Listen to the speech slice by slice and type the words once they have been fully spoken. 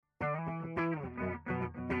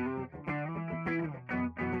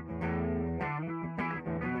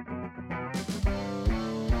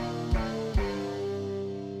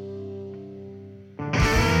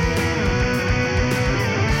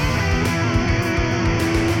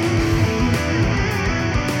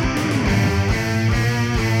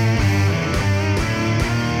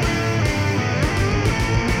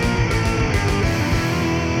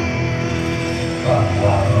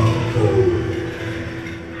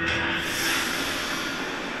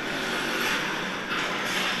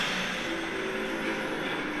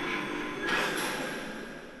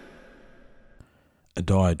a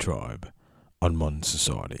diatribe on modern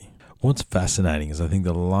society. What's fascinating is I think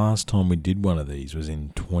the last time we did one of these was in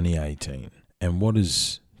 2018. And what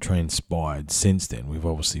has transpired since then, we've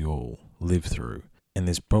obviously all lived through. And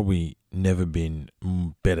there's probably never been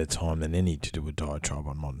better time than any to do a diatribe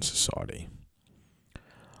on modern society.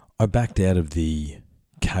 I backed out of the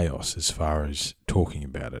chaos as far as talking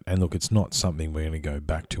about it. And look, it's not something we're going to go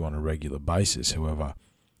back to on a regular basis. However,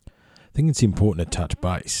 I think it's important to touch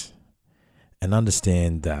base and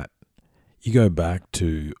understand that you go back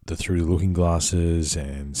to the Through the Looking Glasses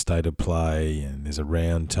and State of Play, and there's a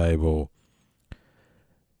round table.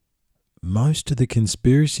 Most of the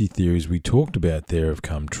conspiracy theories we talked about there have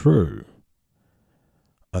come true.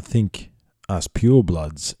 I think us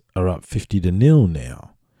purebloods are up 50-0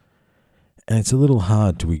 now, and it's a little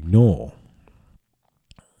hard to ignore.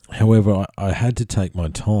 However, I had to take my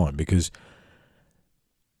time because,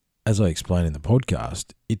 as I explained in the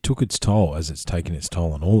podcast, it took its toll as it's taken its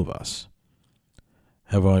toll on all of us.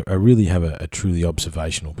 However, I really have a truly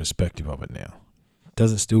observational perspective of it now.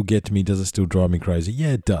 Does it still get to me? Does it still drive me crazy? Yeah,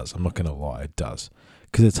 it does. I'm not going to lie, it does.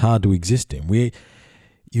 Because it's hard to exist in.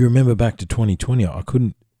 You remember back to 2020, I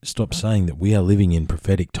couldn't stop saying that we are living in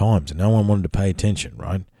prophetic times and no one wanted to pay attention,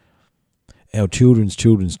 right? Our children's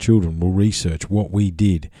children will research what we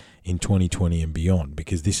did in 2020 and beyond,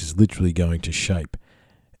 because this is literally going to shape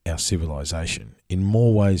our civilization in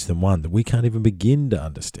more ways than one that we can't even begin to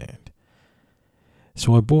understand.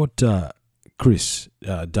 So I brought Chris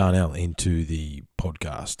Darnell into the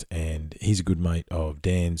podcast, and he's a good mate of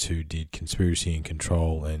Dan's who did Conspiracy and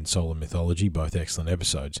Control and Solar Mythology, both excellent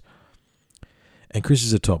episodes. And Chris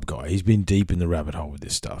is a top guy. He's been deep in the rabbit hole with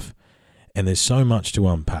this stuff. And there's so much to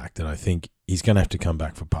unpack that I think he's going to have to come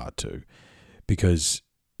back for part 2. Because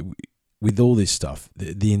with all this stuff,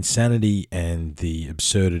 the insanity and the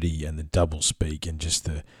absurdity and the doublespeak and just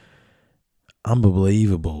the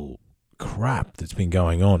unbelievable crap that's been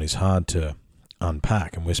going on is hard to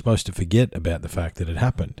unpack, and we're supposed to forget about the fact that it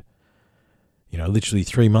happened. You know, literally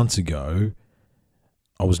 3 months ago,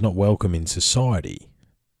 I was not welcome in society.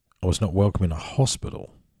 I was not welcome in a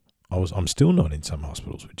hospital. I'm still not in some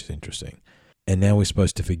hospitals, which is interesting. And now we're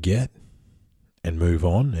supposed to forget and move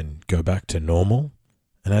on and go back to normal.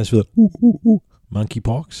 And as for the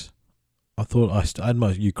monkeypox, I thought I had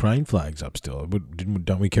my Ukraine flags up still.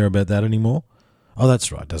 Don't we care about that anymore? Oh,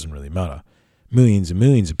 that's right, doesn't really matter. Millions and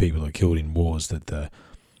millions of people are killed in wars that the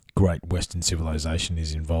great Western civilization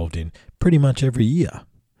is involved in pretty much every year.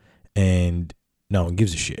 And no one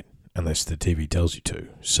gives a shit unless the TV tells you to.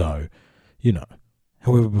 So, you know.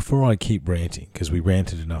 However, before I keep ranting, because we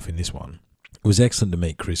ranted enough in this one, it was excellent to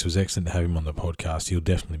meet Chris. It was excellent to have him on the podcast. He'll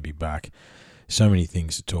definitely be back. So many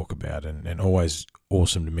things to talk about, and always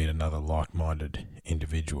awesome to meet another like-minded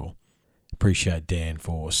individual. Appreciate Dan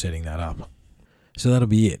for setting that up. So that'll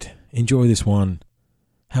be it. Enjoy this one.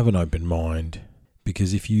 Have an open mind,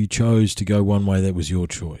 because if you chose to go one way, that was your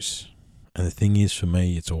choice. And the thing is, for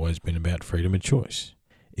me, it's always been about freedom of choice.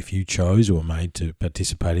 If you chose or were made to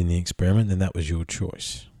participate in the experiment, then that was your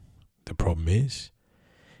choice. The problem is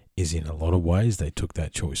in a lot of ways they took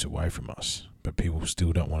that choice away from us, but people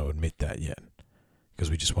still don't want to admit that yet,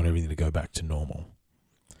 because we just want everything to go back to normal.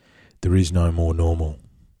 There is no more normal.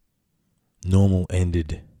 Normal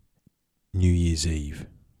ended New Year's Eve,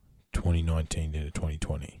 2019 into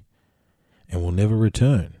 2020, and we'll never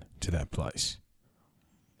return to that place.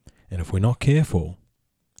 And if we're not careful,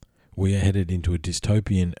 we are headed into a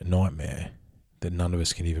dystopian nightmare that none of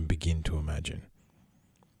us can even begin to imagine.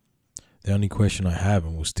 The only question I have,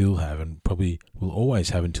 and will still have, and probably will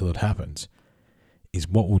always have until it happens, is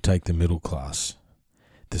what will take the middle class,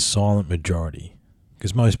 the silent majority,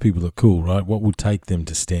 because most people are cool, right? What will take them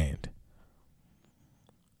to stand?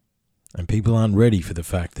 And people aren't ready for the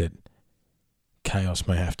fact that chaos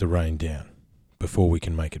may have to rain down before we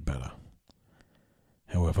can make it better.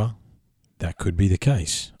 However, that could be the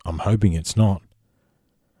case. I'm hoping it's not.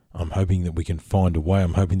 I'm hoping that we can find a way.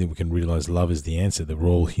 I'm hoping that we can realize love is the answer, that we're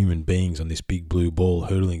all human beings on this big blue ball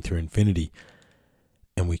hurtling through infinity,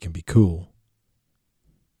 and we can be cool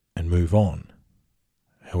and move on.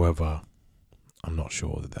 However, I'm not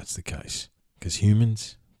sure that that's the case, because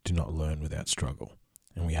humans do not learn without struggle.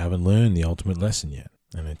 And we haven't learned the ultimate lesson yet.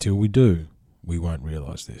 And until we do, we won't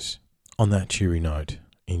realise this. On that cheery note,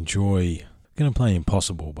 enjoy. I'm going to play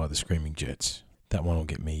Impossible by the Screaming Jets. That one will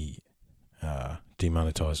get me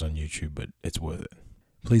demonetized on YouTube, but it's worth it.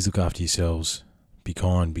 Please look after yourselves. Be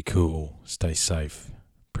kind, be cool, stay safe,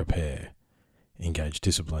 prepare, engage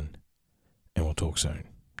discipline, and we'll talk soon.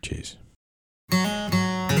 Cheers. Can't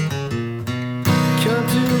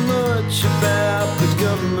do much about the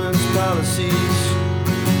government's policies.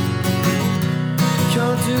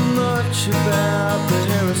 can't do much about the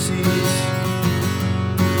heresies.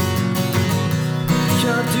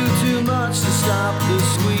 Can't do too much to stop the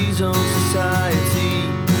squeeze on society.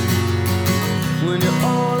 When you're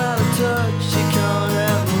all out of touch, you can't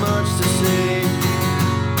have much to say.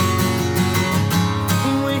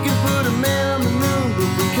 We can put a man on the moon, but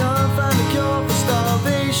we can't find a cure for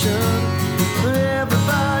starvation.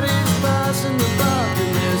 Everybody's passing the buck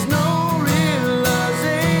and there's no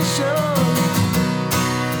realization.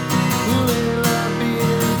 Will that be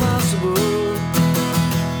impossible?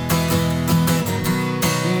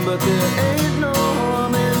 But there ain't no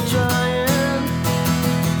harm in trying.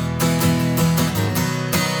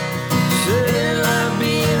 Say life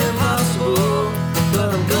being impossible, but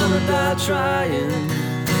I'm gonna die trying.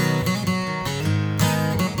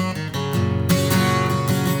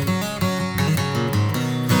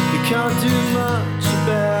 You can't do much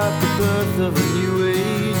about the birth of a new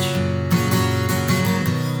age.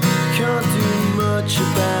 Can't do much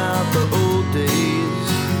about the old days.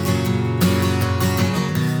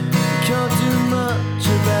 Can't do much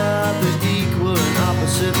about the equal and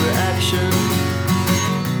opposite reaction.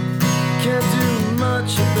 Can't do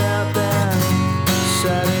much about that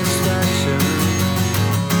satisfaction.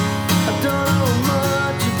 I don't know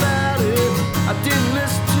much about it. I didn't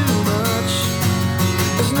listen too much.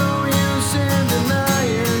 There's no use in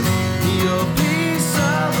denying your piece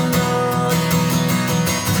of luck.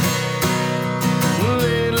 Will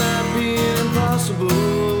life be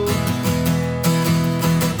impossible?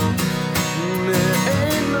 There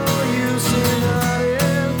ain't no use in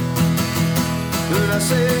hiding. When I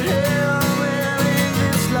say hell, man, ain't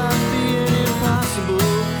this life being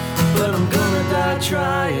impossible? But I'm gonna die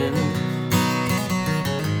trying.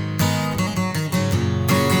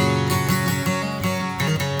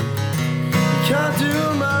 Can't do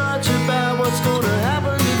much about what's gonna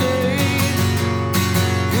happen today.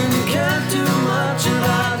 And you can't do much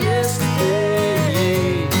about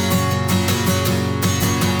yesterday.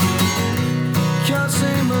 Can't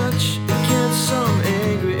say much against some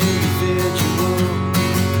angry individual.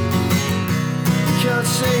 Can't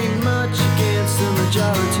say much against the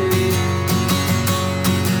majority.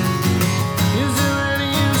 Is there any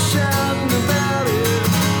use shouting about it?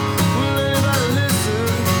 Will anybody listen?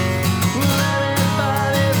 Will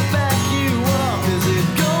anybody back you up? Is it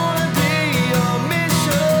gonna be your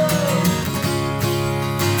mission?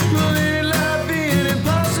 Will it life being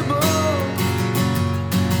impossible?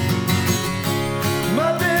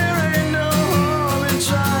 But there ain't no harm in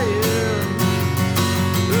trying.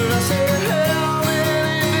 And I say, hell, man,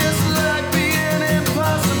 ain't this like being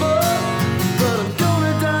impossible? But I'm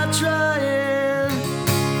gonna die trying.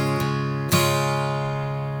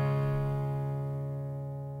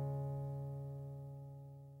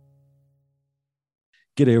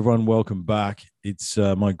 G'day, everyone. Welcome back. It's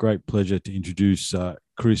my great pleasure to introduce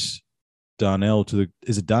Chris Darnell to the.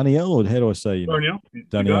 Is it Danielle or how do I say you? Darnell, you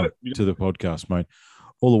got Danielle it. to the podcast, mate.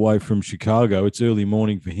 All the way from Chicago. It's early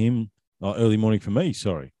morning for him. Early morning for me.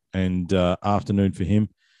 Sorry, and afternoon for him.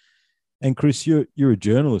 And Chris, you're a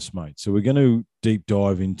journalist, mate. So we're going to deep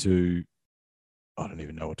dive into. I don't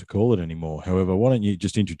even know what to call it anymore. However, why don't you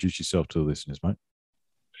just introduce yourself to the listeners, mate?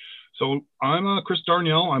 So I'm Chris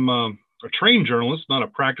Darnell. I'm a trained journalist, not a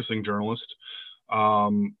practicing journalist.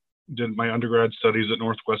 Did my undergrad studies at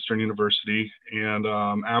Northwestern University, and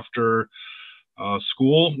after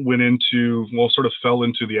school, fell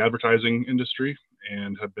into the advertising industry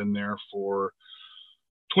and have been there for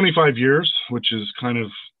 25 years, which is kind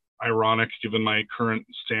of ironic given my current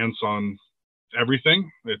stance on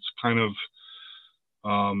everything. It's kind of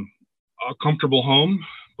a comfortable home,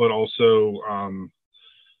 but also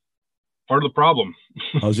part of the problem.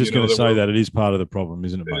 I was just going to say that it is part of the problem,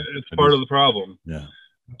 isn't it, mate? It's part of the problem. Yeah.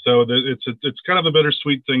 So it's kind of a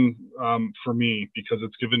bittersweet thing for me, because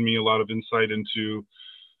it's given me a lot of insight into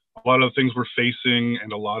a lot of the things we're facing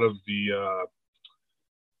and a lot of the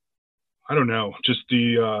just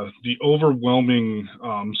the overwhelming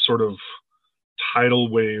sort of tidal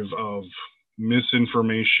wave of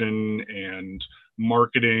misinformation and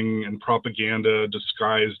marketing and propaganda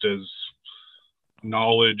disguised as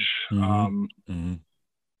knowledge.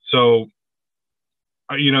 So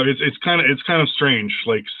it's kind of strange,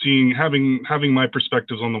 like having my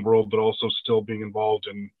perspectives on the world, but also still being involved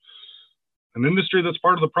in an industry that's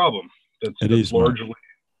part of the problem. That's largely. Mate.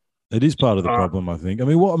 It is part of the problem, I think.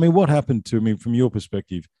 What happened to from your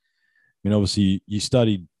perspective? Obviously you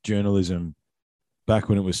studied journalism back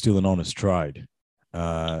when it was still an honest trade.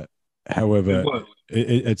 However,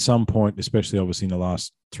 at some point, especially obviously in the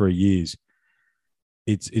last 3 years,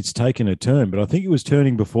 it's taken a turn. But I think it was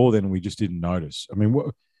turning before then, and we just didn't notice.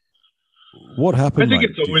 What happened, I think mate,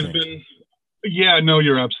 it's do you always think? been. Yeah, no,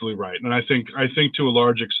 you're absolutely right, and I think to a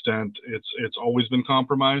large extent it's always been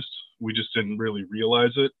compromised. We just didn't really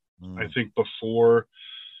realize it. I Mm. think before,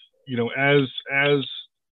 as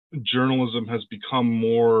journalism has become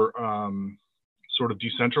more sort of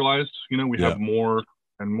decentralized, we Yeah. have more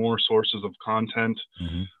and more sources of content.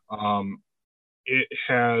 Hmm. Um, it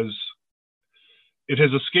has it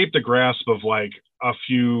has escaped the grasp of like a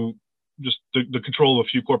few, just the control of a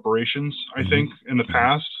few corporations. I Hmm. think in the Hmm.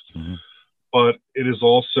 past, Hmm. but it has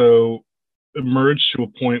also emerged to a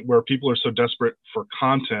point where people are so desperate for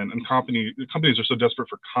content, and companies are so desperate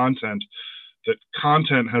for content that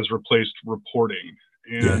content has replaced reporting.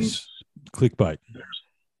 And Yes. Clickbait.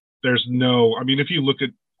 there's no, I mean, if you look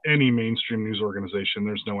at any mainstream news organization,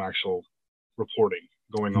 there's no actual reporting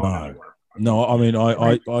going on No. anywhere. I mean, No, I mean, I,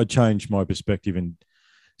 right? I, I changed my perspective and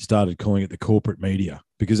started calling it the corporate media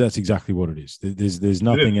because that's exactly what it is. There's It is.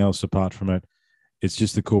 nothing else apart from it. It's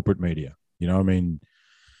just the corporate media. I mean,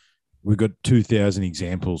 we've got 2,000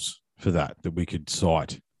 examples for that we could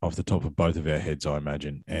cite off the top of both of our heads, I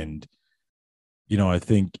imagine. And, I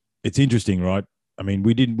think it's interesting, right? I mean,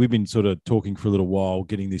 we've been sort of talking for a little while,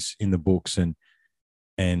 getting this in the books, and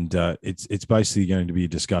it's basically going to be a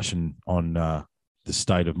discussion on the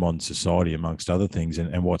state of modern society, amongst other things,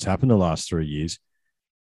 and what's happened the last 3 years.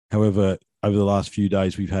 However, over the last few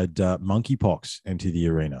days, we've had monkeypox enter the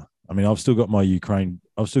arena. I mean, I've still got my Ukraine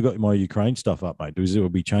stuff up, mate. Is it will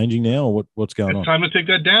be changing now, or what's going It's on? time to take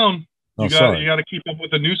that down. Oh, You sorry. got to keep up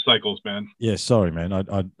with the news cycles, man. Yeah, sorry, man. I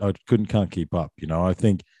can't keep up. I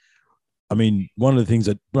think, I mean, one of the things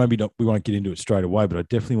that maybe not, we won't get into it straight away, but I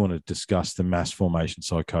definitely want to discuss the mass formation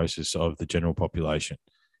psychosis of the general population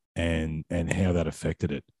and how that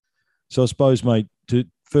affected it. So I suppose, mate, to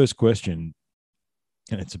first question,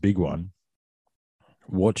 and it's a big one.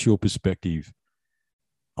 What's your perspective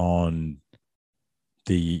on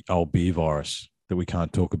the old beer virus that we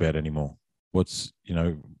can't talk about anymore?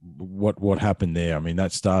 What happened there? I mean,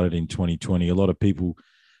 that started in 2020. A lot of people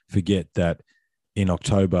forget that in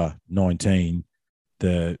October 19,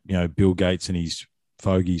 Bill Gates and his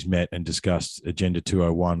fogies met and discussed Agenda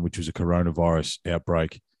 201, which was a coronavirus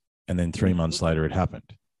outbreak, and then 3 months later it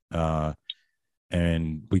happened.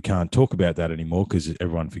 And we can't talk about that anymore because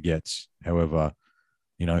everyone forgets. However,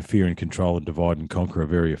 fear and control and divide and conquer are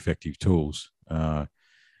very effective tools. And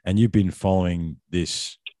you've been following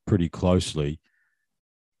this pretty closely.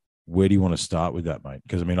 Where do you want to start with that, mate?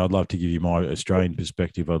 Because, I mean, I'd love to give you my Australian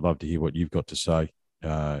perspective. I'd love to hear what you've got to say,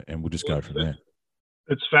 and we'll just go from there.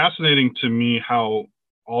 It's fascinating to me how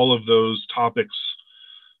all of those topics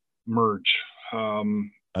merge.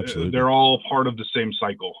 Absolutely. They're all part of the same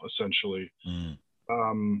cycle, essentially. Mm.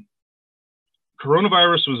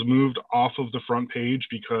 Coronavirus was moved off of the front page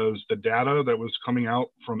because the data that was coming out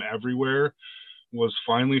from everywhere was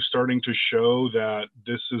finally starting to show that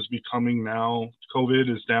this is becoming now, COVID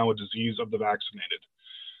is now a disease of the vaccinated.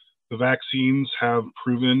 The vaccines have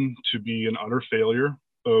proven to be an utter failure,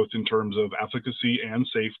 both in terms of efficacy and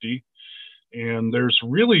safety. And there's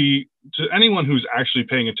really, to anyone who's actually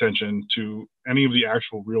paying attention to any of the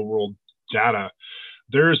actual real world data,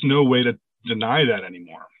 there is no way to deny that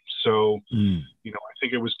anymore. So, I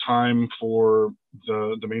think it was time for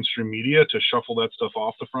the mainstream media to shuffle that stuff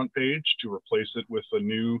off the front page to replace it with a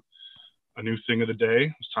new thing of the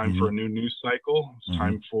day. It's time for a new news cycle. It's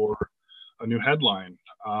time for a new headline,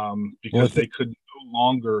 because they could no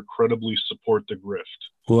longer credibly support the grift.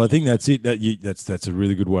 Well, I think that's it. That's a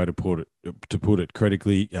really good way to put it.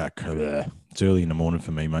 Critically, it's early in the morning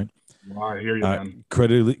for me, mate. Well, I hear you, man.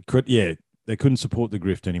 Yeah, they couldn't support the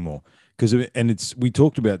grift anymore and we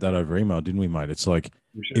talked about that over email, didn't we, mate? It's like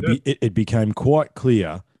it became quite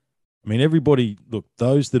clear. I mean, everybody, look,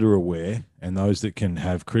 those that are aware and those that can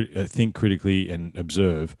have think critically and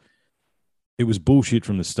observe, it was bullshit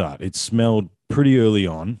from the start. It smelled pretty early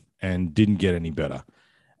on and didn't get any better.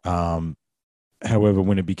 However,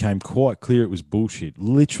 when it became quite clear it was bullshit,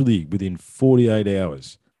 literally within 48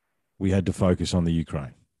 hours, we had to focus on the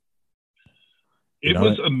Ukraine. It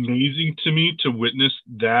was amazing to me to witness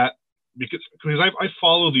that because I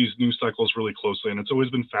follow these news cycles really closely, and it's always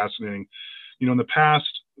been fascinating. In the past,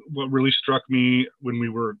 what really struck me when we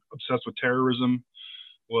were obsessed with terrorism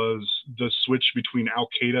was the switch between Al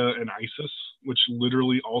Qaeda and ISIS, which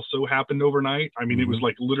literally also happened overnight. I mean, it was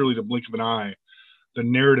like literally the blink of an eye. The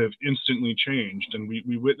narrative instantly changed, and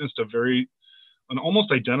we witnessed an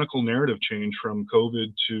almost identical narrative change from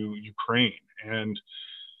COVID to Ukraine. And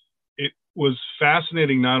it was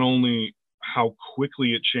fascinating not only how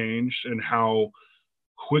quickly it changed and how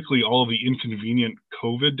quickly all of the inconvenient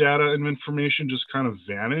COVID data and information just kind of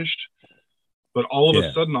vanished, But all of a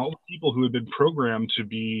Yeah. sudden, all the people who had been programmed to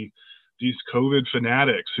be these COVID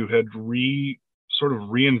fanatics who had sort of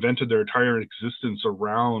reinvented their entire existence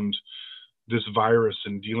around this virus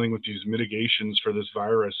and dealing with these mitigations for this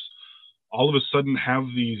virus, all of a sudden have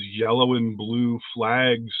these yellow and blue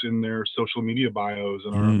flags in their social media bios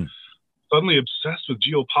and are Mm. suddenly obsessed with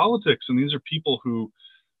geopolitics. And these are people who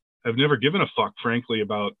have never given a fuck, frankly,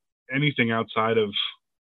 about anything outside of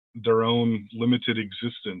their own limited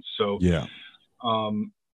existence. So, Yeah.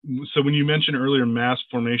 so when you mentioned earlier mass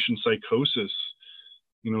formation psychosis,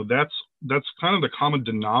 that's kind of the common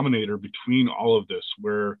denominator between all of this,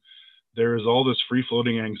 where there is all this free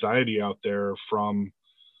floating anxiety out there from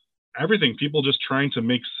everything, people just trying to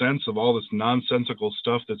make sense of all this nonsensical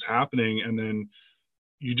stuff that's happening. And then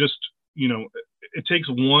you just, it takes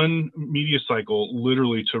one media cycle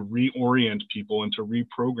literally to reorient people and to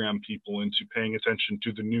reprogram people into paying attention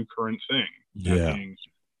to the new current thing, that Yeah. being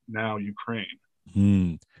now Ukraine.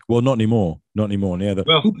 Mm. Well, not anymore. Not anymore. Now the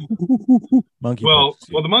monkeypox.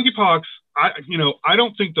 Well, the monkeypox. I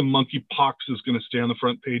don't think the monkeypox is going to stay on the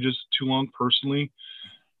front pages too long. Personally,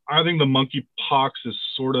 I think the monkeypox is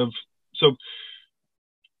sort of so.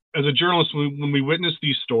 As a journalist, when we witness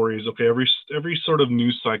these stories, okay, every sort of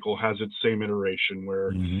news cycle has its same iteration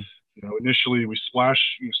where Mhm. initially we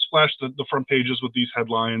splash the front pages with these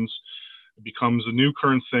headlines. It becomes a new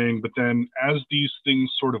current thing, but then as these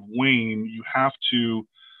things sort of wane, you have to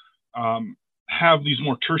have these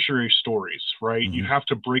more tertiary stories, right? Mhm. You have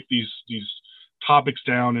to break these topics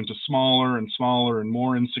down into smaller and smaller and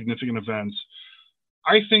more insignificant events.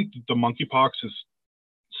 I think the monkeypox is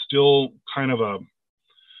still kind of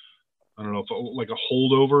like a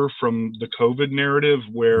holdover from the COVID narrative,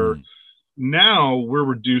 where now we're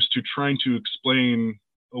reduced to trying to explain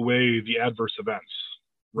away the adverse events,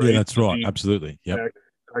 right? Yeah, that's right. The Absolutely. Yep.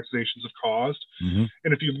 vaccinations have caused. Mm-hmm.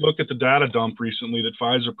 And if you look at the data dump recently that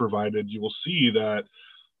Pfizer provided, you will see that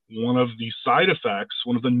one of the side effects,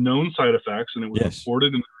 one of the known side effects, and it was Yes.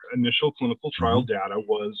 reported in the initial clinical trial data,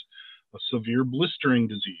 was a severe blistering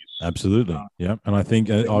disease. Absolutely. Yeah. And I think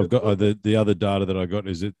I've got the other data that I got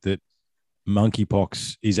is that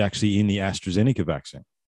monkeypox is actually in the AstraZeneca vaccine.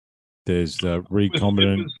 There's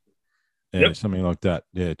recombinant, something like that.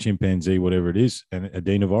 Yeah, chimpanzee, whatever it is, and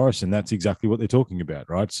adenovirus, and that's exactly what they're talking about,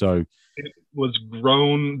 right? So it was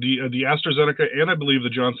grown. The AstraZeneca and I believe the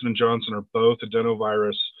Johnson & Johnson are both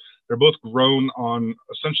adenovirus. They're both grown on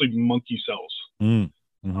essentially monkey cells.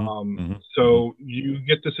 So you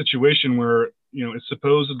get the situation where it's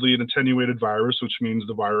supposedly an attenuated virus, which means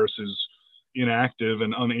the virus is inactive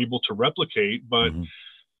and unable to replicate. But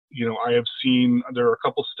I have seen there are a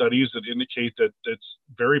couple studies that indicate that it's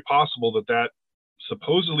very possible that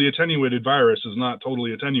supposedly attenuated virus is not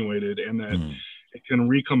totally attenuated, and that it can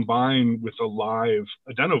recombine with a live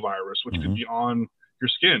adenovirus, which could be on your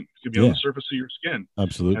skin, it could be on the surface of your skin.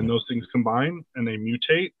 Absolutely. And those things combine and they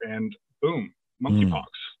mutate, and boom, monkeypox.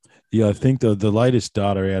 Yeah, I think the latest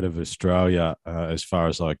data out of Australia, as far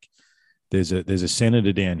as like, there's a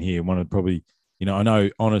senator down here, one of probably, I know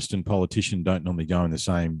honest and politician don't normally go in the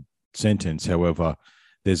same sentence. However,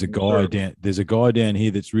 there's a guy down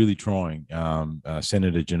here that's really trying,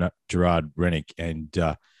 Senator Gerard Rennick, and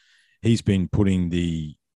he's been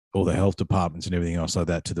putting all the health departments and everything else like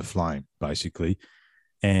that to the flame, basically.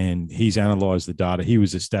 And he's analyzed the data. He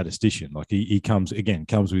was a statistician. Like he comes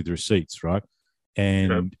with receipts, right?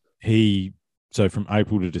 And so from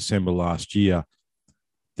April to December last year,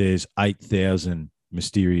 there's 8,000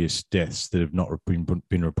 mysterious deaths that have not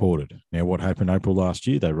been reported. Now, what happened April last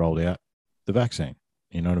year? They rolled out the vaccine.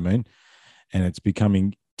 You know what I mean? And it's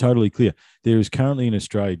becoming totally clear. There is currently in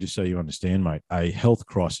Australia, just so you understand, mate, a health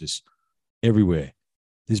crisis everywhere.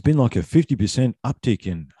 There's been like a 50% uptick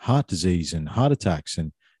in heart disease and heart attacks,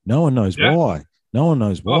 and no one knows why. No one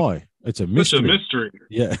knows why. It's a mystery. Such a mystery.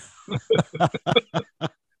 Yeah.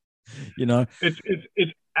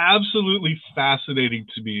 It's absolutely fascinating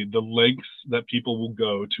to me, the lengths that people will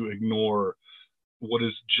go to ignore what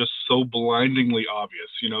is just so blindingly obvious.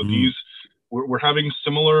 We're having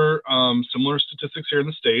similar statistics here in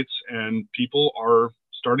the States, and people are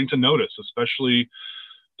starting to notice. Especially,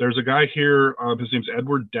 there's a guy here. His name's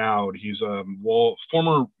Edward Dowd. He's a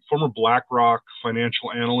former BlackRock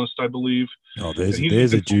financial analyst, I believe. Oh,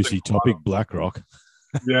 there's a juicy topic, BlackRock.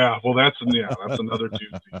 Yeah, well, that's another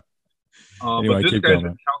juicy. Anyway, but this keep guy's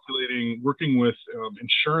going, been working with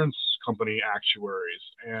insurance company actuaries,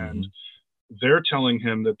 and they're telling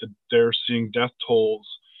him that they're seeing death tolls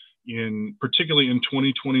particularly in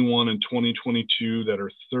 2021 and 2022 that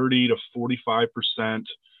are 30 to 45%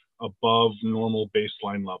 above normal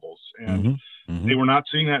baseline levels. And Mm-hmm. they were not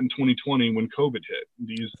seeing that in 2020 when COVID hit.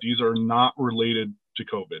 These are not related to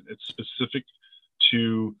COVID. It's specific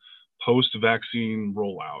to post-vaccine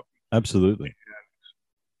rollout. Absolutely.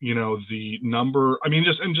 You know, the number, I mean,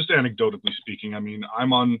 just anecdotally speaking, I mean,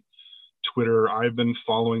 I'm on Twitter. I've been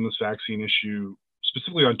following this vaccine issue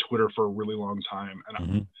specifically on Twitter for a really long time.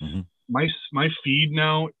 And my feed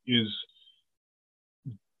now is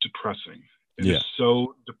depressing. It is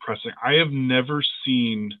so depressing. I have never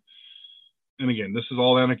seen, and again, this is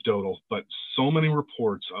all anecdotal, but so many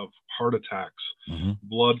reports of heart attacks,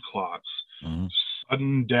 blood clots,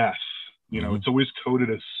 sudden death. You know, it's always coded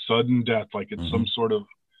as sudden death, like it's some sort of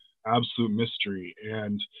absolute mystery.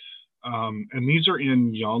 And these are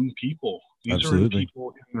in young people. These are in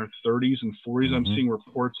people in their 30s and 40s. I'm seeing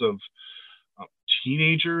reports of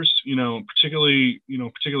teenagers, particularly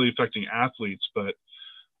affecting athletes, but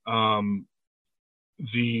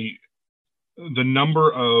the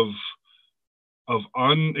number of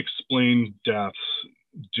unexplained deaths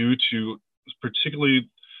due to, particularly,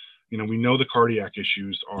 we know the cardiac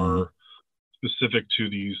issues are specific to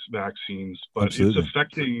these vaccines, but it's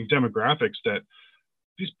affecting demographics that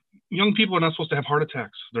these young people are not supposed to have heart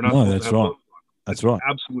attacks. They're not supposed to have blood. That's right.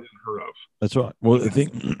 Absolutely unheard of. That's right. Well, the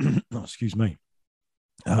thing, excuse me.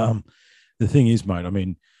 The thing is, mate, I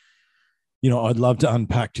mean, I'd love to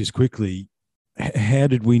unpack just quickly. How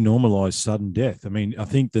did we normalize sudden death? I mean, I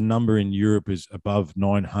think the number in Europe is above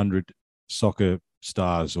 900 soccer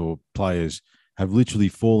stars or players have literally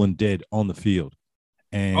fallen dead on the field.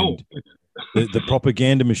 And the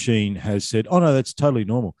propaganda machine has said, oh, no, that's totally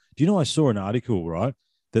normal. Do you know, I saw an article, right,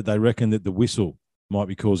 that they reckon that the whistle might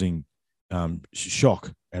be causing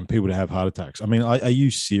shock and people to have heart attacks. I mean, are you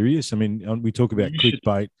serious? I mean, we talk about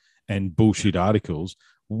clickbait and bullshit articles.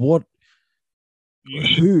 What? You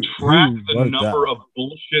should track the number of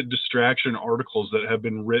bullshit distraction articles that have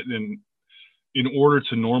been written in order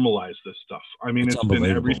to normalize this stuff. I mean, it's been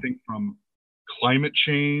everything from climate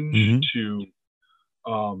change to,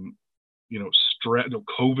 stress,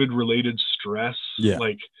 COVID-related stress. Yeah.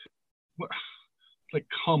 Like,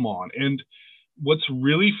 come on. And what's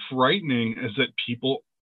really frightening is that people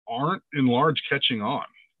aren't in large catching on.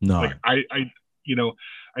 No. Like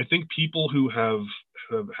I think people who have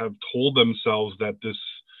told themselves that this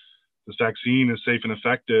vaccine is safe and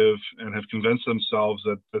effective and have convinced themselves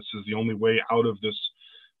that this is the only way out of this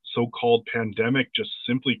so-called pandemic just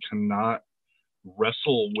simply cannot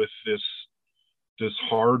wrestle with this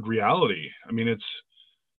hard reality. I mean,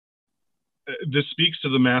 this speaks to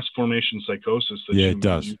the mass formation psychosis that it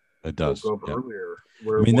does. It does. Earlier,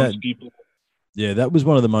 where people. Yeah, that was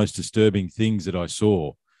one of the most disturbing things that I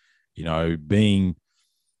saw. Being,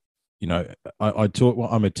 I talk. Well,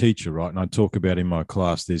 I'm a teacher, right, and I talk about in my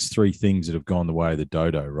class. There's 3 things that have gone the way of the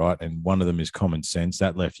dodo, right, and one of them is common sense.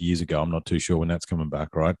 That left years ago. I'm not too sure when that's coming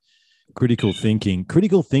back, right. Critical thinking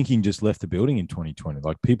just left the building in 2020.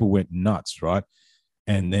 Like, people went nuts, right,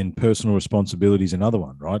 and then personal responsibility is another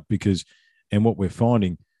one, right, and what we're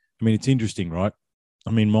finding. I mean, it's interesting, right.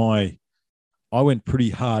 I mean, I went pretty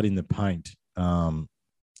hard in the paint.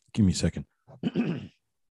 Give me a second.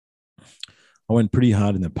 I went pretty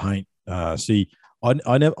hard in the paint. I'm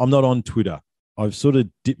not on Twitter. I've sort of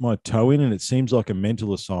dipped my toe in, and it seems like a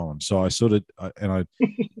mental asylum. So I sort of,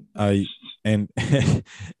 and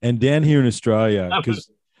down here in Australia,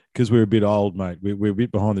 because we're a bit old, mate, we're a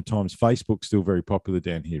bit behind the times. Facebook's still very popular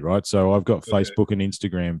down here, right? So I've got Facebook and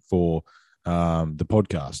Instagram for the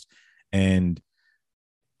podcast, and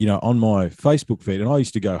on my Facebook feed, and I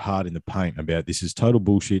used to go hard in the paint about this is total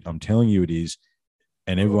bullshit. I'm telling you it is.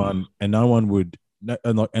 And everyone, and no one would,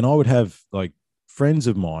 and I would have like friends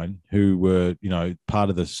of mine who were, part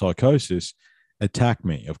of the psychosis attack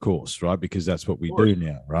me, of course, right? Because that's what we do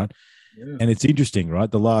now, right? Yeah. And it's interesting, right?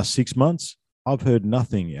 The last 6 months, I've heard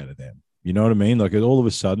nothing out of them. You know what I mean? Like, all of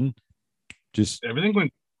a sudden, just everything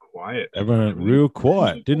went quiet. Everyone went real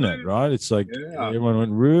quiet, didn't it? Right? It's like everyone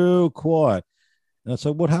went real quiet. And it's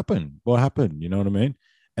like, what happened? What happened? You know what I mean?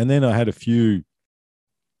 And then I had a few,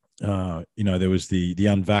 there was the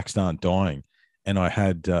unvaxxed aren't dying. And I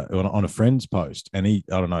had on a friend's post, and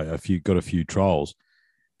got a few trolls,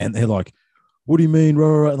 and they're like, what do you mean?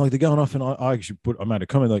 And like, they're going off, and I actually I made a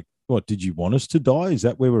comment like, what, did you want us to die? Is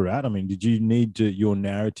that where we're at? I mean, did you need your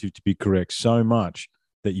narrative to be correct so much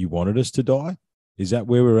that you wanted us to die? Is that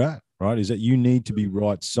where we're at? Right? Is that you need to be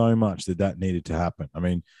right so much that needed to happen? I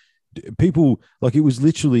mean, people, like, it was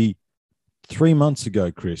literally 3 months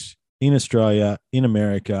ago, Chris, in Australia, in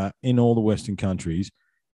America, in all the Western countries,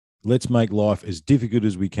 let's make life as difficult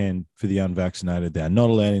as we can for the unvaccinated. They're not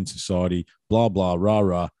allowed in society, blah, blah, rah,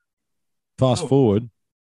 rah. Fast forward,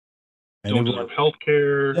 And don't everyone, deserve health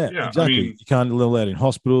care. yeah, Yeah, I exactly. mean, You can't allow that in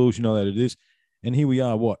hospitals. You're not allowed to do this. And here we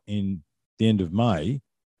are, what, in the end of May,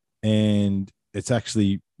 and it's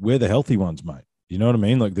actually we're the healthy ones, mate. You know what I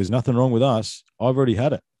mean? Like, there's nothing wrong with us. I've already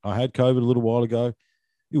had it. I had COVID a little while ago.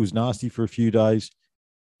 It was nasty for a few days.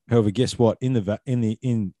 However, guess what? In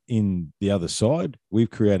the other side, we've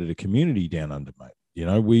created a community down under, mate. You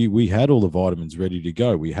know, we had all the vitamins ready to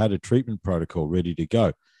go. We had a treatment protocol ready to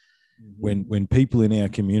go. When people in our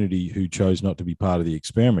community who chose not to be part of the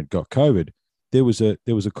experiment got COVID, there was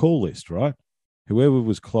a call list, right? Whoever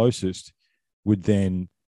was closest would then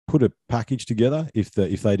put a package together. If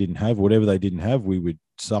they didn't have whatever they didn't have, we would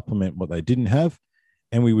supplement what they didn't have,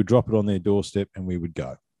 and we would drop it on their doorstep, and we would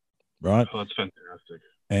go, right? oh, that's fantastic.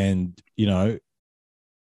 And you know,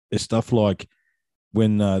 there's stuff like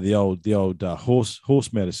when the old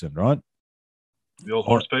horse medicine, right? The old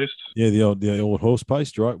horse paste. Yeah, the old horse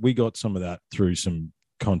paste, right? We got some of that through some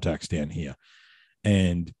contacts down here,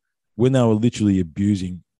 and when they were literally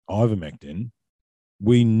abusing ivermectin,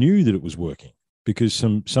 we knew that it was working because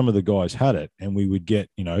some of the guys had it, and we would get,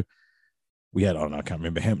 you know, we had, I don't know, I can't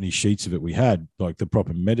remember how many sheets of it we had, like the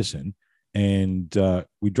proper medicine, and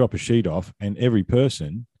we drop a sheet off, and every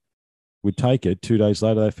person would take it. 2 days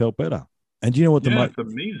later, they felt better. And do you know what It's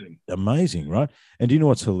amazing. amazing, right? And do you know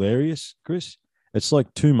what's hilarious, Chris? It's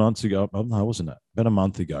like 2 months ago. Oh, no, wasn't it? About a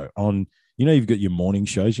month ago. On, you know, you've got your morning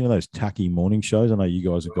shows. You know those tacky morning shows. I know you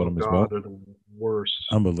guys have got them as well. They're the worst.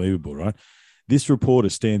 Unbelievable, right? This reporter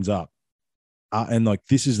stands up, and like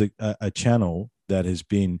this is a channel that has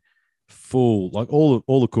been full, like all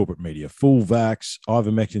the corporate media, full vax,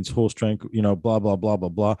 ivermectin's horse tranquil, you know, blah blah blah blah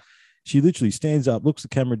blah. She literally stands up, looks the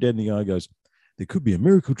camera dead in the eye, and goes, "There could be a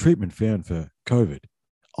miracle treatment found for COVID,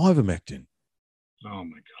 ivermectin." Oh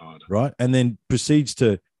my God. Right, and then proceeds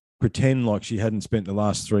to pretend like she hadn't spent the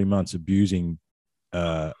last 3 months abusing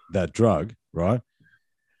that drug, right?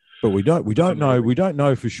 But we don't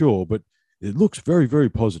know for sure, but it looks very, very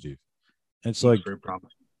positive. And it's like, Very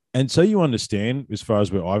promising. and so you understand, as far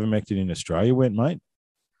as where ivermectin in Australia went, mate,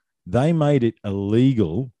 they made it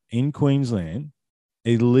illegal in Queensland,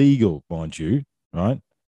 illegal, mind you, right,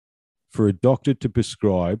 for a doctor to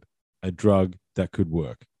prescribe a drug that could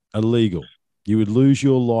work. Illegal. You would lose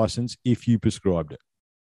your license if you prescribed it.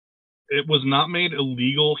 It was not made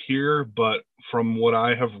illegal here, but from what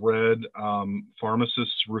I have read,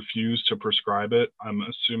 pharmacists refuse to prescribe it. I'm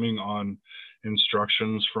assuming on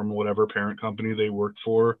instructions from whatever parent company they worked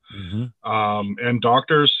for. And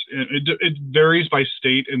doctors, it varies by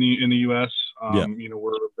state in the U.S. You know,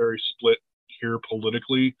 we're very split here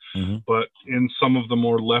politically, but in some of the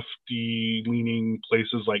more lefty leaning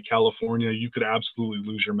places like California, you could absolutely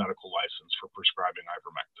lose your medical license for prescribing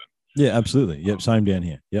ivermectin. Yeah, absolutely. Yep, same down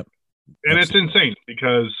here. Yep. And Absolutely. it's insane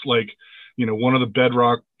because, like, you know, one of the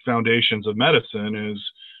bedrock foundations of medicine is,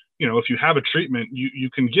 you know, if you have a treatment, you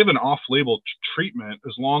can give an off-label treatment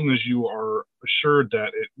as long as you are assured that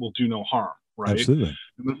it will do no harm, right? Absolutely.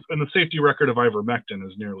 And the safety record of ivermectin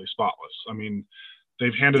is nearly spotless. I mean,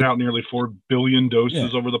 they've handed out nearly 4 billion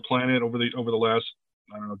doses over the planet over the last,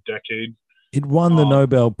 I don't know, decade. It won the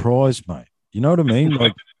Nobel Prize, mate. You know what I mean?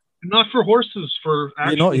 Like, not for horses, for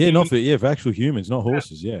actual for actual humans, not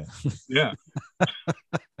horses. Yeah. Yeah.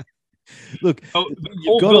 Look,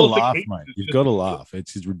 you've got to laugh, mate. You've got to laugh.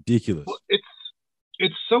 It's ridiculous. Well,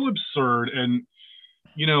 it's so absurd, and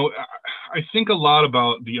you know, I think a lot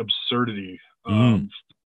about the absurdity. You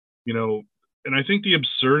know, and I think the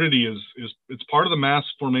absurdity is it's part of the mass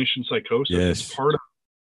formation psychosis. Yes. It's part of,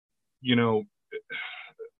 you know,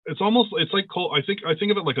 it's like cult. I think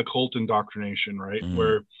of it like a cult indoctrination, right?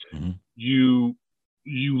 Where you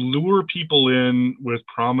lure people in with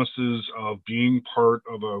promises of being part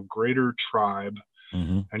of a greater tribe,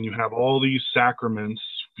 and you have all these sacraments,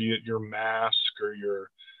 be it your mask or your,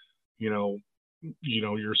 you know,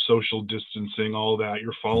 your social distancing, all that.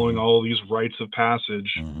 You're following all these rites of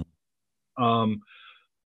passage,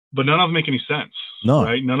 but none of them make any sense. No.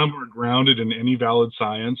 Right? None of them are grounded in any valid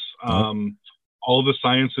science. All the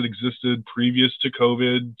science that existed previous to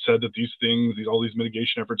COVID said that all these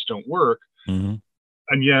mitigation efforts don't work.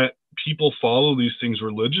 And yet people follow these things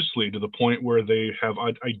religiously to the point where they have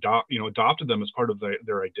adopted them as part of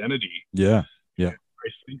their identity. Yeah. I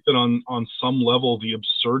think that on some level, the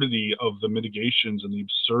absurdity of the mitigations and the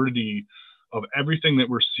absurdity of everything that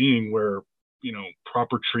we're seeing, where, you know,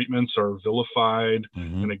 proper treatments are vilified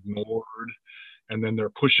and ignored, and then they're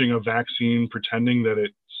pushing a vaccine pretending that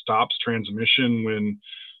it stops transmission when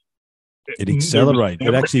it accelerates.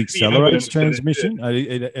 It actually accelerates transmission.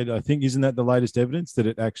 I think, isn't that the latest evidence that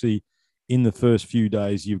it actually in the first few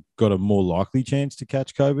days, you've got a more likely chance to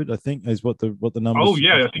catch COVID, I think, is what the numbers. Oh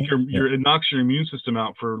yeah, I think you're it knocks your immune system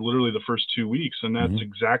out for literally the first 2 weeks, and that's Mhm.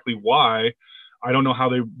 exactly why. I don't know how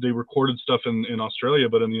they recorded stuff in Australia,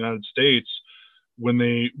 but in the United States, when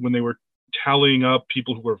they were tallying up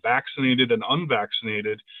people who were vaccinated and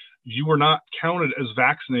unvaccinated, you were not counted as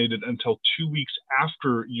vaccinated until 2 weeks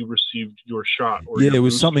after you received your shot. Or Yeah, your it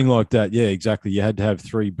was booster. something like that. Yeah, exactly. You had to have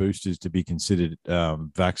 3 boosters to be considered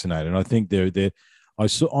vaccinated. And I think I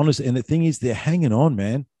saw, honestly, and the thing is, they're hanging on,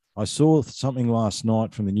 man. I saw something last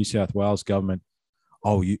night from the New South Wales government.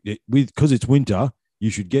 Oh, because it's winter,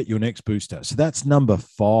 you should get your next booster. So that's number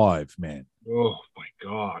 5, man. Oh my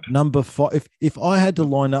God. Number 5. If I had to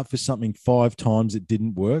line up for something 5 times, it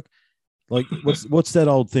didn't work. Like what's that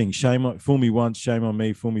old thing? Fool me once, shame on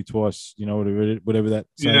me. Fool me twice. You know, whatever that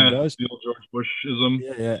saying goes. The old George Bushism.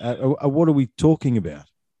 Yeah. What are we talking about?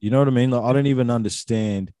 You know what I mean? Like, I don't even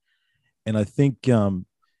understand. And I think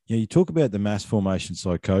you talk about the mass formation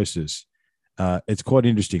psychosis. It's quite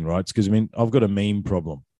interesting, right? Because I mean, I've got a meme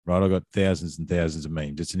problem, right? I've got thousands and thousands of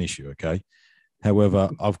memes. It's an issue, okay?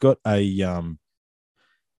 However, I've got a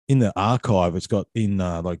in the archive. It's got in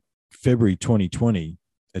like February 2020.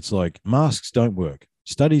 It's like masks don't work.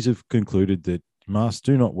 Studies have concluded that masks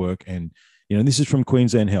do not work, and this is from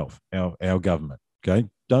Queensland Health, our government. Okay,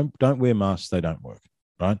 don't wear masks; they don't work.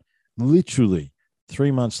 Right? Literally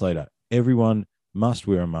 3 months later, everyone must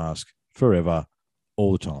wear a mask forever,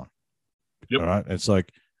 all the time. Yep. All right. It's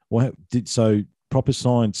like, so proper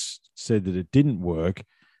science said that it didn't work,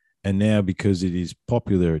 and now because it is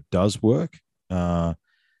popular, it does work.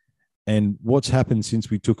 And what's happened since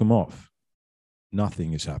we took them off?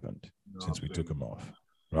 Nothing has happened since we took them off,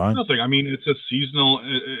 right? Nothing. I mean, it's a seasonal.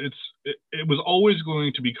 It was always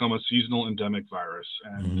going to become a seasonal endemic virus,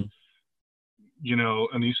 and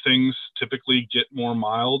and these things typically get more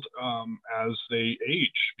mild as they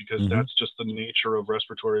age, because that's just the nature of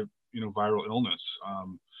respiratory, viral illness.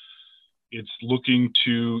 It's looking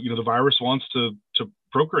to, the virus wants to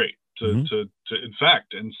procreate, to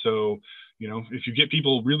infect, and so. If you get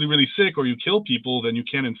people really, really sick or you kill people, then you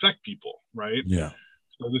can't infect people, right? Yeah.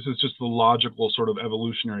 So this is just the logical sort of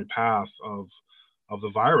evolutionary path of the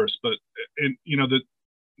virus. But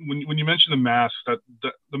when you mention the mask, that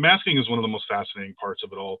the masking is one of the most fascinating parts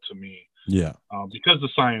of it all to me. Yeah. Because the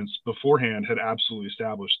science beforehand had absolutely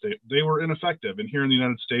established they were ineffective. And here in the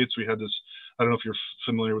United States, we had this. I don't know if you're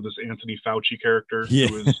familiar with this Anthony Fauci character. Yeah.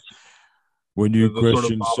 Who is, when you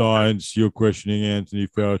question sort of science, you're questioning Anthony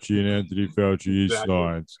Fauci, and Anthony Fauci is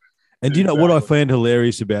science. And Exactly. What I found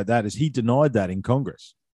hilarious about that is he denied that in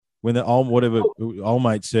Congress when the old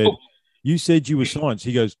mate said, "You said you were science."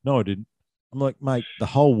 He goes, "No, I didn't." I'm like, mate, the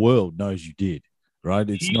whole world knows you did, right?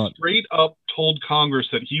 He straight up told Congress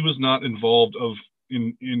that he was not involved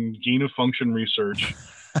in gain of function research.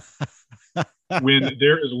 When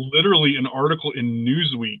there is literally an article in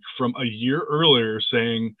Newsweek from a year earlier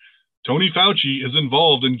saying Tony Fauci is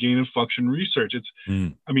involved in gain of function research. It's,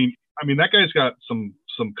 I mean, that guy's got some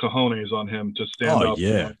cojones on him to stand up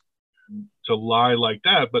and to lie like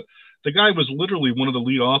that. But the guy was literally one of the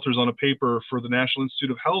lead authors on a paper for the National Institute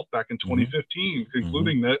of Health back in 2015,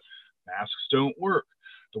 concluding that masks don't work.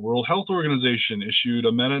 The World Health Organization issued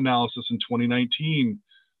a meta-analysis in 2019.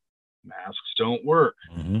 Masks don't work.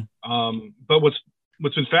 But what's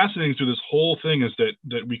been fascinating through this whole thing is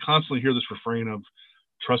that we constantly hear this refrain of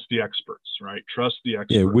trust the experts, right? Trust the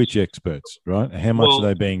experts. Yeah, which experts, right? How much are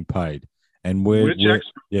they being paid? And where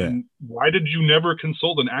experts? Yeah. And why did you never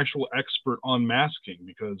consult an actual expert on masking?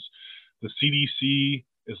 Because the CDC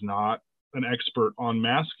is not an expert on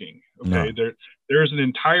masking. Okay, No. There's an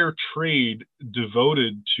entire trade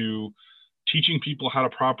devoted to teaching people how to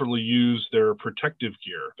properly use their protective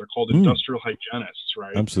gear. They're called industrial hygienists,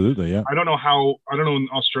 right? Absolutely, yeah. I don't know in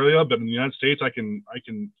Australia, but in the United States, I can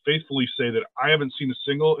faithfully say that I haven't seen a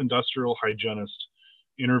single industrial hygienist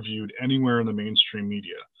interviewed anywhere in the mainstream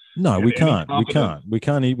media. No, we can't. We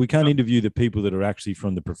can't interview the people that are actually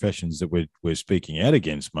from the professions that we're speaking out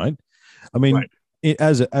against, mate. I mean,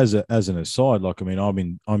 as an aside, like, I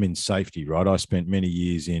mean, I'm in safety, right? I spent many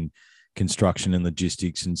years in construction and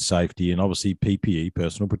logistics and safety, and obviously PPE,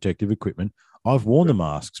 personal protective equipment. I've worn the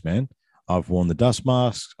masks, man. I've worn the dust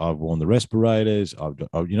masks. I've worn the respirators. And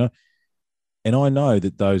I know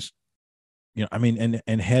that those, I mean,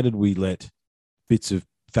 and how did we let bits of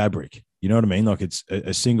fabric, you know what I mean? Like, it's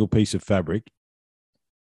a single piece of fabric.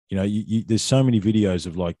 There's so many videos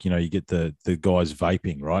of, like, you get the guys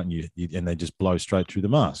vaping, right? And and they just blow straight through the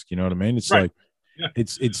mask. You know what I mean? It's like,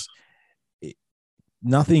 it's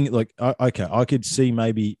nothing like, okay, I could see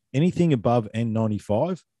maybe anything above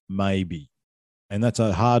N95, maybe. And that's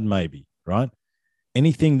a hard maybe. right?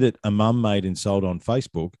 Anything that a mum made and sold on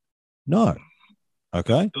Facebook, no.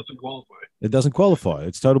 Okay. Doesn't qualify. It doesn't qualify.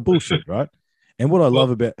 It's total bullshit, right? And what I love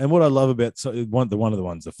about one of the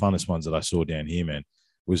ones, the funnest ones that I saw down here, man,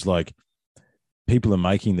 was like people are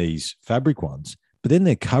making these fabric ones, but then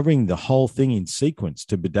they're covering the whole thing in sequence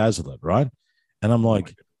to bedazzle it, right? And I'm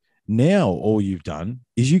like, now all you've done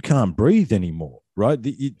is you can't breathe anymore, right?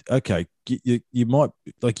 You might,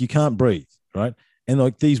 like, you can't breathe, right? And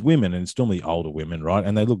like these women, and it's normally older women, right?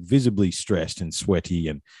 And they look visibly stressed and sweaty,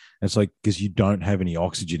 and it's like, because you don't have any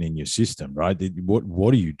oxygen in your system, right?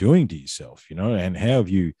 What are you doing to yourself, you know? And how have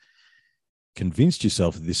you convinced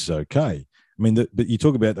yourself that this is okay? I mean, but you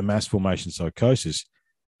talk about the mass formation psychosis.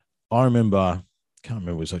 I remember, can't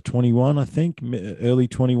remember, it was like 21, I think, early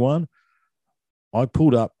 21. I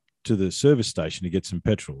pulled up to the service station to get some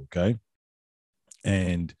petrol, okay?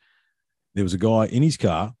 And there was a guy in his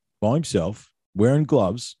car by himself, wearing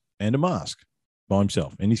gloves and a mask by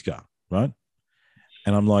himself in his car, right?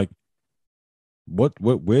 And I'm like,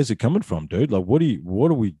 where's it coming from, dude? Like, what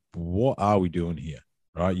are we doing here?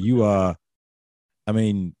 Right?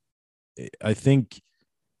 I think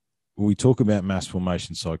when we talk about mass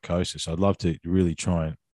formation psychosis, I'd love to really try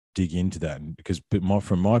and dig into that. Because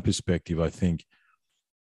from my perspective, I think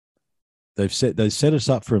they set us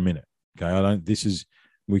up for a minute. Okay.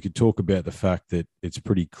 We could talk about the fact that it's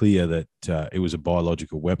pretty clear that it was a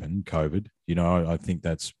biological weapon, COVID. You know, I think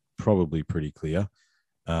that's probably pretty clear.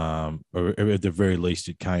 Or at the very least,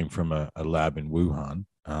 it came from a lab in Wuhan.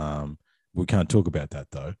 We can't talk about that,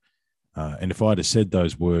 though. And if I'd have said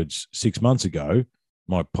those words 6 months ago,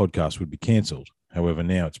 my podcast would be cancelled. However,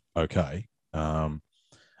 now it's okay.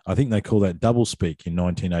 I think they call that doublespeak in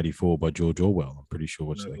 1984 by George Orwell. I'm pretty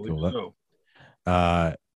sure they call that.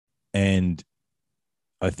 So. And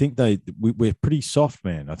I think we're pretty soft,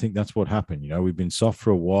 man. I think that's what happened. You know, we've been soft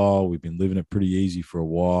for a while. We've been living it pretty easy for a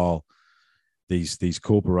while. These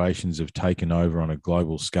corporations have taken over on a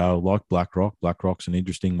global scale, like BlackRock. BlackRock's an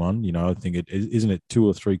interesting one. You know, I think isn't it 2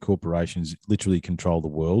 or 3 corporations literally control the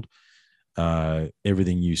world.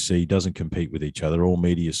 Everything you see doesn't compete with each other. All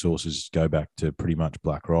media sources go back to pretty much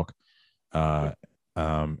BlackRock.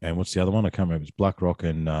 And what's the other one? I can't remember. It's BlackRock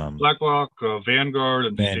and BlackRock, Vanguard,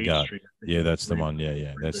 and Vanguard. State Street. Yeah, that's the one.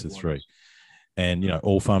 Yeah, that's the 3. And, you know,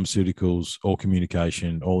 all pharmaceuticals, all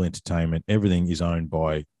communication, all entertainment, everything is owned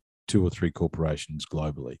by 2 or 3 corporations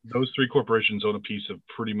globally. Those 3 corporations own a piece of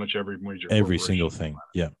pretty much every major every single thing.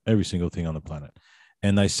 Yeah, every single thing on the planet.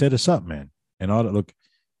 And they set us up, man. And look,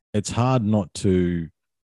 it's hard not to,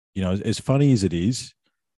 you know, as funny as it is,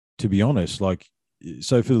 to be honest, like,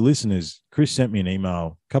 so for the listeners, Chris sent me an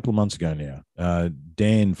email a couple of months ago now.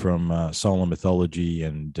 Dan from Solar Mythology,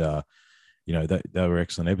 and you know, they were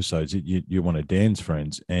excellent episodes. You're one of Dan's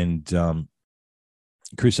friends, and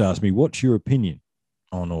Chris asked me, "What's your opinion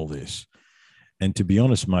on all this?" And to be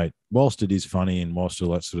honest, mate, whilst it is funny and whilst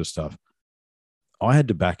all that sort of stuff, I had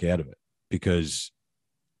to back out of it because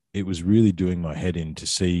it was really doing my head in to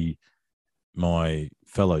see my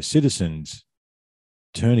fellow citizens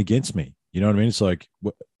turn against me. You know what I mean? It's like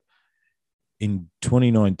in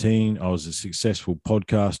 2019, I was a successful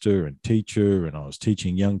podcaster and teacher, and I was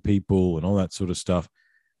teaching young people and all that sort of stuff.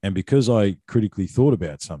 And because I critically thought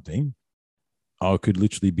about something, I could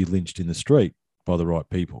literally be lynched in the street by the right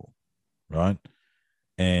people, right?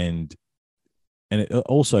 And it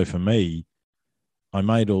also, for me, I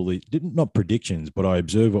made all the, not predictions, but I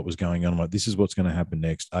observed what was going on. I'm like, this is what's going to happen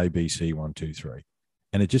next, A, B, C, 1, 2, 3.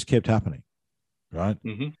 And it just kept happening, right?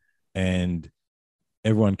 Mm-hmm. And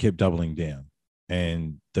everyone kept doubling down.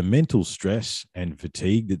 And the mental stress and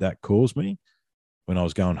fatigue that caused me when I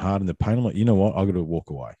was going hard in the pain, I'm like, you know what? I got to walk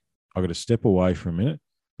away. I got to step away for a minute,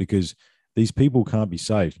 because these people can't be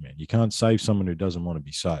saved, man. You can't save someone who doesn't want to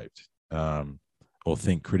be saved, or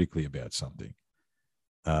think critically about something.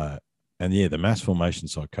 And yeah, the mass formation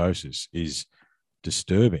psychosis is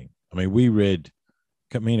disturbing. I mean,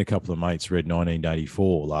 me and a couple of mates read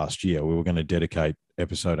 1984 last year. We were going to dedicate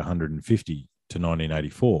episode 150 to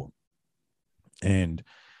 1984. And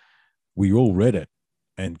we all read it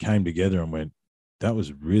and came together and went, that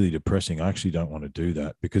was really depressing. I actually don't want to do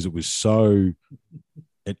that, because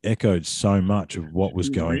it echoed so much of what was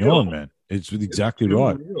going on, man. It's exactly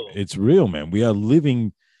right. Real. It's real, man. We are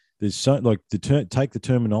living. There's so, like, take the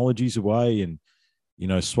terminologies away and, you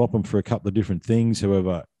know, swap them for a couple of different things.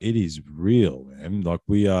 However, it is real, man. Like,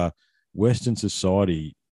 Western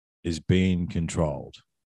society is being controlled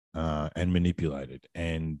and manipulated.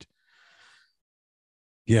 And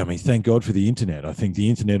yeah, I mean, thank God for the internet. I think the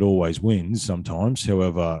internet always wins sometimes.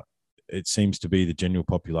 However, it seems to be the general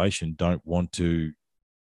population don't want to,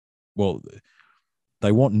 well,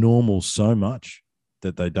 they want normal so much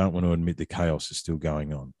that they don't want to admit the chaos is still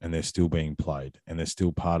going on and they're still being played and they're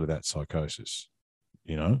still part of that psychosis,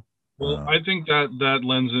 you know? Well, I think that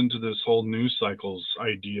lends into this whole news cycles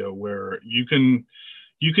idea where you can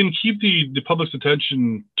keep the public's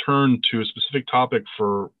attention turned to a specific topic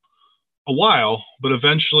for a while, but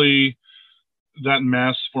eventually that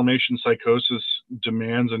mass formation psychosis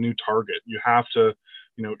demands a new target. You have to,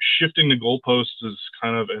 shifting the goalposts is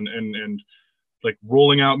kind of and like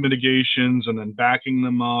rolling out mitigations and then backing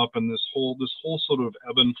them up, and this whole sort of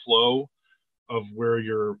ebb and flow of where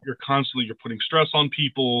you're constantly putting stress on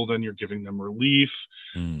people, then you're giving them relief.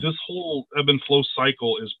 This whole ebb and flow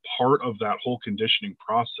cycle is part of that whole conditioning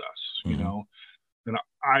process, you know. And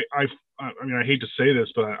I mean, I hate to say this,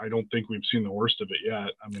 but I don't think we've seen the worst of it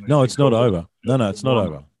yet. I mean, no, it's not over. No, it's not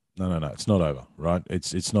over. No, it's not over. Right?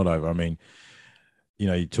 It's not over. I mean,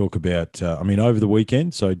 you talk about. I mean, over the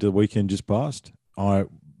weekend. So the weekend just passed. I'm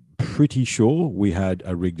pretty sure we had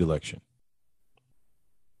a rigged election.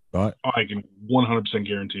 Right? I can 100%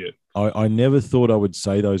 guarantee it. I never thought I would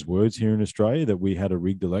say those words here in Australia, that we had a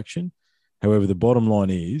rigged election. However, the bottom line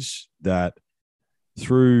is that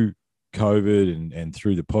through COVID and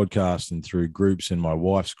through the podcast and through groups and my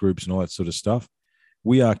wife's groups and all that sort of stuff,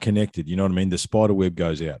 we are connected. You know what I mean? The spider web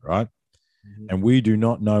goes out, right? And we do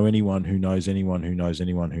not know anyone who knows anyone who knows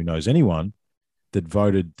anyone who knows anyone that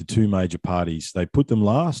voted the two major parties. They put them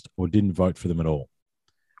last or didn't vote for them at all.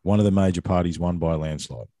 One of the major parties won by a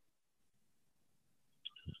landslide.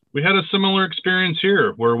 We had a similar experience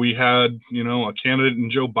here where we had, a candidate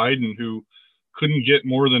in Joe Biden who couldn't get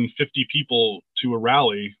more than 50 people to a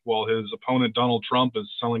rally while his opponent, Donald Trump,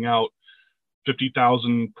 is selling out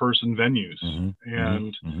 50,000 person venues.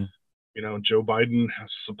 And, Joe Biden has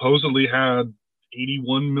supposedly had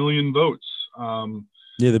 81 million votes.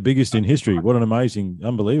 The biggest in history. What an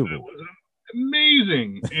unbelievable. It was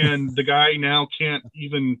amazing. And the guy now can't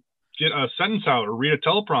even get a sentence out or read a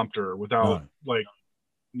teleprompter without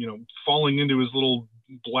falling into his little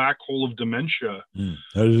black hole of dementia.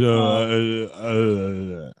 It's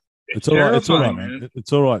all right. It's all right, man.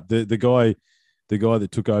 It's all right. The guy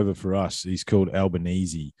that took over for us, he's called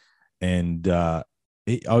Albanese, and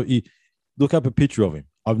he look up a picture of him.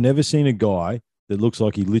 I've never seen a guy that looks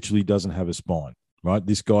like he literally doesn't have a spine. Right,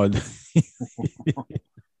 this guy.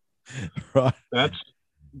 Right. That's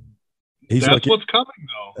what's coming,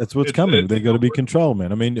 though. That's what's coming. They got to be controlled,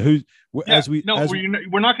 man. I mean, we're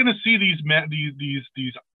not going to see these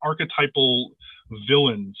archetypal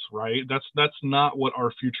villains, right? That's not what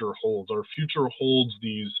our future holds. Our future holds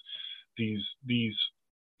these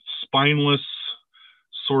spineless,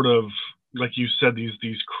 sort of, like you said,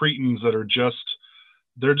 these cretins that are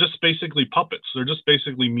they're just basically puppets. They're just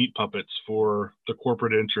basically meat puppets for the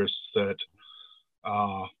corporate interests that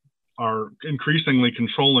are increasingly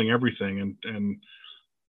controlling everything. And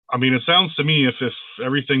I mean, it sounds to me if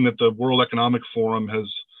everything that the World Economic Forum has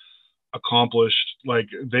accomplished, like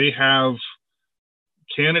they have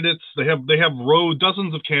candidates, they have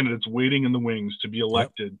dozens of candidates waiting in the wings to be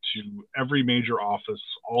elected to every major office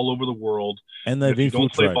all over the world. And they've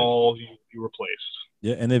infiltrated. Don't play ball, you replaced.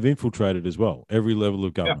 Yeah, and they've infiltrated as well, every level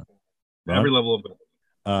of government. Yeah, right? Every level of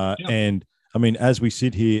government. And I mean, as we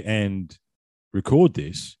sit here and record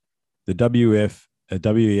this, the WEF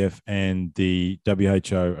and the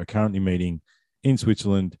WHO are currently meeting in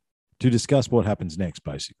Switzerland to discuss what happens next,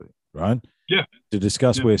 basically, right? Yeah. To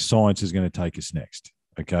discuss where science is going to take us next,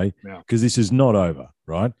 okay? Because this is not over,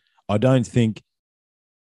 right? I don't think,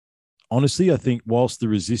 honestly, I think whilst the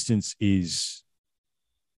resistance is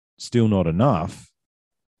still not enough,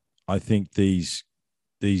 I think these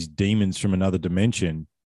demons from another dimension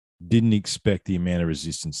didn't expect the amount of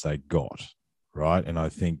resistance they got, right? And I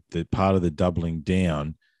think that part of the doubling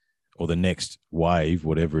down or the next wave,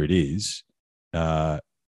 whatever it is going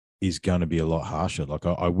to be a lot harsher. Like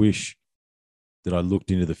I wish that I looked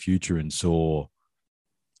into the future and saw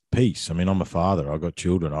peace. I mean, I'm a father. I've got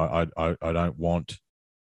children. I don't want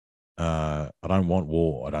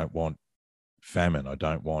war. I don't want famine. I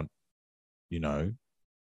don't want,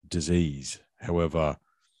 disease. However,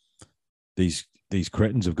 these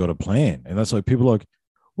cretins have got a plan. And that's like, people are like,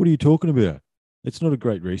 what are you talking about? It's not a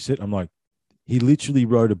Great Reset. I'm like, he literally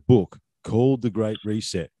wrote a book called The Great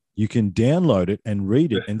Reset. You can download it and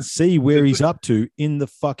read it and see where he's up to in the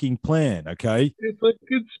fucking plan, okay? It's a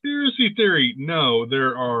conspiracy theory. No,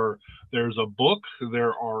 there's a book.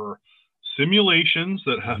 There are simulations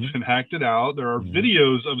that have been acted out. There are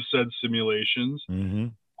videos of said simulations.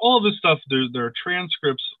 All of this stuff, there are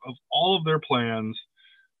transcripts of all of their plans.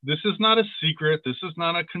 This is not a secret. This is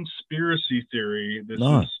not a conspiracy theory. This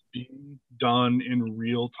is being done in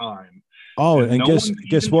real time. Oh, and no guess one's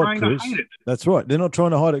even what, trying to Chris? hide it. That's right. They're not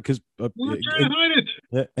trying to hide it because. We're not trying to hide it.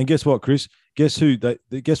 Yeah, and guess what, Chris? Guess who?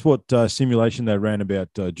 Guess what simulation they ran about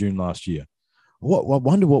June last year? I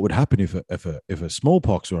wonder what would happen if a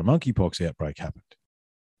smallpox or a monkeypox outbreak happened.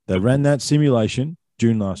 They ran that simulation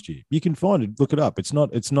June last year. You can find it. Look it up. It's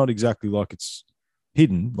not exactly like it's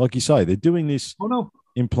hidden, like you say. They're doing this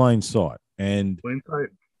in plain sight, and Plain sight.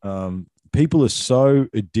 People are so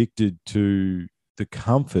addicted to the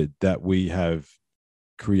comfort that we have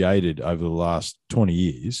created over the last 20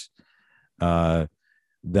 years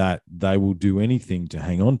that they will do anything to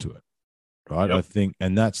hang on to it, right? Yep. I think,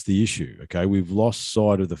 and that's the issue, okay? We've lost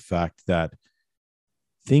sight of the fact that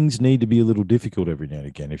things need to be a little difficult every now and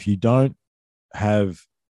again. If you don't have,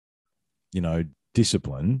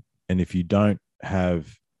 discipline, and if you don't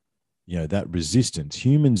have, that resistance,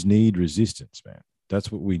 humans need resistance, man.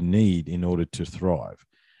 That's what we need in order to thrive.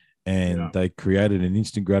 And they created an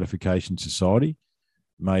instant gratification society,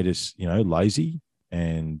 made us, lazy,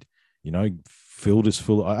 and, filled us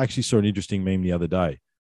full. I actually saw an interesting meme the other day.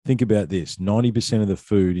 Think about this. 90% of the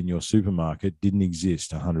food in your supermarket didn't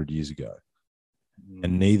exist 100 years ago.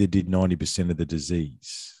 And neither did 90% of the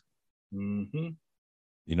disease. Mm-hmm.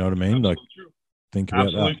 You know what I mean? Absolutely like, true. Think about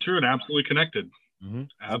Absolutely that. true and absolutely connected. Mm-hmm.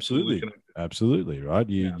 Absolutely connected. Absolutely. Right.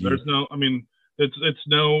 There's no, it's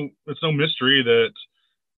no mystery that,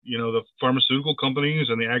 the pharmaceutical companies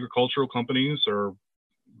and the agricultural companies are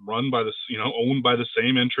run by owned by the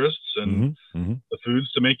same interests, and the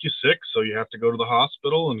food's to make you sick. So you have to go to the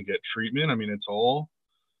hospital and get treatment. It's all,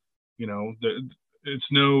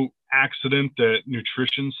 it's no accident that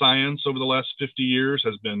nutrition science over the last 50 years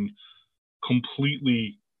has been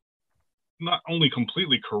not only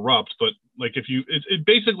completely corrupt, but like it's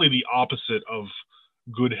basically the opposite of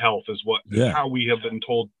good health is how we have been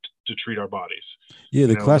told to treat our bodies. Yeah,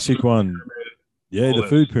 the classic one. The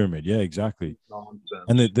food pyramid. Yeah, exactly. Nonsense.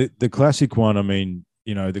 And the classic one,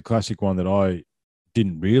 the classic one that I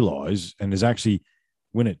didn't realize, and is actually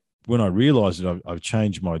when I realized it, I've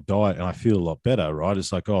changed my diet and I feel a lot better, right?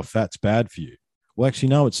 It's like, oh, fat's bad for you. Well, actually,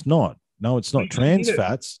 no, it's not. No, it's not. Trans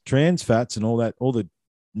fats and all the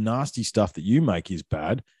nasty stuff that you make is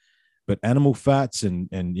bad. But animal fats and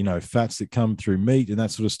fats that come through meat and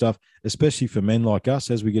that sort of stuff, especially for men like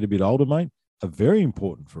us as we get a bit older, mate, are very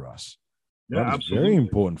important for us. Yeah, right? It's absolutely. very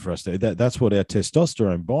important for us. That's what our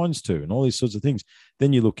testosterone binds to and all these sorts of things.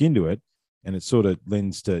 Then you look into it and it sort of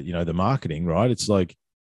lends to, the marketing, right? It's like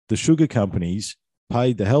the sugar companies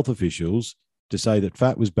paid the health officials to say that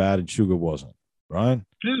fat was bad and sugar wasn't, right?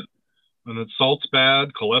 Yeah. And that salt's bad,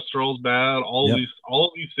 cholesterol's bad. All of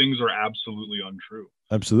these things are absolutely untrue.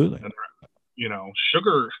 Absolutely. And,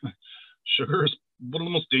 sugar is one of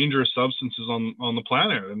the most dangerous substances on the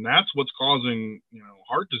planet, and that's what's causing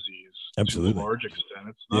heart disease. Absolutely. To a large extent.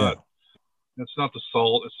 It's not. It's not the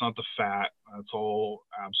salt. It's not the fat. It's all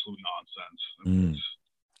absolute nonsense.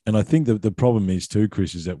 And I think that the problem is too,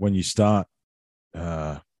 Chris, is that when you start,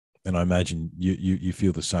 and I imagine you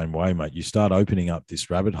feel the same way, mate. You start opening up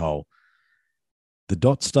this rabbit hole. The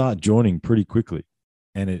dots start joining pretty quickly,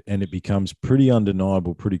 and it becomes pretty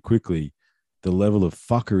undeniable pretty quickly the level of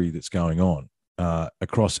fuckery that's going on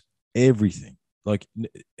across everything, like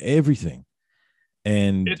everything.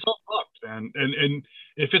 And it's all fucked, man. And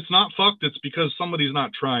if it's not fucked, it's because somebody's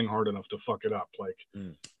not trying hard enough to fuck it up. Like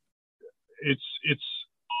it's.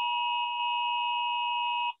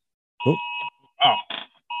 Oh, is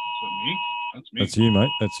that me? That's me. That's you,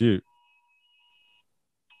 mate. That's you.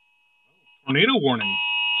 Tornado warning.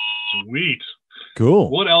 Sweet. Cool.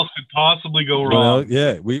 What else could possibly go wrong? Well,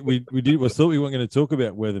 yeah, we did. We thought we weren't going to talk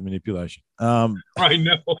about weather manipulation. I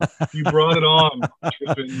know you brought it on.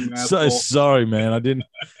 So sorry, man. I didn't.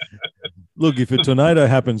 Look, if a tornado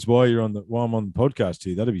happens while I'm on the podcast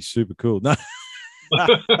here, that'd be super cool. No.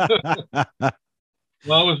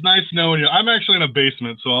 Well, it was nice knowing you. I'm actually in a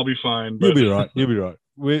basement, so I'll be fine. But... You'll be right.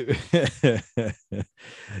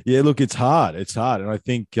 Yeah, look, it's hard. And I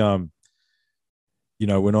think, when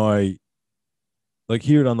I like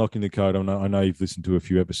here at Unlocking the Code, I know you've listened to a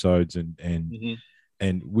few episodes, and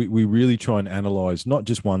we really try and analyze not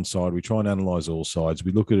just one side. We try and analyze all sides.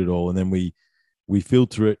 We look at it all, and then we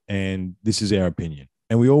filter it. And this is our opinion.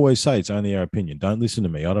 And we always say it's only our opinion. Don't listen to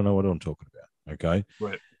me. I don't know what I'm talking about. Okay.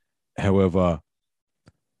 Right. However,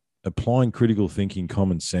 applying critical thinking,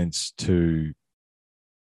 common sense to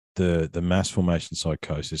the mass formation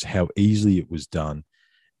psychosis, how easily it was done,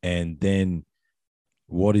 and then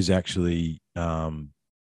what is actually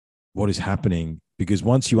what is happening. Because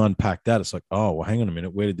once you unpack that, it's like, oh, well, hang on a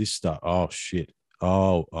minute, where did this start? Oh shit.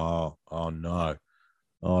 Oh no.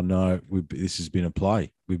 This has been a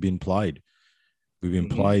play. We've been played. We've been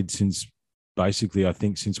played since basically, I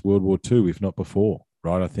think, since World War II, if not before,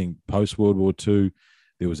 right? I think post World War II,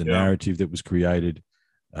 there was a narrative that was created.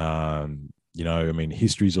 You know, I mean,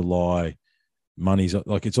 history's a lie. Money's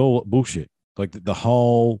like, it's all bullshit. Like the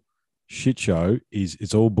whole shit show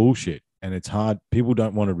it's all bullshit. And it's hard. People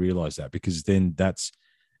don't want to realize that, because then that's,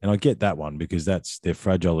 and I get that one, because that's their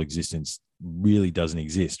fragile existence really doesn't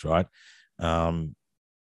exist, right?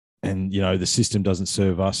 And, you know, the system doesn't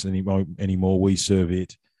serve us anymore. We serve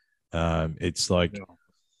it. It's like,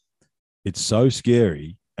 it's so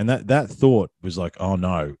scary. And that thought was like, oh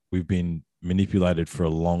no, we've been manipulated for a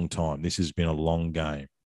long time. This has been a long game.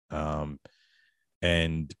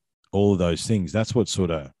 And all of those things, that's what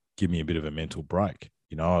sort of give me a bit of a mental break.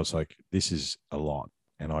 You know, I was like, this is a lot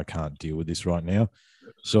and I can't deal with this right now.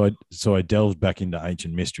 So I delved back into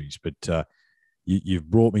ancient mysteries, but you've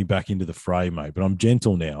brought me back into the fray, mate. But I'm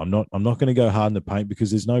gentle now. I'm not going to go hard in the paint, because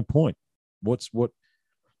there's no point. What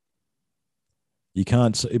you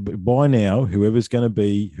can't, by now, whoever's going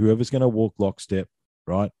to walk lockstep,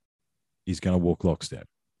 right, is going to walk lockstep.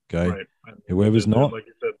 Okay. Right. Whoever's not, like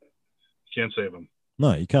you said, you can't save them.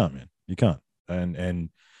 No, you can't, man. You can't. And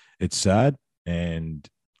it's sad. And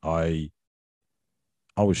I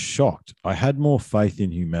was shocked. I had more faith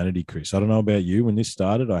in humanity, Chris. I don't know about you. When this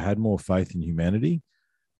started, I had more faith in humanity.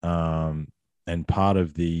 And part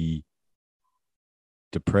of the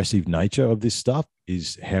depressive nature of this stuff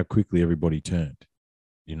is how quickly everybody turned.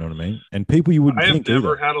 You know what I mean? And people you wouldn't think. I have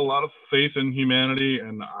never had a lot of faith in humanity,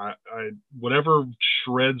 and I whatever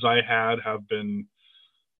shreds I had have been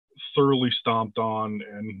thoroughly stomped on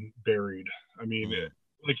and buried. I mean,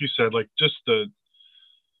 like you said, like just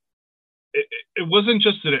it wasn't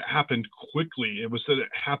just that it happened quickly. It was that it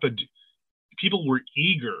happened. People were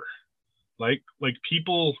eager, like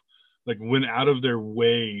people like went out of their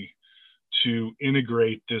way to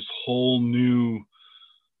integrate this whole new.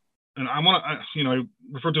 And I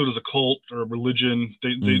refer to it as a cult or a religion.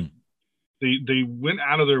 They went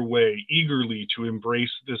out of their way eagerly to embrace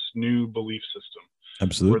this new belief system.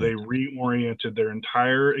 Absolutely. Where they reoriented their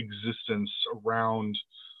entire existence around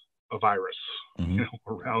a virus,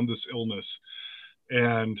 around this illness.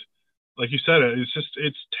 And like you said,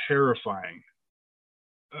 it's terrifying.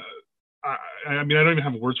 I mean, I don't even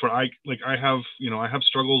have words for it. I have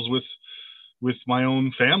struggles with my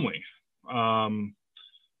own family. I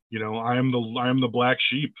am the black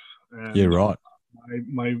sheep. And yeah, right.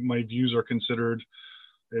 My views are considered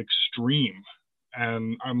extreme.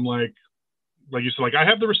 And I'm like you said, like I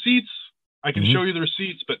have the receipts. I can show you the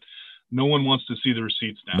receipts, but no one wants to see the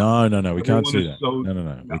receipts now. No. We can't see that.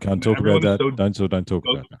 No. We can't talk about that. Don't talk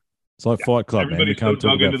about that. It's like Fight Club, man. We can't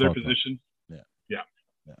talk about their position.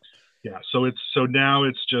 Yeah. So now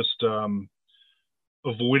it's just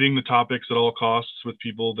avoiding the topics at all costs with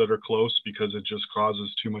people that are close, because it just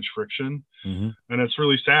causes too much friction. And it's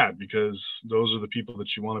really sad, because those are the people that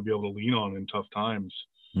you want to be able to lean on in tough times.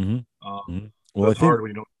 Well, it's hard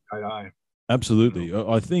when you don't see eye to eye. Absolutely.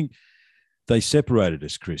 I think they separated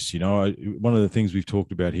us, Chris. You know, one of the things we've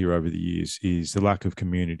talked about here over the years is the lack of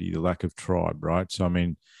community, the lack of tribe, right? So, I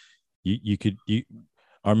mean, I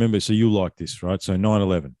remember, so you like this, right? So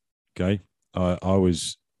 9/11, okay? I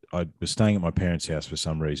was staying at my parents' house for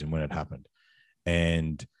some reason when it happened.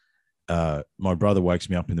 And my brother wakes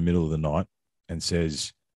me up in the middle of the night and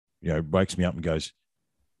says, wakes me up and goes,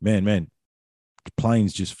 man,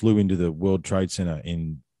 planes just flew into the World Trade Center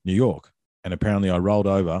in New York. And apparently I rolled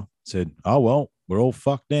over, said, oh, well, we're all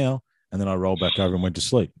fucked now. And then I rolled back over and went to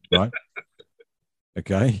sleep, right?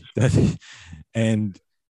 Okay. And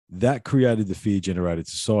that created the fear-generated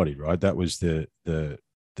society, right? That was the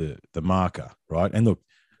marker, right? And look,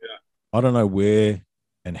 I don't know where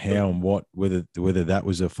and how and what, whether that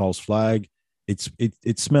was a false flag.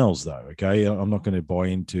 It smells though. Okay. I'm not going to buy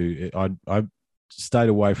into it. I stayed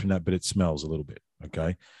away from that, but it smells a little bit.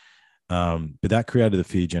 Okay. But that created the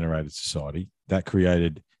fear generated society. That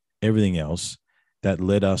created everything else that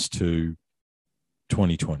led us to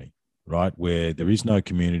 2020, right? Where there is no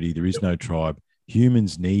community, there is no tribe.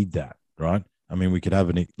 Humans need that, right? I mean, we could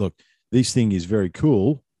have look, this thing is very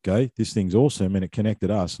cool. Okay. This thing's awesome. And it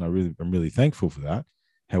connected us. And I'm really thankful for that.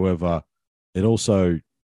 However, it also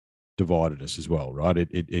divided us as well, right?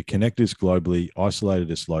 It connected us globally,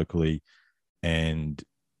 isolated us locally, and,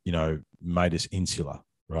 made us insular,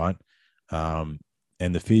 right? And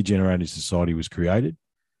the fear generated society was created.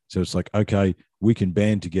 So it's like, okay, we can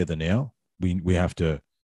band together now. We have to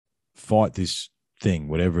fight this thing,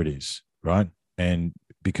 whatever it is, right? And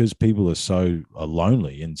because people are so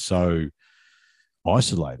lonely and so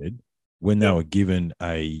isolated, when they were given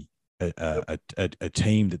a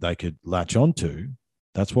team that they could latch onto,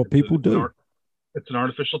 That's what people do. It's an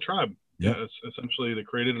artificial tribe. Yeah. It's essentially they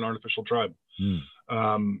created an artificial tribe. Mm.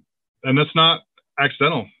 And that's not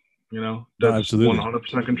accidental, you know, that's No, absolutely.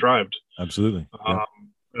 100% contrived. Absolutely. Yeah.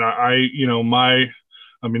 And I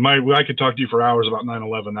could talk to you for hours about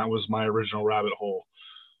 9/11. That was my original rabbit hole.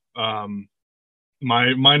 My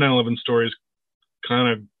 9/11 story is kind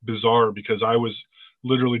of bizarre because I was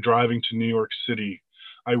literally driving to New York City.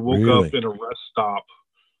 I woke up in a rest stop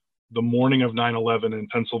the morning of 9/11 in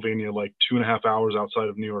Pennsylvania, like 2.5 hours outside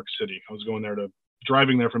of New York City. I was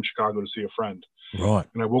driving there from Chicago to see a friend. Right.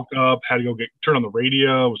 And I woke up, had to go turn on the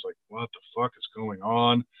radio. I was like, what the fuck is going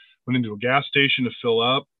on? Went into a gas station to fill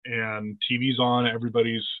up, and TV's on.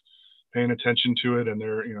 Everybody's paying attention to it, and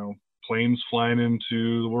they're, planes flying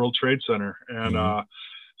into the World Trade Center. And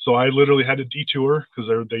so I literally had to detour because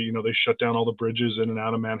they shut down all the bridges in and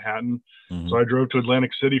out of Manhattan. Mm-hmm. So I drove to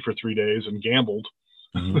Atlantic City for 3 days and gambled,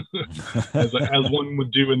 as one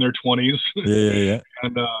would do in their 20s. Yeah.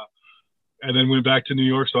 And then went back to New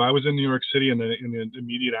York. So I was in New York City in the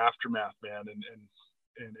immediate aftermath, man. And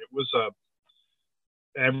it was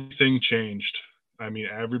everything changed. I mean,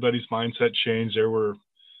 everybody's mindset changed. There were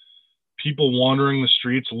people wandering the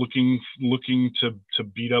streets looking to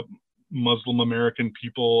beat up Muslim American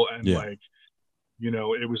people. And it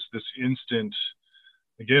was this instant,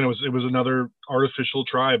 again, it was another artificial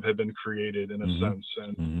tribe had been created in a sense.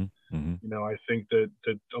 And, I think that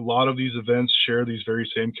a lot of these events share these very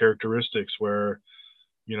same characteristics where,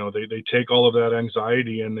 they take all of that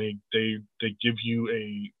anxiety and they give you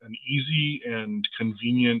an easy and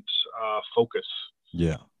convenient focus.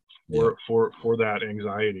 Yeah. For that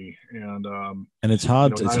anxiety. And it's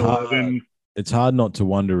hard, it's hard not to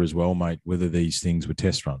wonder as well, mate, whether these things were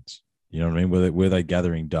test runs. You know what I mean? Were they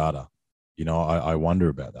gathering data? I wonder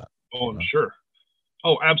about that. Oh, I'm sure.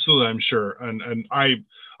 Oh, absolutely. I'm sure. And I'm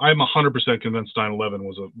 100% convinced 9/11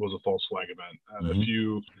 was a false flag event. And if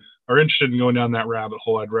you are interested in going down that rabbit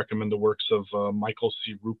hole, I'd recommend the works of Michael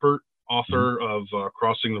C. Rupert, author of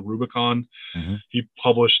Crossing the Rubicon. He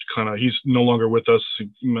published he's no longer with us. He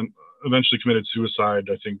eventually committed suicide,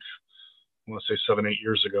 I think, I want to say 7-8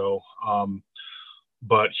 years ago.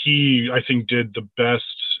 But he, I think, did the best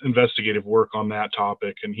investigative work on that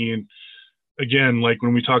topic. And he, again, like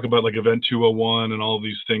when we talk about like Event 201 and all of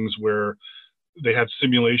these things where they had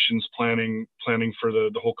simulations planning for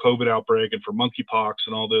the whole COVID outbreak and for monkeypox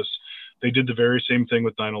and all this, they did the very same thing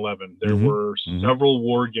with 9/11. There were several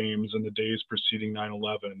war games in the days preceding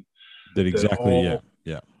 9/11 that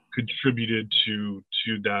contributed to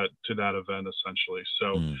that event essentially.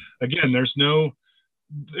 So again, there's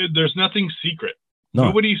nothing secret. No.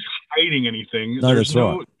 Nobody's hiding anything. No, that's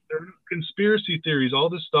right. There are no conspiracy theories. All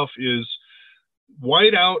this stuff is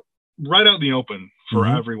right out in the open for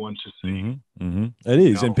everyone to see. It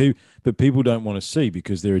is, but people don't want to see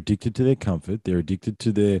because they're addicted to their comfort. They're addicted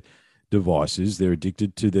to their devices. They're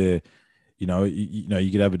addicted to their, you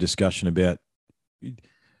could have a discussion about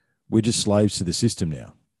we're just slaves to the system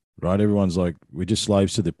now, right? Everyone's like, we're just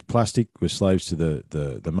slaves to the plastic. We're slaves to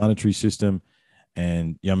the monetary system.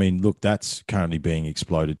 And look, that's currently being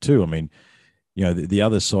exploded too. I mean, the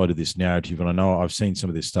other side of this narrative, and I know I've seen some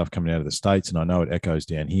of this stuff coming out of the States, and I know it echoes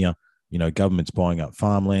down here. Government's buying up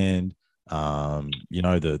farmland,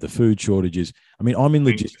 the food shortages. I mean, I'm in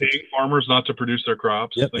logistics. Paying farmers not to produce their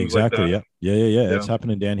crops. Yep, exactly. Like yeah. That's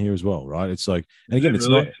happening down here as well, right? It's like, and again, it's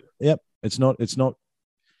really? Not. Yep, it's not.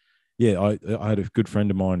 Yeah, I had a good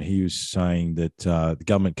friend of mine. He was saying that the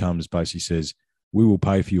government comes, basically says, we will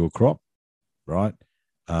pay for your crop, right?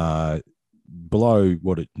 Below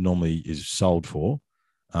what it normally is sold for.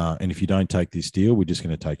 And if you don't take this deal, we're just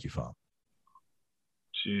going to take your farm.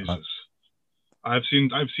 Jesus. I've seen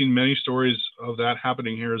many stories of that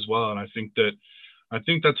happening here as well. And I think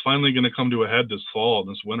that's finally going to come to a head this fall,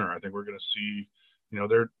 this winter. I think we're going to see,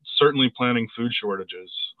 they're certainly planning food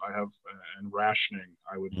shortages. And rationing,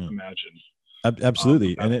 I would imagine.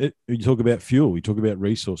 Absolutely. And you talk about fuel, you talk about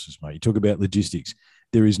resources, mate. You talk about logistics.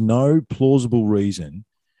 There is no plausible reason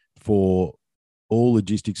for all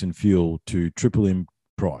logistics and fuel to triple in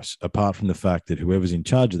price, apart from the fact that whoever's in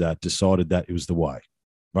charge of that decided that it was the way,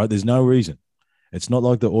 right? There's no reason. It's not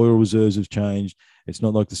like the oil reserves have changed. It's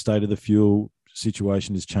not like the state of the fuel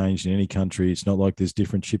situation has changed in any country. It's not like there's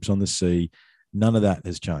different ships on the sea. None of that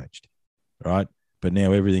has changed, right? But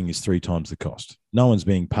now everything is 3 times the cost. No one's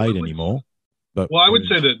being paid anymore. But I would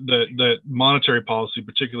say that monetary policy,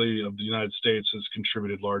 particularly of the United States, has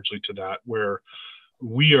contributed largely to that, where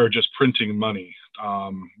we are just printing money.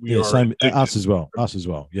 Same us as well.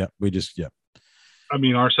 Yeah, I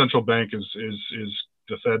mean, our central bank is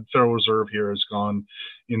the Federal Reserve here has gone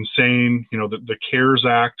insane. The CARES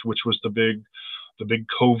Act, which was the the big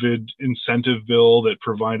COVID incentive bill that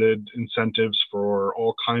provided incentives for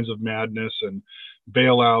all kinds of madness and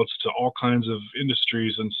bailouts to all kinds of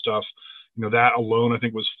industries and stuff. You know, that alone, I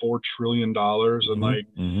think, was $4 trillion. And like,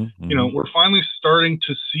 you know, we're finally starting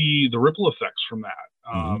to see the ripple effects from that.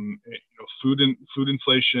 You know, food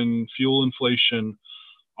inflation, fuel inflation,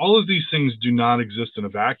 all of these things do not exist in a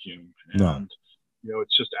vacuum. And, you know,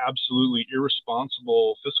 it's just absolutely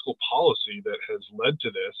irresponsible fiscal policy that has led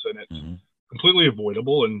to this. And it's completely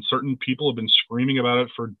avoidable. And certain people have been screaming about it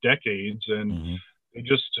for decades, and they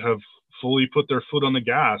just have fully put their foot on the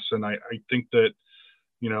gas. And I think that,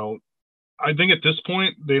 you know, I think at this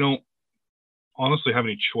point, they don't honestly have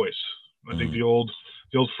any choice. I think the old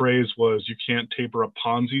phrase was, you can't taper a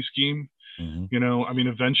Ponzi scheme. You know, I mean,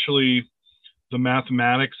 eventually the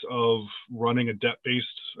mathematics of running a debt-based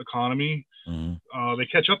economy, they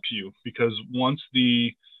catch up to you, because once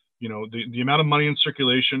the amount of money in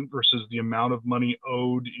circulation versus the amount of money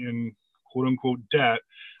owed in quote unquote debt,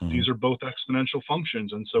 these are both exponential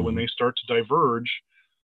functions. And so when they start to diverge,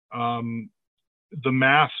 the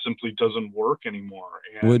math simply doesn't work anymore.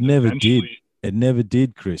 And well, it never did. It never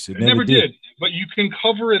did, Chris. It never did. But you can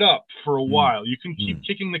cover it up for a while. You can keep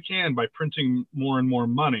kicking the can by printing more and more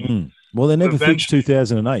money. Well, they never fixed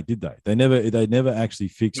 2008, did they? They never actually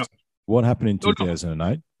fixed what happened in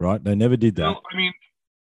 2008, right? They never did that. No,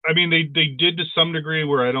 I mean, they did to some degree,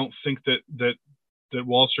 where I don't think that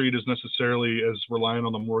Wall Street is necessarily as reliant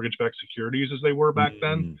on the mortgage-backed securities as they were back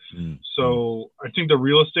then. So I think the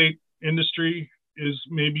real estate industry is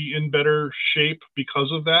maybe in better shape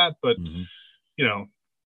because of that. But, you know,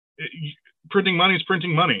 printing money is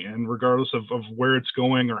printing money. And regardless of where it's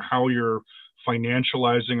going or how you're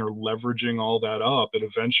financializing or leveraging all that up, you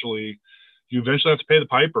eventually have to pay the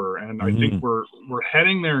piper. And I think we're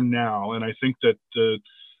heading there now. And I think that the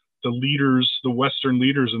Western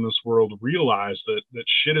leaders in this world realize that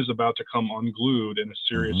shit is about to come unglued in a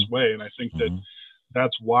serious way. And I think that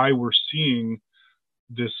that's why we're seeing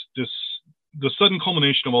the sudden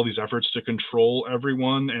culmination of all these efforts to control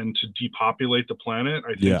everyone and to depopulate the planet.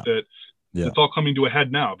 I think that it's all coming to a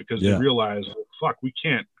head now, because they realize, oh, fuck, we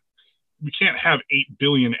can't have 8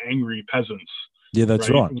 billion angry peasants. Yeah, that's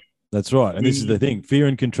right. That's right. And this is the thing: fear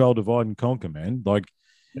and control, divide and conquer, man. Like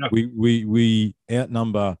we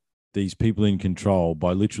outnumber these people in control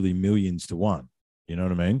by literally millions to one. You know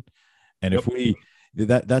what I mean? And if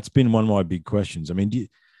that's been one of my big questions. I mean,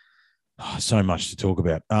 so much to talk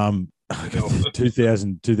about. I got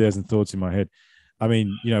 2,000 thoughts in my head. I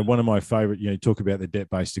mean, you know, one of my favorite, you know, talk about the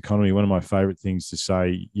debt-based economy. One of my favorite things to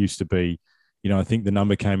say used to be, you know, I think the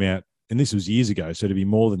number came out, and this was years ago, so to be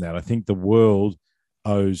more than that, I think the world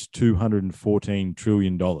owes $214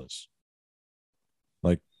 trillion.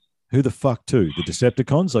 Like, who the fuck to? The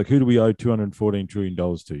Decepticons? Like, who do we owe $214 trillion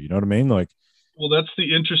to? You know what I mean? Like, well, that's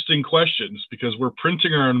the interesting questions, because we're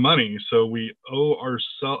printing our own money, so we owe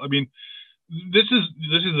ourselves. I mean, this is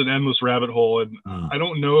an endless rabbit hole, and I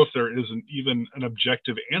don't know if there is even an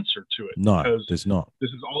objective answer to it. No, there's not. This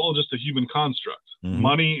is all just a human construct.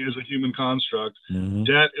 Money is a human construct.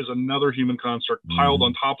 Debt is another human construct piled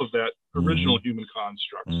on top of that original human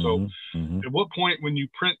construct. So at what point, when you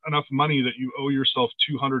print enough money that you owe yourself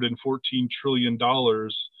 $214 trillion,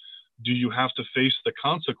 do you have to face the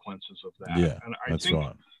consequences of that? Yeah, and I that's think,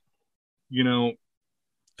 right. You know,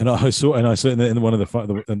 and one of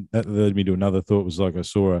the, and that led me to another thought. Was like, I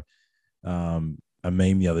saw a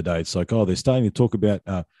meme the other day. It's like, oh, they're starting to talk about,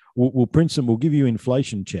 we'll print some, we'll give you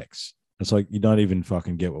inflation checks. It's like, you don't even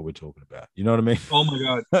fucking get what we're talking about. You know what I mean? Oh my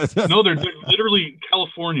God. No, they're literally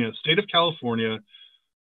state of California.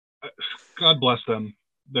 God bless them.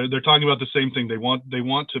 They're talking about the same thing. They want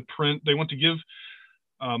to give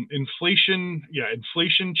inflation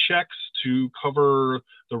checks to cover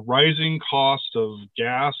the rising cost of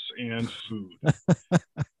gas and food.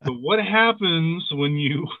 But what happens when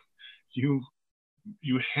you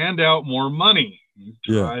hand out more money? You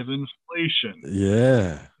drive inflation.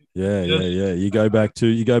 Yeah. You go back to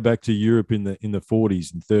Europe in the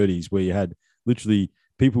 40s and 30s, where you had literally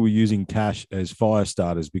people were using cash as fire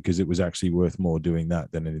starters because it was actually worth more doing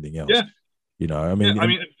that than anything else. Yeah. You know, I mean,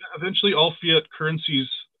 eventually all fiat currencies,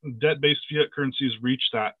 debt-based fiat currencies, reach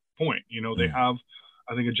that point. You know, they have,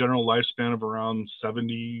 I think, a general lifespan of around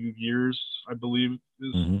 70 years, I believe,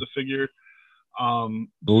 is the figure.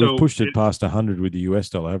 We've pushed it past 100 with the US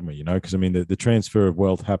dollar, haven't we? You know, because I mean, the transfer of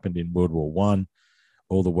wealth happened in World War One.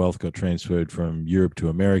 All the wealth got transferred from Europe to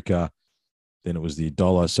America. Then it was the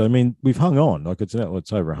dollar. So I mean, we've hung on. Like it's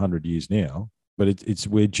over 100 years now, but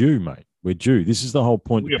we're due, mate. We're due. This is the whole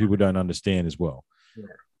point that people don't understand as well,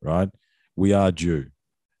 right? We are due.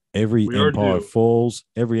 Every empire falls.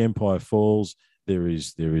 there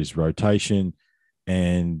is rotation,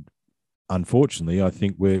 and unfortunately, I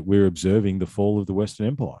think we're observing the fall of the Western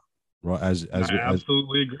Empire, right? I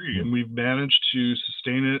absolutely agree, and we've managed to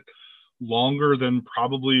sustain it longer than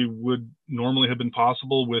probably would normally have been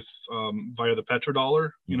possible with via the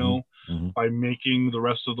petrodollar. You know, by making the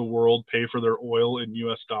rest of the world pay for their oil in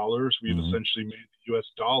U.S. dollars, we've essentially made the U.S.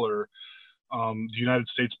 dollar the United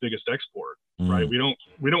States' biggest export. Right?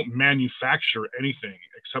 We don't manufacture anything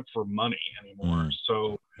except for money anymore.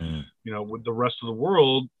 So, you know, with the rest of the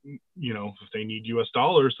world, you know, if they need U.S.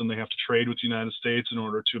 dollars, then they have to trade with the United States in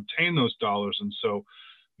order to obtain those dollars. And so,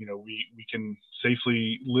 you know, we can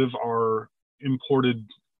safely live our imported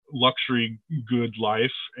luxury good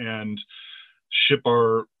life and ship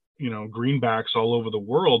our, you know, greenbacks all over the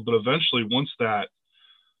world. But eventually, once that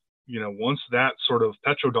sort of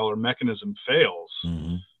petrodollar mechanism fails,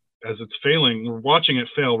 as it's failing, we're watching it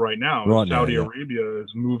fail right now. Saudi Arabia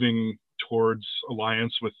is moving towards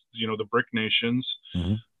alliance with, you know, the BRIC nations.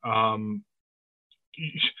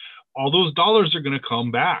 All those dollars are going to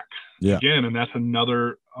come back again, and that's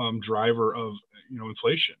another driver of, you know,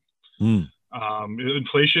 inflation.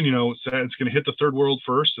 Inflation, you know, it's going to hit the third world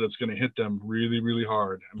first, and it's going to hit them really, really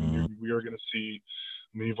hard. I mean, we are going to see.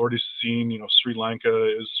 I mean, you've already seen, you know, Sri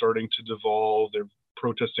Lanka is starting to devolve. They're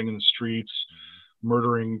protesting in the streets,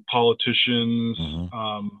 murdering politicians.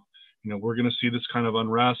 You know, we're going to see this kind of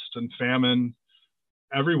unrest and famine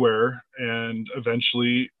everywhere, and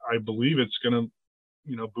eventually, I believe it's going to,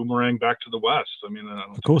 you know, boomerang back to the West. I mean, I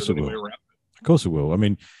don't of course it will. Of course it will. I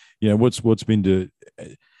mean, you know, what's been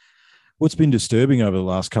disturbing over the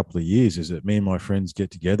last couple of years is that me and my friends get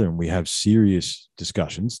together and we have serious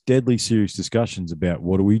discussions, deadly serious discussions about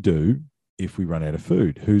what do we do if we run out of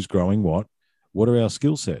food, who's growing what are our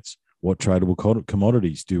skill sets, what tradable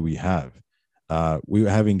commodities do we have. We were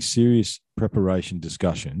having serious preparation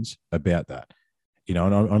discussions about that, you know,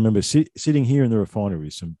 and I remember sitting here in the refinery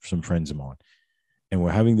with some friends of mine, and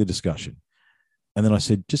we're having the discussion. And then I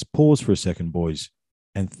said, just pause for a second, boys,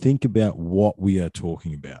 and think about what we are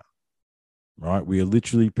talking about, right? We are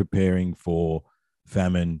literally preparing for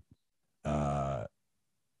famine,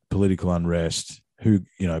 political unrest,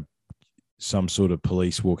 some sort of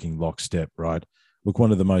police walking lockstep, right? Look,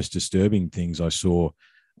 one of the most disturbing things I saw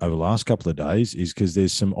over the last couple of days is because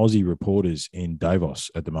there's some Aussie reporters in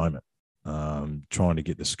Davos at the moment trying to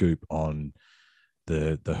get the scoop on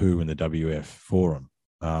the WHO and the WF forum.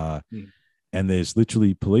 And there's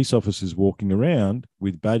literally police officers walking around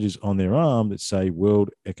with badges on their arm that say World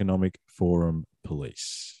Economic Forum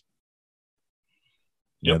Police.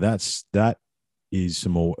 Now that is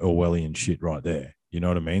some Orwellian shit right there. You know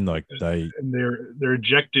what I mean? Like they're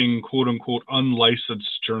ejecting quote unquote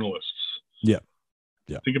unlicensed journalists. Yeah.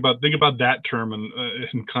 Think about that term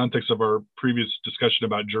in context of our previous discussion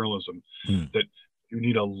about journalism. That you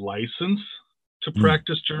need a license to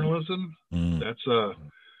practice journalism.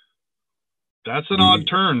 That's an odd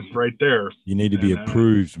turn right there. You need to be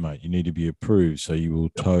approved, mate. You need to be approved, so you will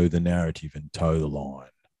toe the narrative and toe the line.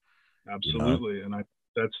 Absolutely, you know? And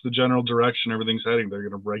that's the general direction everything's heading. They're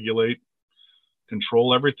going to regulate,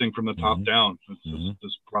 control everything from the top down. It's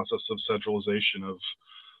this process of centralization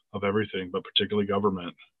of everything, but particularly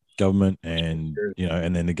government. And you know,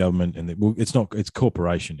 and then the government, and it's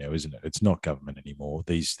corporation now, isn't it? It's not government anymore.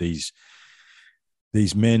 These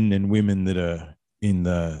men and women that are in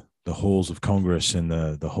the halls of Congress and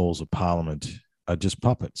the halls of Parliament are just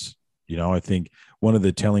puppets. You know, I think one of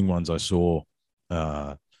the telling ones I saw,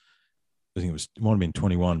 I think it might have been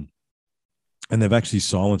 21, and they've actually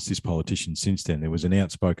silenced this politician since then. There was an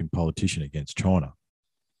outspoken politician against China,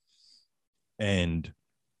 and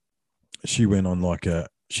she went on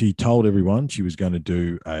she told everyone she was going to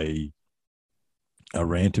do a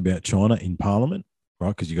rant about China in Parliament,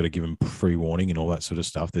 right? Because you got to give them free warning and all that sort of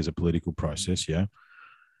stuff. There's a political process, yeah.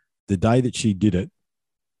 The day that she did it,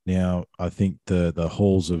 now I think the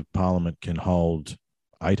halls of Parliament can hold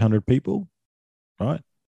 800 people, right?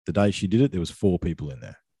 The day she did it, there was 4 people in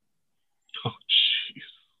there. Oh, jeez.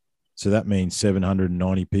 So that means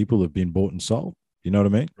 790 people have been bought and sold. You know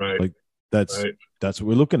what I mean? Right. Like that's what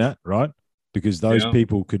we're looking at, right? Because those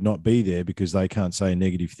people could not be there because they can't say a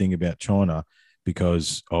negative thing about China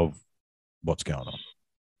because of what's going on,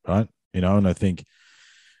 right? You know, and I think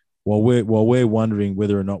while we're wondering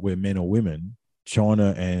whether or not we're men or women,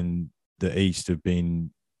 China and the East have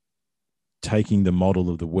been taking the model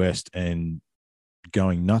of the West and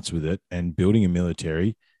going nuts with it and building a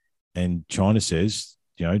military. And China says,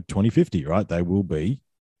 you know, 2050, right? They will be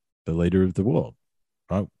the leader of the world,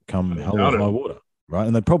 right? Come hell or high water, right?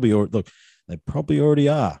 And they probably already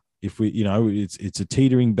are. If we, you know, it's a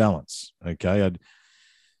teetering balance. Okay,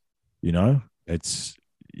 It's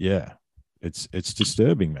it's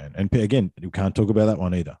disturbing, man. And again, we can't talk about that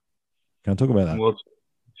one either. Can't talk about that. Well, it's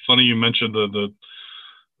funny you mentioned the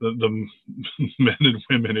men and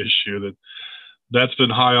women issue. That's been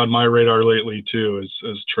high on my radar lately too.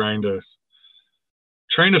 Is trying to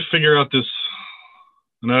figure out this.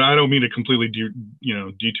 And I don't mean to completely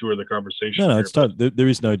detour the conversation. No, here, it's not. There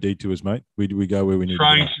is no detours, mate. We go where we need to go.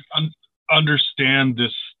 Trying to understand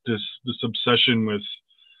this obsession with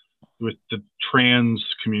the trans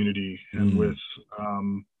community and with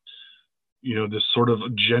this sort of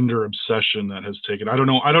gender obsession that has taken. I don't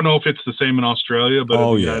know if it's the same in Australia, but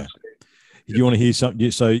if you want to hear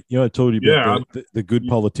something, so I told you about the good Yeah.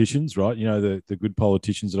 politicians, right? The good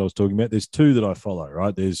politicians that I was talking about. There's two that I follow,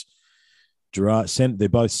 right? There's Gerard. They're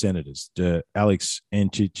both senators, Alex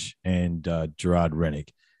Antich and Gerard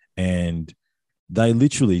Rennick, and they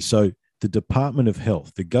literally. So the Department of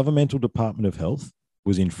Health, the governmental Department of Health,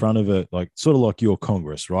 was in front of a sort of like your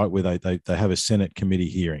Congress, right? Where they have a Senate committee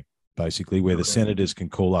hearing, basically, where the senators can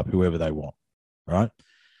call up whoever they want, right?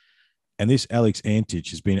 And this Alex Antich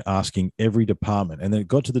has been asking every department, and then it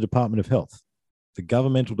got to the Department of Health, the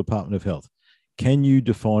governmental Department of Health. Can you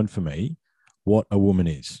define for me what a woman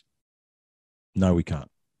is? No, we can't.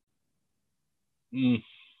 Mm.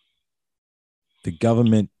 The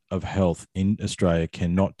government of health in Australia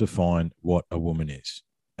cannot define what a woman is.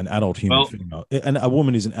 An adult human female. And a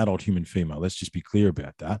woman is an adult human female. Let's just be clear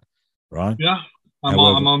about that, right? Yeah, I'm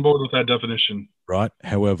on board with that definition. Right.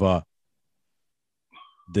 However,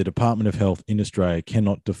 the Department of Health in Australia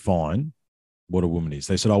cannot define what a woman is.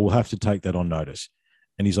 They said, we'll have to take that on notice.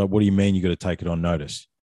 And he's like, what do you mean you got to take it on notice?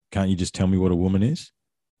 Can't you just tell me what a woman is?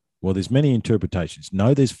 Well, there's many interpretations.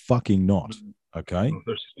 No, there's fucking not. Okay.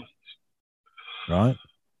 Right.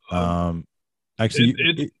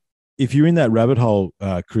 Actually, if you're in that rabbit hole,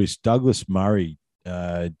 Chris, Douglas Murray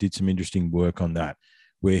did some interesting work on that,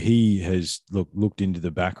 where he has looked into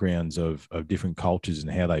the backgrounds of different cultures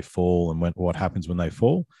and how they fall and what happens when they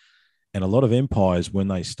fall. And a lot of empires, when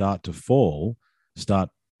they start to fall, start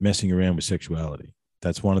messing around with sexuality.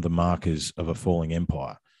 That's one of the markers of a falling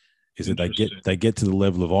empire, is that they get to the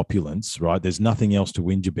level of opulence, right? There's nothing else to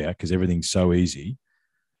whinge about because everything's so easy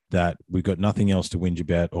that we've got nothing else to whinge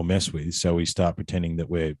about or mess with. So we start pretending that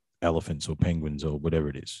we're elephants or penguins or whatever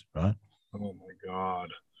it is, right? Oh my God.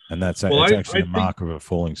 And that's actually a mark of a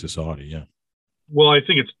falling society. Yeah. Well, I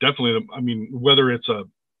think it's definitely, whether it's a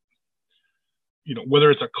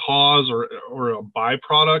cause or a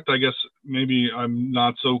byproduct, I guess maybe I'm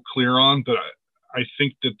not so clear on, but I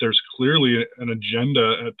think that there's clearly an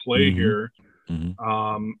agenda at play here. And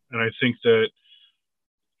I think that,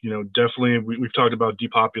 definitely we've talked about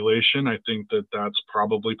depopulation. I think that that's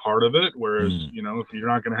probably part of it. Whereas, if you're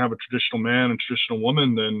not going to have a traditional man and traditional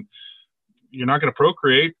woman, then you're not going to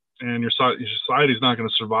procreate and your society is not going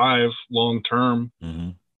to survive long term.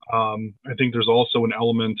 I think there's also an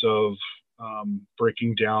element of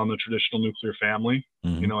breaking down the traditional nuclear family.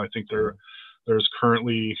 I think there's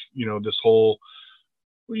currently, this whole,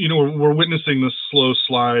 we're witnessing this slow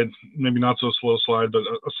slide, maybe not so slow slide, but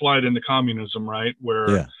a slide into communism, right?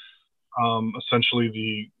 Where essentially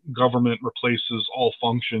the government replaces all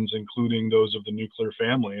functions, including those of the nuclear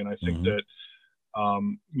family. And I think that,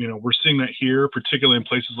 we're seeing that here, particularly in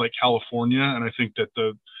places like California. And I think that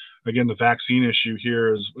the vaccine issue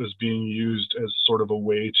here is being used as sort of a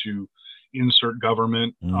way to insert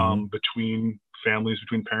government between families,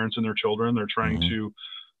 between parents and their children. They're trying to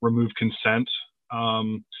remove consent,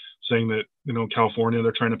 saying that, California,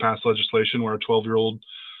 they're trying to pass legislation where a 12-year-old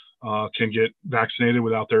can get vaccinated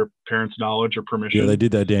without their parents' knowledge or permission. Yeah, they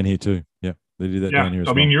did that down here too. Yeah, they did that down here as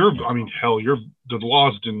well. The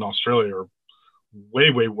laws in Australia are way,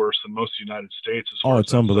 way worse than most of the United States.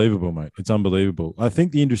 It's unbelievable, mate. It's unbelievable. I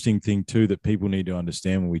think the interesting thing too that people need to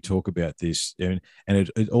understand when we talk about this, and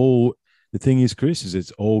it all, the thing is, Chris, is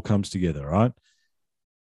it all comes together, right?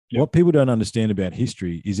 Yep. What people don't understand about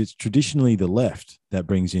history is it's traditionally the left that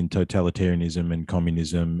brings in totalitarianism and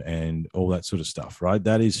communism and all that sort of stuff, right?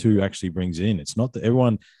 That is who actually brings it in. It's not that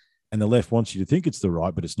everyone, and the left wants you to think it's the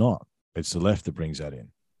right, but it's not. It's the left that brings that in,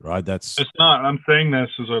 right? It's not. I'm saying this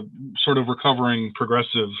as a sort of recovering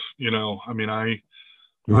progressive,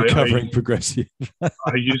 progressive.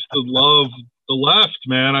 I used to love the left,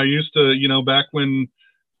 man. I used to, back when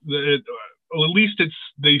at least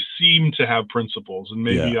they seem to have principles, and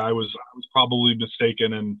maybe I was probably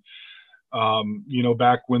mistaken. And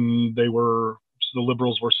back when the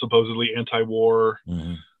liberals were supposedly anti-war,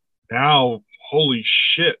 now, holy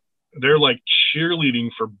shit, they're like cheerleading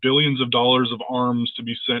for billions of dollars of arms to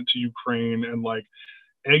be sent to Ukraine and like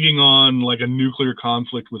egging on like a nuclear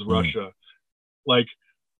conflict with Russia. Like,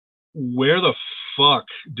 where the fuck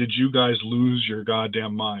did you guys lose your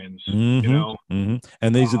goddamn minds? Mhm, You know? mhm.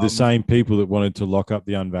 And these are the Um, same people that wanted to lock up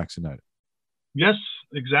the unvaccinated. Yes,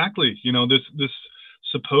 exactly. You know, this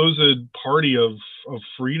supposed party of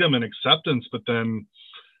freedom and acceptance, but then,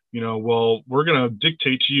 you know, well, we're gonna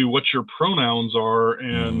dictate to you what your pronouns are,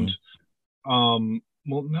 and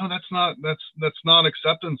well, no, that's not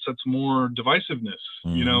acceptance. That's more divisiveness.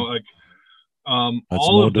 You know, like That's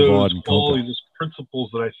all more of those divide and conquer. qualities, those principles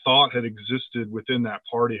that I thought had existed within that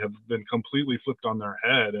party have been completely flipped on their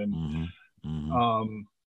head, and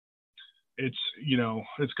it's, you know,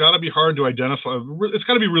 it's got to be hard to identify. It's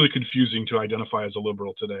got to be really confusing to identify as a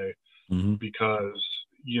liberal today, because,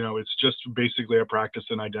 you know, it's just basically a practice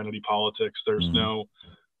in identity politics. There's no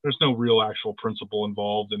real actual principle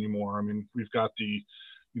involved anymore. I mean, we've got the,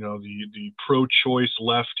 you know, the pro-choice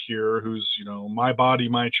left here, who's, you know, my body,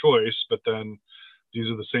 my choice, but then these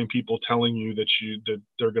are the same people telling you that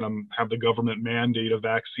they're going to have the government mandate a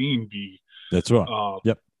vaccine be, that's right.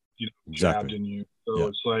 You know, Exactly. jabbed in you. So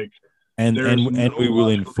it's like, and there's we no will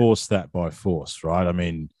logical- enforce that by force, right? I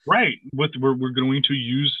mean, right. We're going to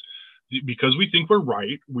use, because we think we're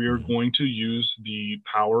right, we are going to use the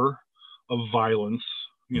power of violence,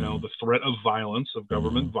 you know, the threat of violence, of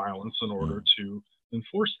government violence, in order to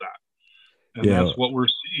enforce that. And that's what we're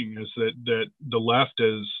seeing, is that the left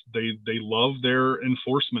is, they love their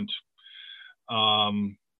enforcement.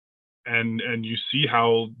 And you see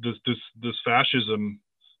how this fascism,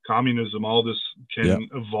 communism, all this can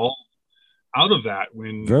evolve out of that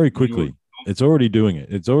when very quickly. It's already doing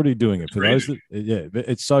it. It's already doing it. For crazy. those that,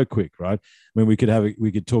 it's so quick, right? I mean, we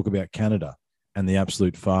could talk about Canada and the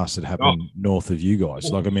absolute farce that happened north of you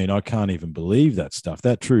guys. Like, I mean, I can't even believe that stuff.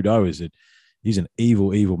 That Trudeau he's an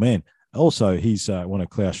evil, evil man. Also, he's one of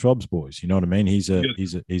Klaus Schwab's boys. You know what I mean? He's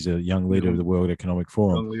a young leader of the World Economic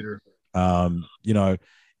Forum. Young leader. You know,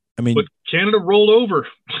 I mean, but Canada rolled over.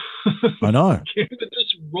 I know. Canada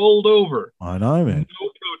just rolled over. I know, man. No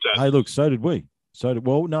protest. Hey, look, so did we.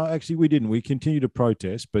 Well, no, actually, we didn't. We continued to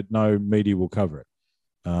protest, but no media will cover it.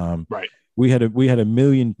 Right. We had 1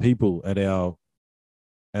 million people at our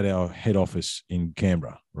head office in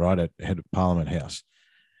Canberra, right at head of Parliament House,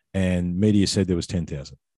 and media said there was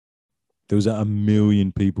 10,000. There was 1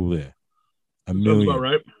 million people there. 1 million. Sounds about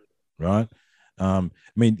right. Right. I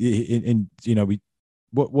mean, and you know,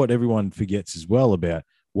 what everyone forgets as well about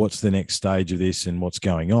what's the next stage of this and what's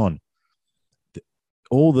going on.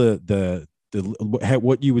 All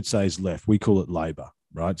what you would say is left, we call it Labor,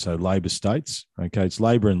 right? So Labor states, okay, it's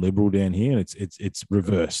Labor and Liberal down here, and it's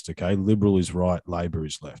reversed, okay? Liberal is right, Labor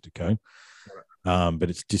is left, okay? But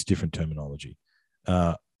it's just different terminology.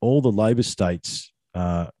 All the Labor states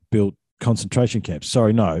built concentration camps.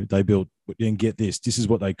 Sorry, no, they built, and get this is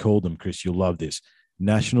what they called them, Chris, you'll love this,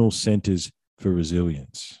 National Centers for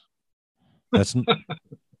Resilience. That's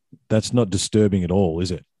not disturbing at all,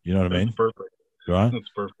 is it? You know what I mean? Perfect. Right? That's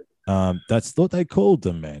perfect. That's what they called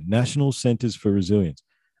them, man. National Centers for Resilience.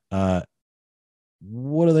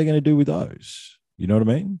 What are they going to do with those? You know what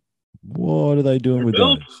I mean? What are they doing with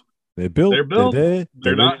those? They're built. They're built. They're there.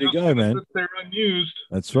 They're ready to go, man. They're unused.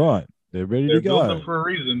 That's right. They're ready to go. Built them for a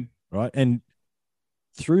reason. Right. And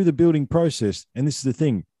through the building process, and this is the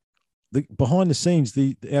thing, behind the scenes,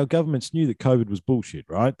 our governments knew that COVID was bullshit,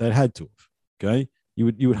 right? They had to have. Okay. You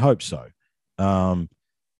would hope so.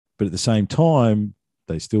 But at the same time,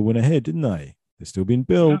 they still went ahead, didn't they? They're still being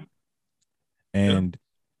built. Yeah. And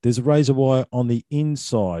there's a razor wire on the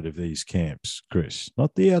inside of these camps, Chris,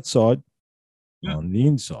 not the outside, on the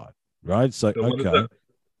inside, right? So, so okay.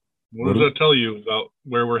 What does that tell you about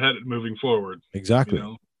where we're headed moving forward? Exactly.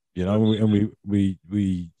 You know, and we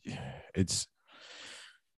it's,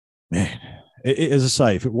 man, as I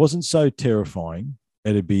say, if it wasn't so terrifying,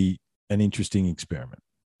 it'd be an interesting experiment.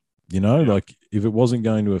 You know, like if it wasn't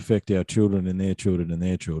going to affect our children and their children and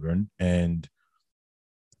their children, and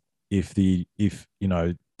if you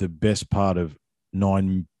know, the best part of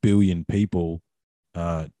 9 billion people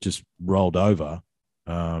just rolled over,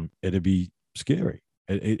 it'd be scary.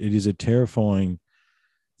 It is a terrifying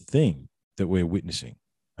thing that we're witnessing,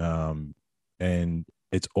 and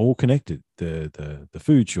it's all connected. The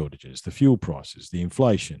food shortages, the fuel prices, the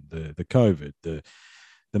inflation, the COVID, the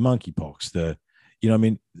monkeypox, you know, I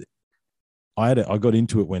mean, I got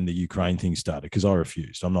into it when the Ukraine thing started because I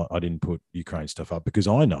refused. I didn't put Ukraine stuff up because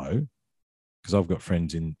I know, because I've got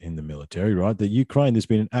friends in the military, right? That Ukraine, there's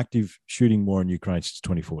been an active shooting war in Ukraine since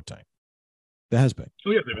 2014. There has been.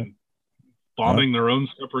 Oh yeah, they've been bombing their own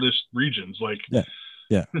separatist regions, like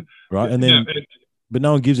right. And then, but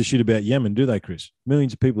no one gives a shit about Yemen, do they, Chris?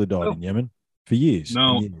 Millions of people have died in Yemen for years.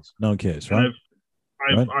 No, years. No one cares, right?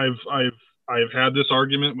 I've had this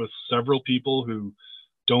argument with several people who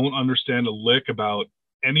don't understand a lick about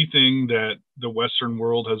anything that the Western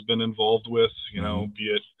world has been involved with, be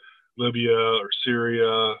it Libya or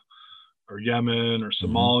Syria or Yemen or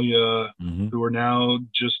Somalia, who are now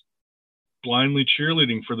just blindly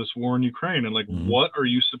cheerleading for this war in Ukraine. And like, what are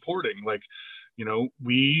you supporting? Like,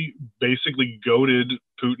 we basically goaded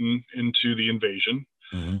Putin into the invasion.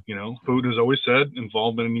 Putin has always said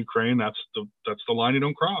involvement in Ukraine, that's the line you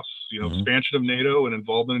don't cross. Expansion of NATO and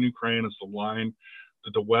involvement in Ukraine is the line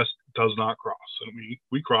that the West does not cross. And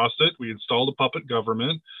we crossed it. We installed a puppet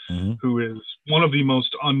government who is one of the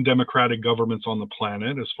most undemocratic governments on the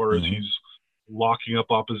planet, as far as he's locking up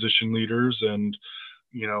opposition leaders and,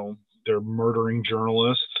 they're murdering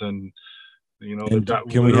journalists and, can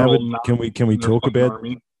we talk about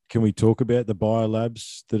army. Can we talk about the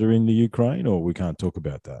biolabs that are in the Ukraine, or we can't talk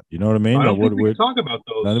about that? You know what I mean? I don't think we can talk about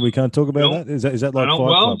those. No, we can't talk about that. Is that like Fight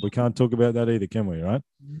Club? We can't talk about that either, can we? Right?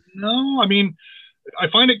 No, I mean, I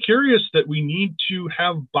find it curious that we need to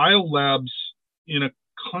have biolabs in a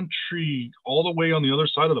country all the way on the other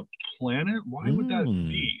side of the planet. Why would that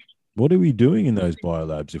be? What are we doing in those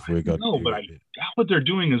biolabs if we got? No, but what they're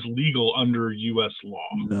doing is legal under U.S. law.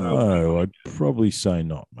 No, I'd probably say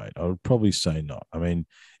not, mate. I would probably say not. I mean,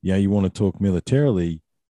 you want to talk militarily.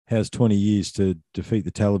 How's 20 years to defeat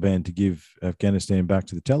the Taliban to give Afghanistan back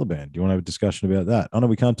to the Taliban? Do you want to have a discussion about that? I know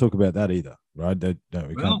we can't talk about that either, right? No,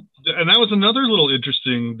 we can't. And that was another little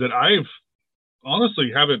interesting that I've honestly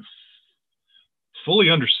haven't fully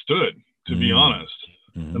understood, to be honest.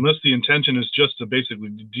 Unless the intention is just to basically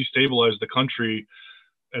destabilize the country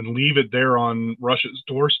and leave it there on Russia's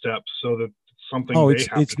doorstep so that something. Oh,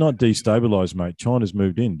 it's not destabilized, mate. China's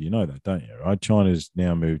moved in. Do you know that, don't you? Right? China's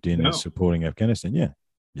now moved in and supporting Afghanistan. Yeah.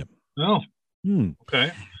 Yep. Oh.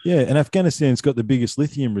 Okay. Yeah, and Afghanistan's got the biggest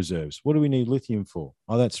lithium reserves. What do we need lithium for?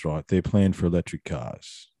 Oh, that's right. They're planned for electric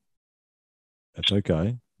cars. That's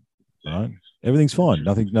okay. Right. Everything's fine.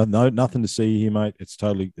 Nothing to see here, mate. It's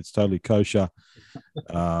totally kosher.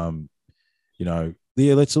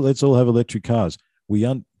 Let's all have electric cars.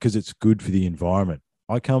 Because it's good for the environment.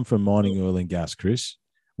 I come from mining oil and gas, Chris.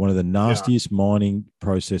 One of the nastiest mining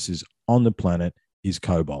processes on the planet is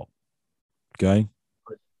cobalt. Okay?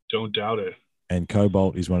 I don't doubt it. And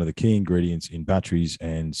cobalt is one of the key ingredients in batteries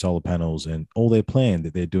and solar panels and all their plan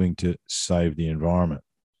that they're doing to save the environment.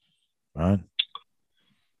 Right?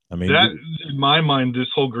 I mean, in my mind, this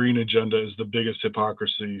whole green agenda is the biggest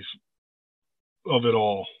hypocrisy of it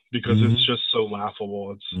all, because it's just so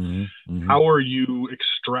laughable. It's how are you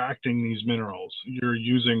extracting these minerals? You're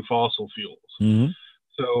using fossil fuels.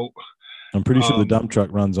 So I'm pretty sure the dump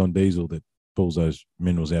truck runs on diesel that pulls those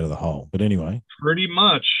minerals out of the hole. But anyway, pretty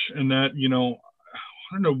much. And that, I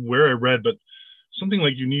don't know where I read, but something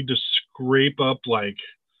like you need to scrape up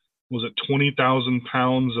was it 20,000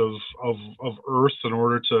 pounds of earth in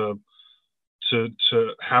order to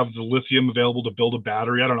have the lithium available to build a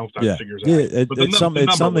battery? I don't know if that figures out. Yeah, it's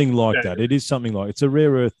something like that. It is something like, it's a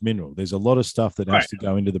rare earth mineral. There's a lot of stuff that has to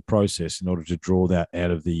go into the process in order to draw that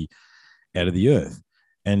out of the earth.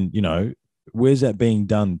 And where's that being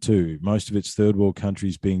done to? Most of it's third world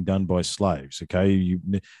countries being done by slaves. Okay,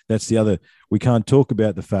 that's the other. We can't talk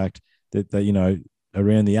about the fact that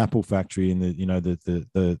around the Apple factory and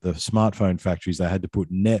the smartphone factories, they had to put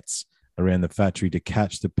nets around the factory to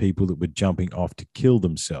catch the people that were jumping off to kill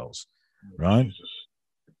themselves, right? Jesus.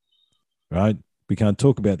 Right? We can't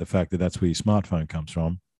talk about the fact that that's where your smartphone comes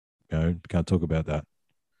from. We can't talk about that.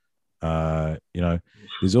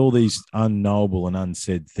 There's all these unknowable and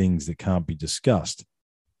unsaid things that can't be discussed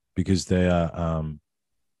because they are,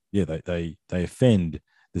 they offend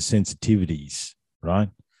the sensitivities, right?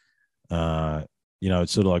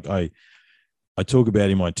 It's sort of like I talk about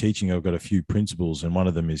in my teaching, I've got a few principles, and one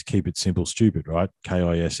of them is keep it simple, stupid, right?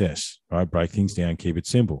 KISS, right? Break things down, keep it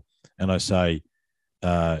simple. And I say,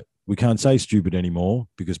 we can't say stupid anymore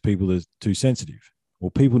because people are too sensitive.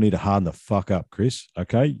 Well, people need to harden the fuck up, Chris.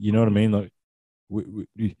 Okay. You know what I mean? Like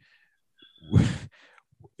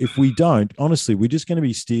if we don't, honestly, we're just going to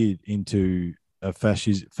be steered into a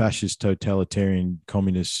fascist, totalitarian,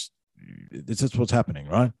 communist. That's what's happening,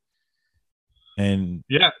 right? And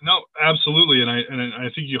yeah, no, absolutely. And I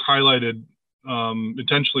think you highlighted,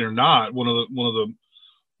 intentionally or not, one of the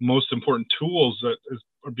most important tools that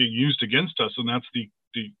are being used against us, and that's the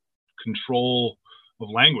control of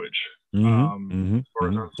language.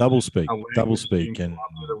 Double speak, and we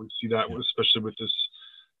see that especially with this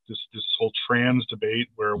whole trans debate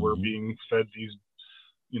where we're being fed these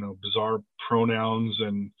bizarre pronouns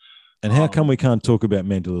and how come we can't talk about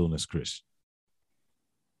mental illness, Chris?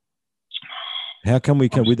 How come we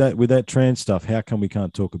can with that trans stuff? How come we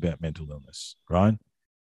can't talk about mental illness, right?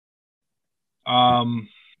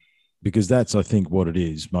 Because that's, I think, what it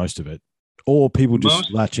is, most of it, or people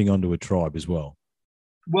just latching onto a tribe as well.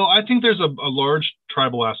 Well, I think there's a large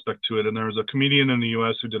tribal aspect to it, and there was a comedian in the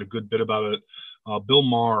U.S. who did a good bit about it, Bill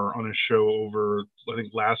Maher, on his show over, I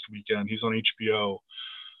think, last weekend. He's on HBO.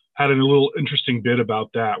 Had a little interesting bit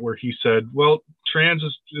about that, where he said, well,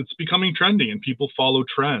 it's becoming trendy and people follow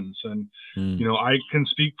trends. And, you know, I can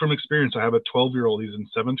speak from experience. I have a 12-year-old, he's in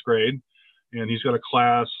 7th grade, and he's got a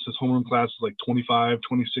class, his homeroom class is like 25,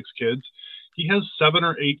 26 kids. He has 7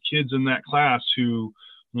 or 8 kids in that class who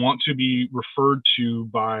want to be referred to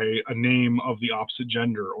by a name of the opposite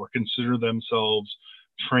gender or consider themselves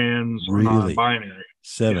trans or non-binary.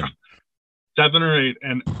 7. Yeah. 7 or 8,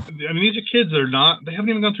 and I mean, these are kids. They haven't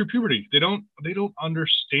even gone through puberty. They don't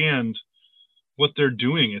understand what they're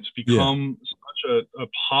doing. It's become such a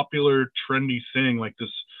popular, trendy thing. Like this,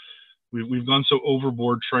 we've gone so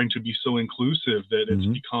overboard trying to be so inclusive that it's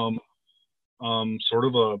become sort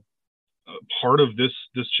of a part of this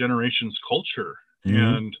generation's culture,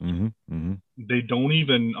 and they don't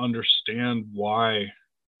even understand why.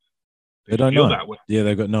 They don't know that way. Yeah,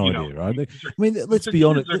 they've got no idea, right? I mean, let's be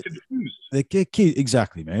honest. They get kids.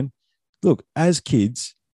 Exactly, man. Look, as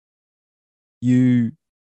kids, you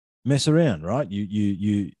mess around, right?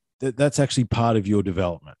 That's actually part of your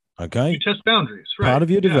development. Okay. You test boundaries, right? Part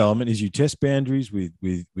of your development is you test boundaries with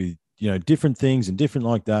different things and different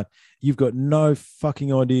like that. You've got no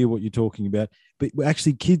fucking idea what you're talking about. But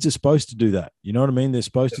actually, kids are supposed to do that. You know what I mean? They're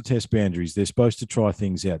supposed to test boundaries. They're supposed to try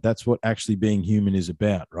things out. That's what actually being human is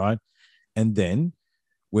about, right? And then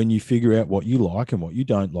when you figure out what you like and what you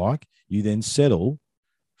don't like, you then settle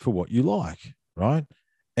for what you like, right?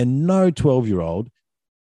 And no 12-year-old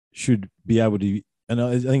should be able to, and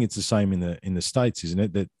I think it's the same in the States, isn't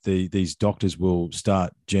it? That these doctors will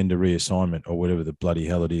start gender reassignment or whatever the bloody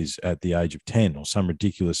hell it is at the age of 10 or some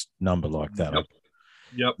ridiculous number like that.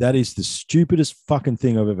 Yep. That is the stupidest fucking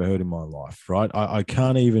thing I've ever heard in my life, right? I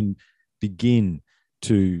can't even begin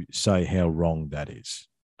to say how wrong that is.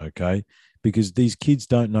 Okay, because these kids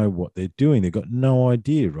don't know what they're doing. They've got no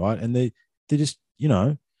idea, right? And they're just, you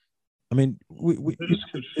know, I mean,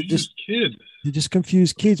 they're just kids. They're just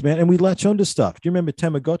confused kids, man. And we latch onto stuff. Do you remember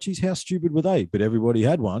Tamagotchis? How stupid were they? But everybody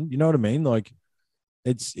had one. You know what I mean? Like,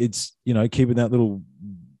 it's you know, keeping that little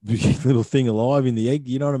thing alive in the egg.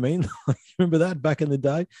 You know what I mean? Remember that back in the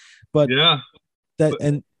day? But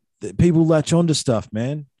people latch onto stuff,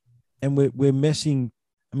 man. And we're messing.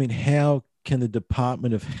 I mean, how can the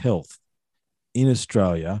Department of Health in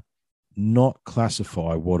Australia not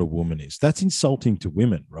classify what a woman is? That's insulting to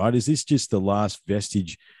women, right? Is this just the last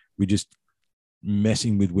vestige? We're just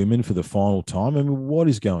messing with women for the final time? I mean, what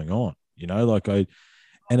is going on? You know,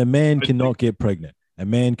 and a man cannot get pregnant. A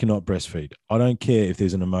man cannot breastfeed. I don't care if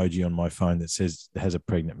there's an emoji on my phone that says has a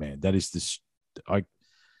pregnant man. That is I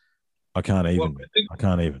can't even. I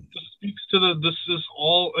can't even. This speaks to this is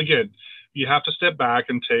all, again, you have to step back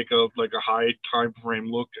and take a high time frame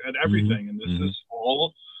look at everything. And this is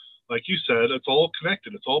all, like you said, it's all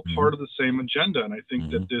connected. It's all part of the same agenda. And I think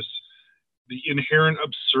that the inherent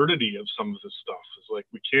absurdity of some of this stuff is like,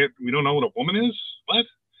 we don't know what a woman is. What?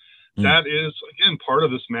 That is, again, part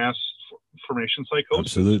of this mass formation psychosis.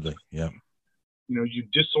 Absolutely. Yeah. You know, you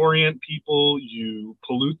disorient people, you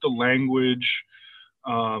pollute the language,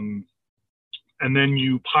 and then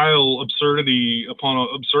you pile absurdity upon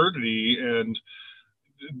absurdity, and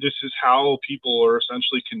this is how people are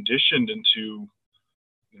essentially conditioned into,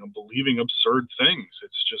 you know, believing absurd things.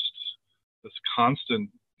 It's just this constant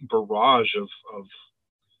barrage of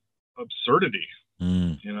absurdity,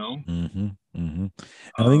 you know? And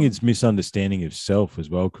I think it's misunderstanding of self as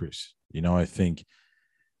well, Chris. You know, I think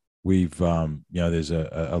we've, you know, there's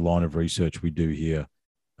a line of research we do here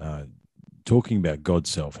talking about God's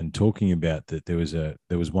self and talking about that there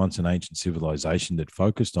was once an ancient civilization that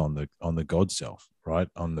focused on the God self, right?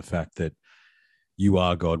 On the fact that you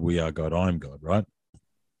are God, we are God, I'm God, right?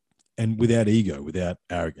 And without ego, without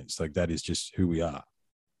arrogance, like that is just who we are.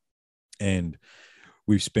 And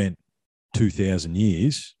we've spent 2,000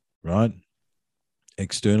 years, right,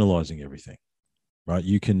 externalizing everything, right?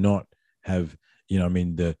 You cannot have, you know, I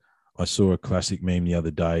mean, I saw a classic meme the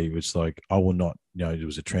other day. It was like, I will not, you know, it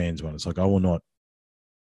was a trans one. It's like, I will not,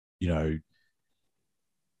 you know,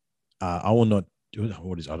 I will not,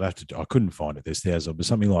 what is, I couldn't find it. There's thousands, but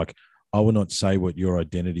something like, I will not say what your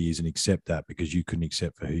identity is and accept that because you couldn't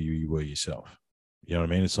accept for who you were yourself. You know what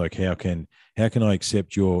I mean? It's like, how can I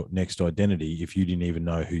accept your next identity if you didn't even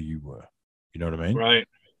know who you were? You know what I mean? Right.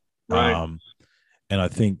 And I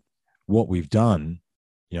think what we've done,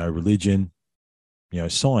 you know, religion, You know,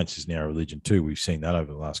 science is now a religion too. We've seen that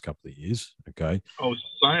over the last couple of years. Okay. Oh,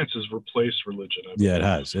 science has replaced religion. I Yeah, it believe.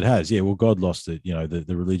 has. It has. Yeah. Well, God lost it. You know,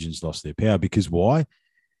 the religions lost their power because why?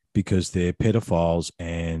 Because they're pedophiles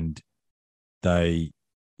and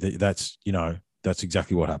that's, you know, that's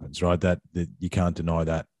exactly what happens, right? That you can't deny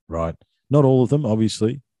that, right? Not all of them,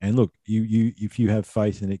 obviously. And look, if you have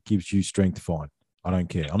faith and it gives you strength, fine. I don't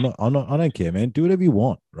care. I don't care, man. Do whatever you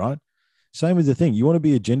want, right? Same with the thing. You want to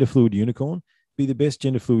be a gender fluid unicorn, be the best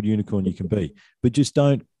gender fluid unicorn you can be. But just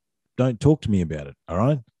don't talk to me about it. All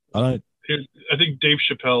right. I don't. I think Dave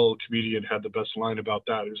Chappelle, comedian, had the best line about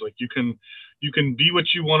that. He was like, you can be what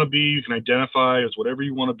you want to be. You can identify as whatever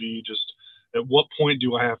you want to be. Just at what point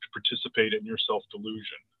do I have to participate in your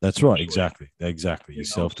self-delusion? That's right. Exactly. Your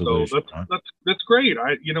self-delusion. So that's great.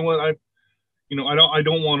 You know what, I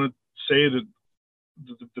don't want to say that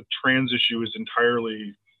the trans issue is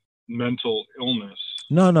entirely mental illness.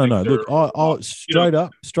 No. Look, I'll straight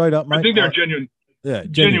up, mate. I think they're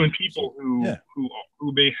genuine people Yeah.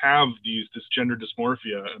 who may have this gender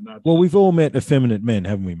dysmorphia, and that's Well, we've all met effeminate men,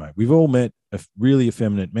 haven't we, mate? We've all met really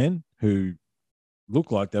effeminate men who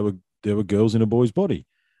look like they were girls in a boy's body.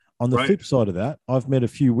 On the Right. flip side of that, I've met a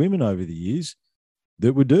few women over the years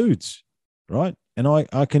that were dudes, right? And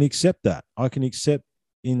I can accept that. I can accept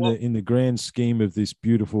in the grand scheme of this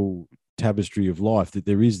beautiful tapestry of life that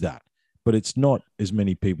there is that, but it's not as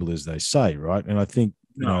many people as they say, right? And I think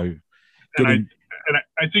I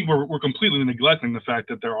think we're completely neglecting the fact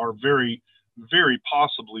that there are very, very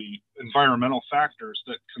possibly environmental factors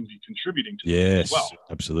that can be contributing to this as well.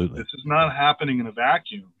 Absolutely. This is not happening in a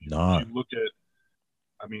vacuum. No. If you look at,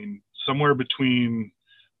 somewhere between,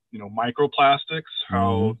 microplastics,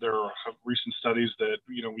 how there are recent studies that,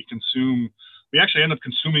 we actually end up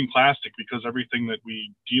consuming plastic because everything that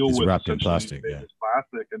we deal It's with wrapped in essentially plastic, yeah. is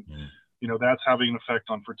plastic. And, that's having an effect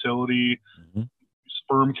on fertility, Mhm.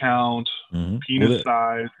 sperm count, penis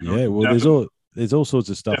size. Yeah, well, there's all sorts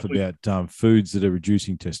of stuff about foods that are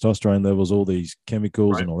reducing testosterone levels, all these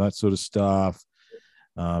chemicals and all that sort of stuff.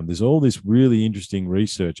 There's all this really interesting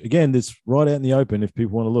research. Again, that's right out in the open if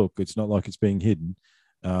people want to look. It's not like it's being hidden,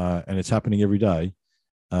 and it's happening every day.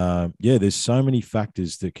 There's so many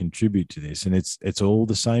factors that contribute to this, and it's all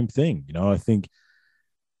the same thing. I think,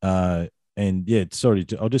 I'll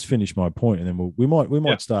just finish my point, and then we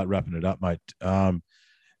might start wrapping it up, mate.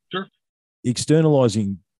 Sure.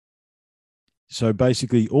 Externalizing. So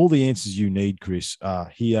basically, all the answers you need, Chris, are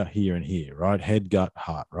here, here, and here, right? Head, gut,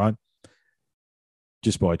 heart, right?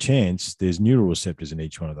 Just by chance, there's neural receptors in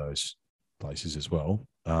each one of those places as well.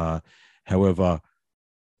 However,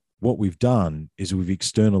 what we've done is we've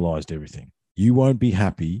externalized everything. You won't be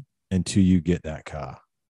happy until you get that car.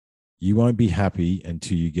 You won't be happy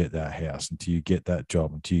until you get that house, until you get that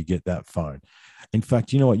job, until you get that phone. In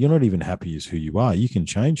fact, you know what? You're not even happy as who you are. You can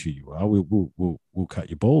change who you are. We'll cut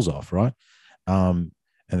your balls off, right? And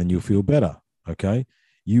then you'll feel better. Okay.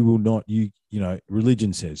 You will not,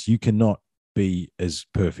 religion says you cannot be as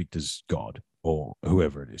perfect as God or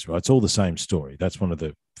whoever it is, right? It's all the same story. That's one of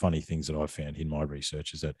the funny things that I've found in my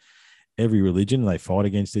research is that every religion, they fight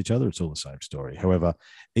against each other. It's all the same story. However,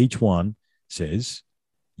 each one says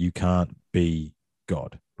you can't be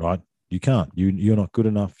God, right? You can't. You're not good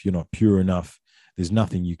enough. You're not pure enough. There's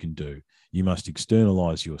nothing you can do. You must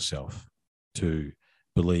externalize yourself to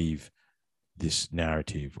believe this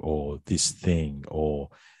narrative or this thing or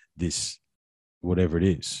this whatever it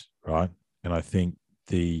is, right? And I think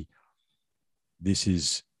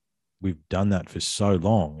we've done that for so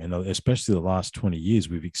long, and especially the last 20 years,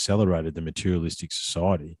 we've accelerated the materialistic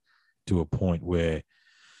society to a point where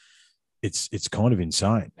it's kind of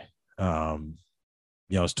insane. I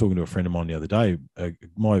was talking to a friend of mine the other day.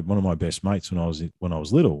 One of my best mates when I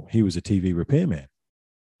was little, he was a TV repairman,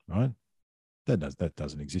 right? That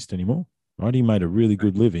doesn't exist anymore, right? He made a really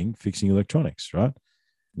good living fixing electronics, right?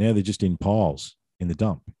 Now they're just in piles in the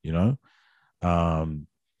dump,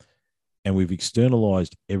 and we've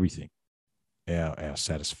externalized everything, our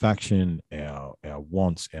satisfaction, our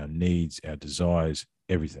wants, our needs, our desires,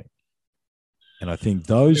 everything. And I think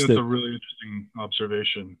that's a really interesting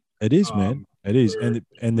observation. It is, man. It is.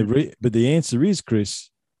 But the answer is,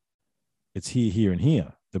 Chris, it's here, here, and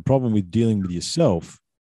here. The problem with dealing with yourself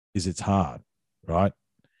is it's hard, right?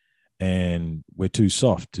 And we're too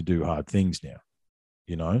soft to do hard things now,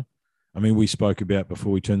 we spoke about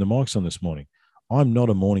before we turned the mics on this morning. I'm not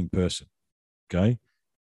a morning person, okay?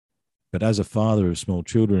 But as a father of small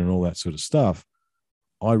children and all that sort of stuff,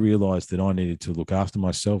 I realized that I needed to look after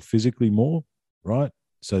myself physically more, right?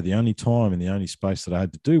 So the only time and the only space that I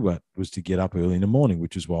had to do that was to get up early in the morning,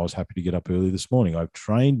 which is why I was happy to get up early this morning. I've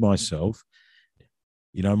trained myself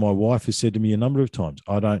You know, my wife has said to me a number of times,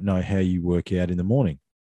 I don't know how you work out in the morning.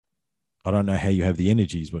 I don't know how you have the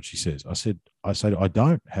energy, is what she says. I said, I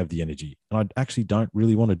don't have the energy, and I actually don't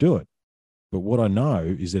really want to do it. But what I know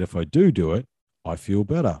is that if I do it, I feel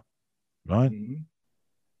better, right? Mhm.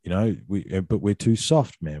 You know, but we're too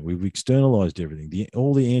soft, man. We've externalized everything.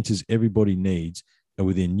 All the answers everybody needs are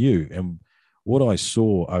within you. And what I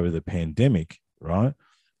saw over the pandemic, right,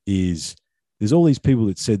 is there's all these people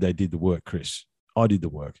that said they did the work, Chris. I did the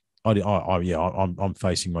work. I'm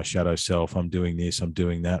facing my shadow self. I'm doing this. I'm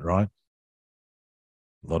doing that, right?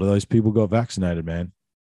 A lot of those people got vaccinated, man,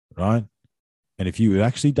 right? And if you had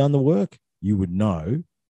actually done the work, you would know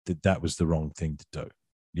that that was the wrong thing to do.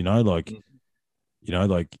 You know, like,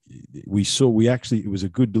 it was a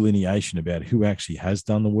good delineation about who actually has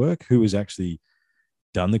done the work, who has actually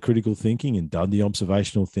done the critical thinking and done the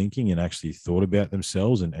observational thinking and actually thought about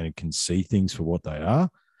themselves and can see things for what they are.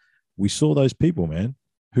 We saw those people, man,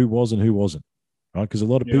 who was and who wasn't, right? Because a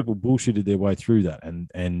lot of people bullshitted their way through that.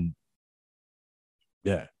 And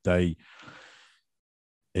yeah,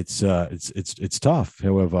 it's tough.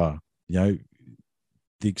 However, you know,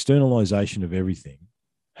 the externalization of everything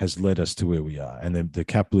has led us to where we are, and the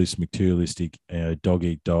capitalist, materialistic, dog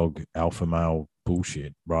eat dog, alpha male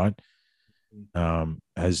bullshit, right?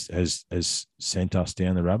 Has sent us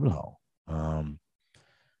down the rabbit hole.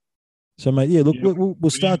 So, mate, yeah, look, we'll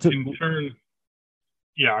start to turn.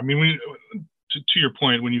 Yeah, I mean, to your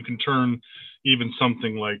point, when you can turn even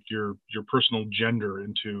something like your personal gender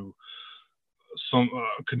into some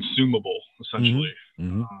consumable, essentially,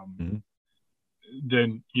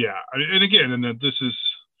 then yeah, and again, and that this is,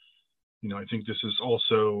 you know, I think this is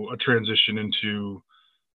also a transition into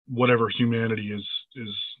whatever humanity is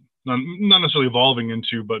not necessarily evolving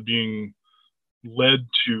into, but being led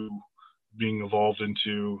to being evolved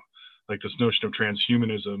into, like this notion of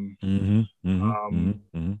transhumanism,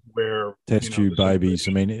 where test tube babies.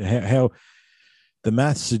 I mean, how the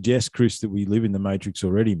math suggests, Chris, that we live in the matrix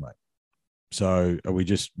already, mate. So are we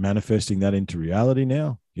just manifesting that into reality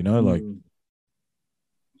now? You know, like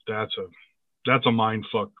that's a mind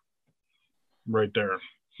fuck right there.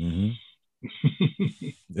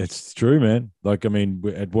 It's true, man. Like, I mean,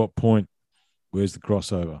 at what point, where's the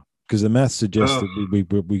crossover? Because the math suggests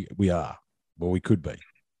that we are, well, we could be,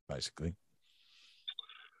 basically.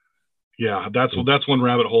 Yeah, that's one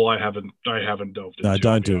rabbit hole I haven't delved into. No,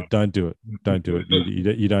 don't do it. Don't do it.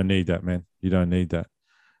 You don't need that, man. You don't need that.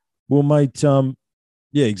 Well, mate,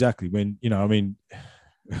 yeah, exactly. When, you know, I mean,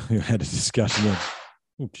 we had a discussion on,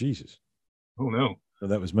 oh, Jesus. Oh, no. Oh,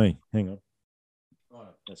 that was me. Hang on. Oh,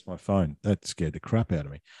 that's my phone. That scared the crap out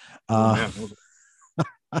of me.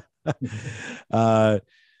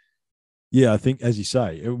 Yeah, I think, as you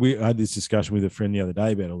say, I had this discussion with a friend the other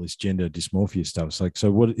day about all this gender dysmorphia stuff. It's like, so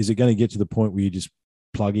what is it going to get to the point where you just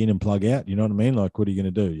plug in and plug out? You know what I mean? Like, what are you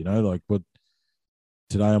going to do? You know, like, what,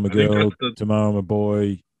 today I'm a girl, tomorrow I'm a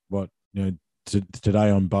boy. What, you know, today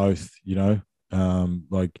I'm both, you know,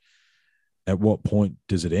 like, at what point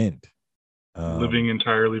does it end? Living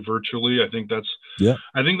entirely virtually. I think that's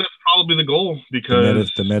probably the goal,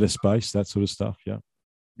 because the meta space, that sort of stuff. Yeah.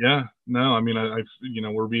 Yeah. No, I mean, I you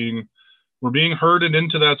know, we're being herded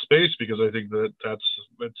into that space because I think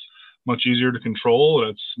it's much easier to control.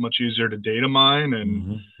 It's much easier to data mine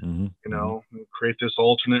and, you know, create this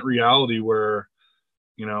alternate reality where,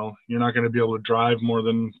 you know, you're not going to be able to drive more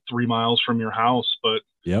than 3 miles from your house, but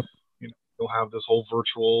you know, you'll have this whole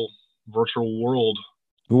virtual world.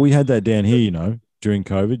 Well, we had that down here, you know, during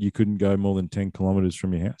COVID. You couldn't go more than 10 kilometers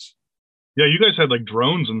from your house. Yeah, you guys had like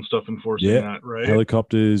drones and stuff enforcing that, right?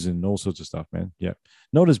 Helicopters and all sorts of stuff, man. Yeah,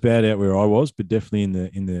 not as bad out where I was, but definitely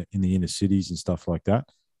in the inner cities and stuff like that.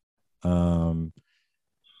 Yeah,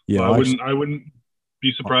 well, I wouldn't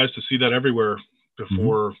be surprised to see that everywhere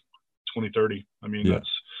before 2030. I mean, that's,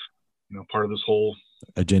 you know, part of this whole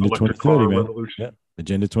Agenda 2030, man. Revolution. Yeah.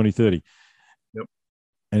 Agenda 2030. Yep.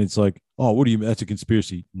 And it's like, oh, what do you mean? That's a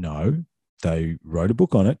conspiracy? No. They wrote a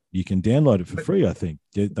book on it. You can download it for free, I think.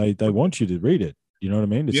 They want you to read it. You know what I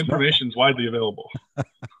mean? The information's widely available.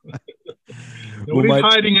 Nobody's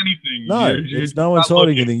hiding anything. No, no one's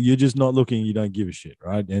hiding anything. You're just not looking. You don't give a shit,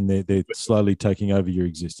 right? And they're slowly taking over your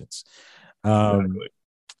existence. Exactly.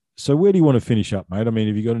 So where do you want to finish up, mate? I mean,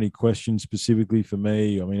 have you got any questions specifically for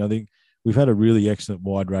me? I mean, I think we've had a really excellent,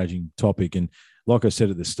 wide-ranging topic. And like I said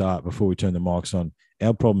at the start, before we turn the mics on,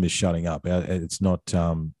 our problem is shutting up. It's not...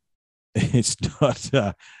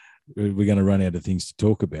 we're going to run out of things to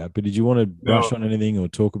talk about, but did you want to brush on anything or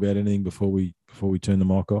talk about anything before we turn the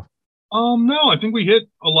mic off? No, I think we hit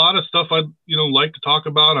a lot of stuff I'd, you know, like to talk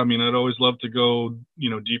about. I mean, I'd always love to go, you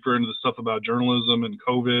know, deeper into the stuff about journalism and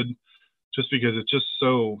COVID. just because it's just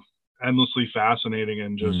so endlessly fascinating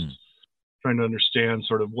and just trying to understand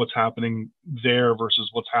sort of what's happening there versus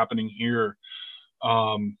what's happening here.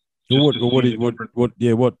 What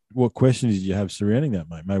questions did you have surrounding that,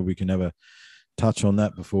 mate? Maybe we can have a touch on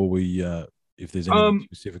that before we, if there's anything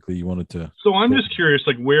specifically you wanted to. So I'm just curious,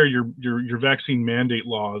 like where your vaccine mandate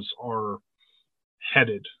laws are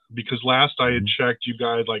headed, because last I had checked, you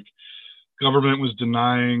guys, like, government was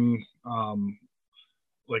denying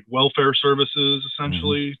like welfare services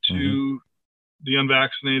essentially to the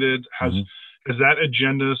unvaccinated. Has that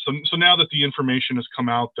agenda, so now that the information has come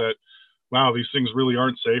out that, wow, these things really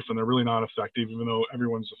aren't safe and they're really not effective, even though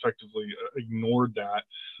everyone's effectively ignored that,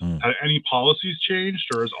 have any policies changed,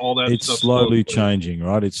 or is all that it's stuff slowly changing,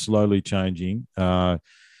 right? It's slowly changing. So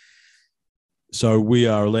we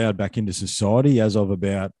are allowed back into society as of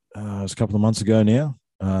about a couple of months ago now.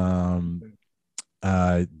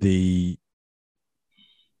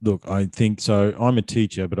 Look, I think so. I'm a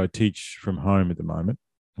teacher, but I teach from home at the moment.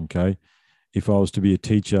 Okay. If I was to be a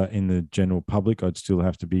teacher in the general public, I'd still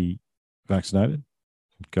have to be vaccinated.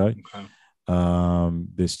 Okay.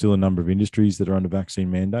 There's still a number of industries that are under vaccine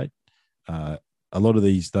mandate. A lot of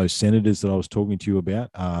those senators that I was talking to you about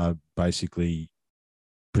are basically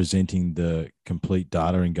presenting the complete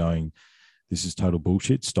data and going, this is total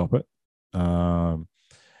bullshit, stop it.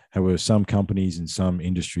 However, some companies and some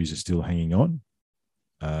industries are still hanging on.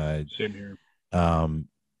 Same here.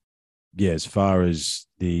 As far as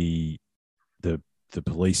the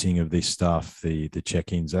policing of this stuff, the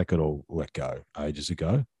check-ins, that got all let go ages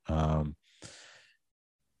ago. However,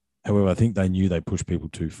 I think they knew they pushed people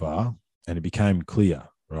too far, and it became clear,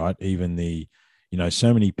 right? Even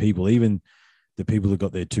so many people, even the people that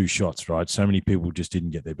got their 2 shots, right? So many people just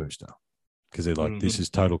didn't get their booster because they're like, this is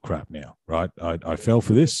total crap now, right? I fell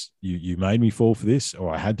for this. You made me fall for this,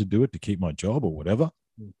 or I had to do it to keep my job or whatever.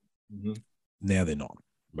 Now they're not,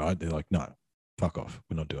 right? They're like, no, fuck off.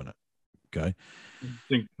 We're not doing it. Okay. I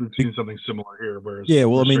think we've seen something similar here. Whereas, I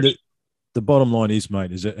mean, the bottom line is,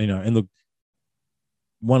 mate, is that, and look,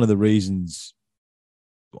 one of the reasons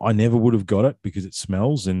I never would have got it because it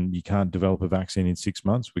smells and you can't develop a vaccine in 6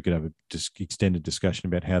 months. We could have a extended discussion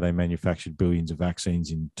about how they manufactured billions of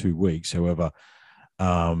vaccines in 2 weeks. However,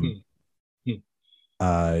 I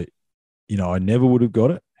never would have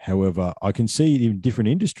got it. However, I can see in different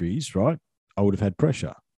industries, right? I would have had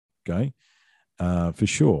pressure, okay, for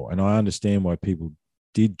sure. And I understand why people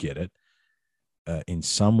did get it in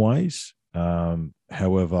some ways.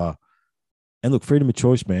 However, and look, freedom of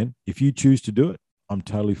choice, man. If you choose to do it, I'm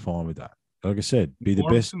totally fine with that. Like I said, be the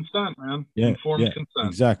best. Consent, man. Informed consent.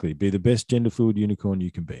 Exactly. Be the best gender fluid unicorn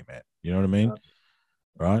you can be, man. You know what I mean? Yeah.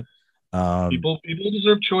 Right? People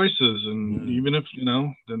deserve choices, and even if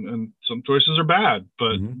and some choices are bad,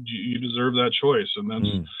 but you deserve that choice, and that's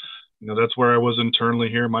that's where I was internally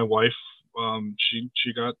here. My wife, she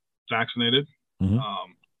got vaccinated.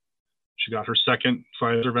 She got her second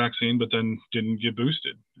Pfizer vaccine, but then didn't get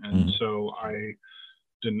boosted, and so I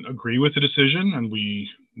didn't agree with the decision, and we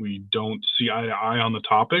don't see eye to eye on the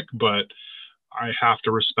topic, but I have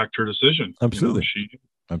to respect her decision. Absolutely.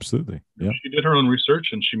 Absolutely. Yeah. She did her own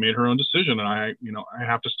research and she made her own decision, and I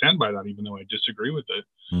have to stand by that, even though I disagree with it.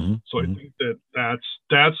 So I think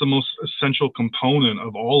that's the most essential component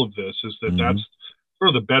of all of this, is that that's sort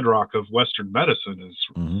of the bedrock of Western medicine is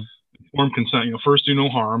informed consent. First do no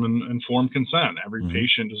harm and informed consent. Every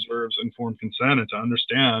patient deserves informed consent, and to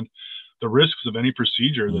understand the risks of any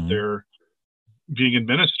procedure that they're being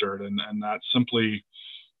administered. And that simply,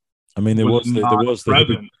 I mean, there was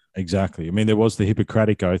the exactly. I mean, there was the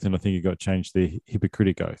Hippocratic Oath, and I think it got changed to the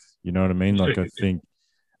Hippocratic Oath. You know what I mean? Like, I think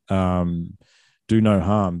do no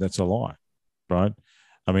harm, that's a lie, right?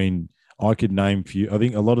 I mean, I could name for you. I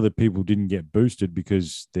think a lot of the people didn't get boosted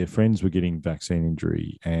because their friends were getting vaccine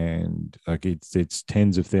injury, and like it's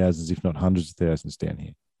tens of thousands, if not hundreds of thousands down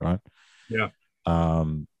here, right? Yeah.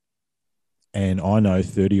 And I know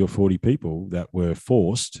 30 or 40 people that were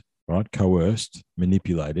forced, right, coerced,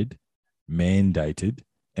 manipulated, mandated.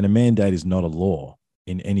 And a mandate is not a law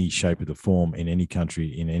in any shape or the form in any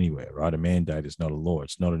country, in anywhere, right? A mandate is not a law.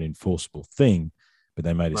 It's not an enforceable thing, but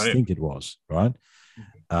they made us think it was, right?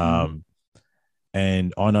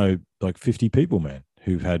 And I know like 50 people, man,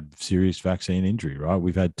 who've had serious vaccine injury, right?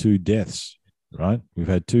 We've had 2 deaths, right? We've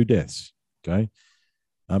had 2 deaths, okay?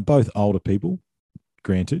 Both older people,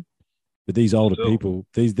 granted, but these older people,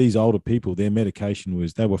 these older people, their medication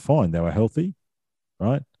was, they were fine. They were healthy,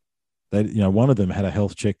 right? They, one of them had a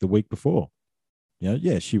health check the week before.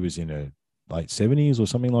 She was in her late 70s or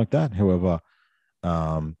something like that. However,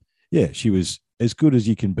 she was as good as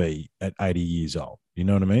you can be at 80 years old. You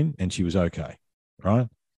know what I mean? And she was okay, right?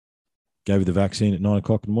 Gave her the vaccine at 9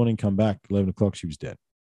 o'clock in the morning, come back, 11 o'clock, she was dead.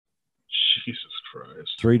 Jesus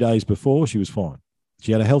Christ. 3 days before, she was fine.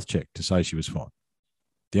 She had a health check to say she was fine.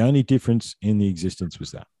 The only difference in the existence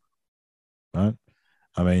was that, right?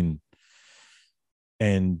 I mean,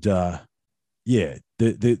 and yeah,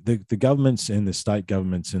 the governments and the state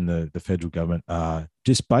governments and the federal government are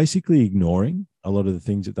just basically ignoring a lot of the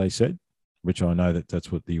things that they said, which I know that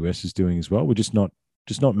that's what the US is doing as well. We're just not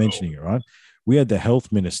mentioning it, right? We had the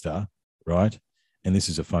health minister, right? And this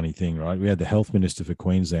is a funny thing, right? We had the health minister for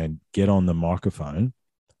Queensland get on the microphone,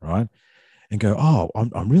 right? And go, oh,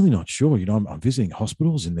 I'm really not sure. You know, I'm visiting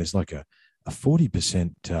hospitals and there's like a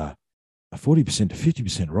 40% to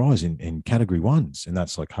 50% rise in category 1s. And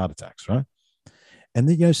that's like heart attacks, right? And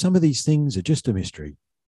then, you know, some of these things are just a mystery.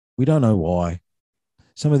 We don't know why.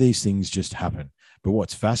 Some of these things just happen. But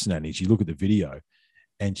what's fascinating is you look at the video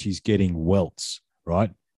and she's getting welts,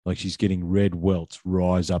 right? Like she's getting red welts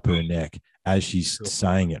rise up her neck as she's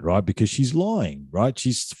saying it, right? Because she's lying, right?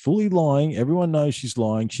 She's fully lying. Everyone knows she's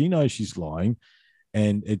lying. She knows she's lying.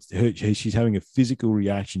 And she's having a physical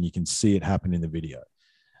reaction. You can see it happen in the video.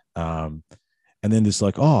 And then there's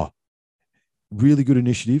like, oh, really good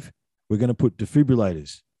initiative. We're going to put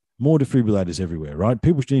defibrillators, more defibrillators everywhere, right?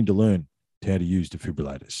 People need to learn how to use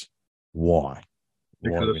defibrillators. Why?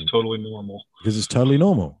 Because it's totally normal. Because it's totally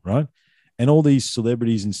normal, right? And all these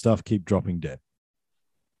celebrities and stuff keep dropping dead.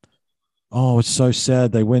 Oh, it's so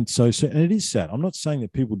sad. They went so sad. And it is sad. I'm not saying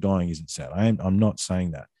that people dying isn't sad. I'm not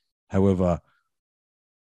saying that. However,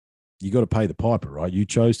 you got to pay the piper, right? You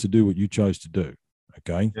chose to do what you chose to do.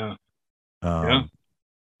 Okay. Yeah.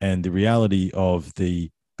 And the reality of the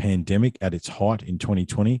pandemic at its height in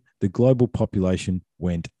 2020, the global population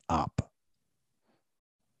went up.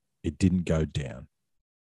 It didn't go down,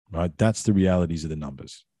 right? That's the realities of the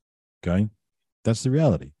numbers. Okay. That's the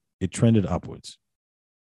reality. It trended upwards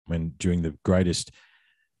when during the greatest,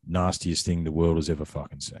 nastiest thing the world has ever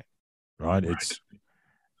fucking seen, right? It's,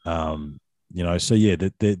 you know, so yeah,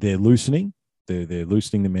 they're loosening. They're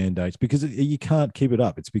loosening the mandates because you can't keep it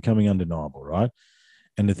up. It's becoming undeniable, right?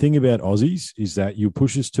 And the thing about Aussies is that you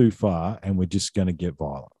push us too far and we're just going to get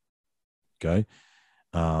violent, okay?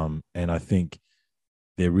 And I think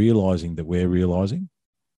they're realizing that we're realizing.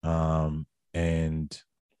 But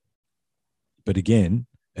again,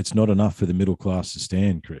 it's not enough for the middle class to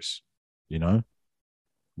stand, Chris. You know,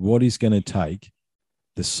 what is going to take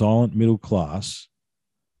the silent middle class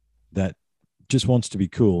that just wants to be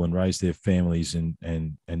cool and raise their families and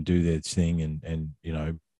do their thing and you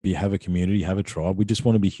know, have a community, have a tribe. We just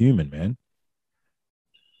want to be human, man.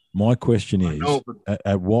 My question is,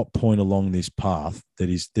 at what point along this path that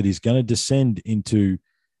is going to descend into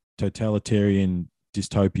totalitarian,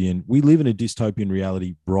 dystopian? We live in a dystopian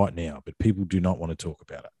reality right now, but people do not want to talk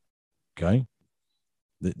about it. Okay,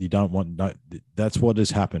 that you don't want. No, that's what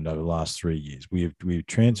has happened over the last 3 years. We've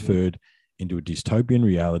transferred into a dystopian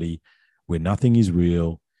reality where nothing is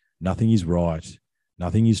real, nothing is right,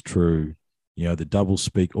 nothing is true. You know, the double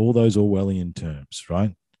speak, all those Orwellian terms,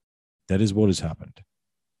 right? That is what has happened.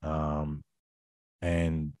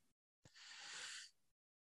 And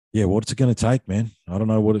yeah, what's it going to take, man? I don't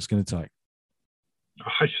know what it's going to take.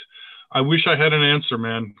 I wish I had an answer,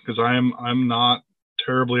 man, because I'm not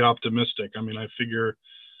terribly optimistic. I mean, I figure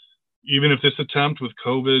even if this attempt with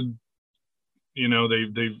COVID, you know,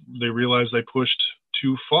 they realize they pushed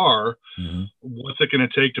too far. Mm-hmm. What's it going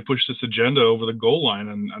to take to push this agenda over the goal line?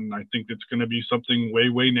 And I think it's going to be something way,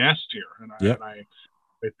 way nastier. And I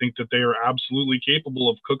think that they are absolutely capable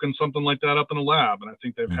of cooking something like that up in a lab. And I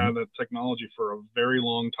think they've had that technology for a very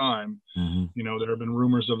long time. Mm-hmm. You know, there have been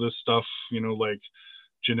rumors of this stuff, you know, like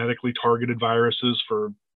genetically targeted viruses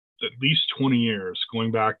for at least 20 years,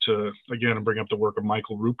 going back to, again, and bring up the work of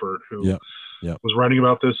Michael Rupert, who was writing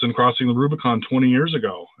about this in Crossing the Rubicon 20 years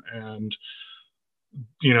ago. And,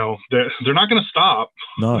 you know, they're not going to stop.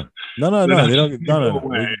 No. They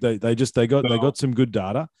got some good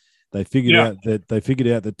data. They figured out that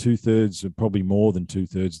 2/3, probably more than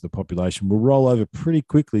 2/3 of the population will roll over pretty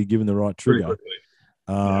quickly given the right trigger.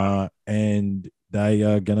 And they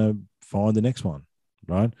are going to find the next one,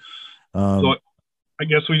 right? So I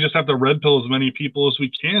guess we just have to red pill as many people as we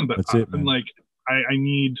can. But that's it, man.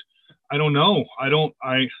 I don't know.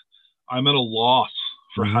 I'm at a loss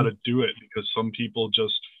for how to do it because some people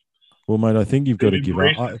just. Well, mate, I think you've got to give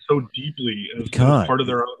up so deeply as part of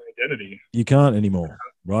their own identity. You can't anymore,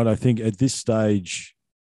 right? I think at this stage,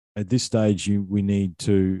 we need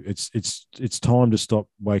to. It's time to stop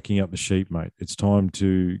waking up the sheep, mate. It's time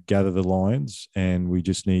to gather the lions, and we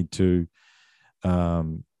just need to,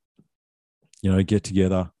 get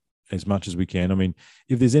together as much as we can. I mean,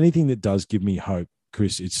 if there's anything that does give me hope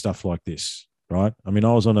Chris, it's stuff like this, right? I mean,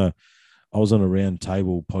 I was on a round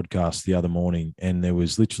table podcast the other morning, and there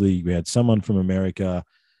was literally, we had someone from America,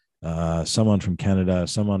 someone from Canada,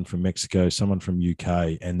 someone from Mexico, someone from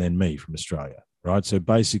UK, and then me from Australia, right? So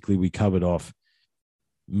basically we covered off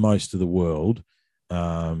most of the world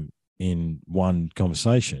in one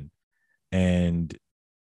conversation, and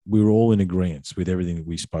we were all in agreement with everything that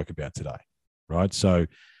we spoke about today, right? So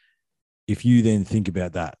if you then think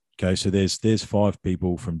about that, okay, so there's 5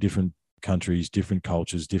 people from different countries, different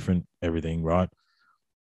cultures, different everything, right?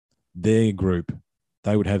 Their group,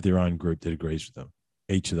 they would have their own group that agrees with them,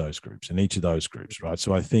 each of those groups, right?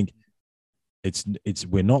 So I think it's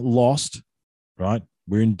we're not lost, right?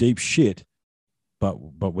 We're in deep shit, but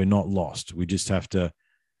we're not lost. We just have to,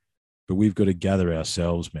 but we've got to gather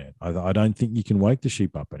ourselves, man. I don't think you can wake the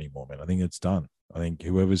sheep up anymore, man. I think it's done. I think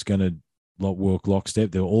whoever's going to walk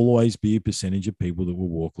lockstep, there'll always be a percentage of people that will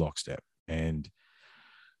walk lockstep, and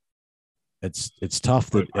it's tough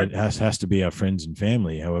that it has to be our friends and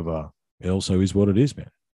family. However, it also is what it is, man.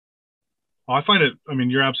 I find it, I mean,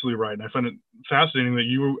 you're absolutely right. And I find it fascinating that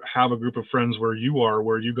you have a group of friends where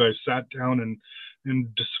you guys sat down and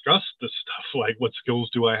discussed this stuff. Like, what skills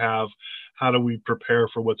do I have? How do we prepare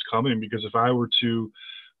for what's coming? Because if I were to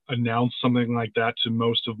announce something like that to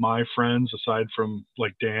most of my friends, aside from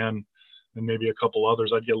like Dan and maybe a couple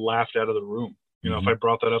others, I'd get laughed out of the room. You know, if I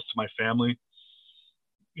brought that up to my family,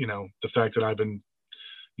 you know, the fact that I've been,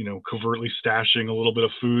 you know, covertly stashing a little bit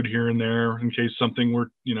of food here and there in case something were,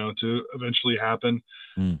 you know, to eventually happen,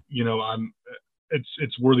 you know,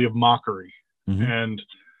 it's worthy of mockery. And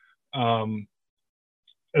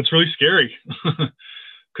it's really scary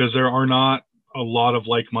because there are not a lot of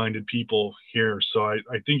like-minded people here. So I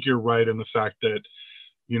think you're right in the fact that,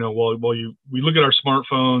 you know, while we look at our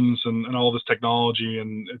smartphones and all this technology,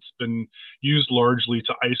 and it's been used largely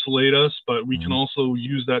to isolate us, but we can also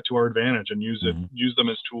use that to our advantage and use them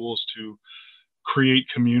as tools to create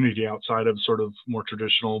community outside of sort of more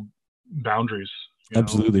traditional boundaries.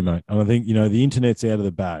 Absolutely, mate. And I think, you know, the internet's out of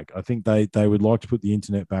the bag. I think they would like to put the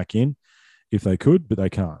internet back in if they could, but they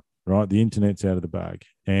can't, right? The internet's out of the bag.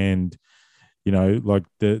 And, you know, like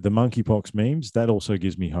the monkeypox memes, that also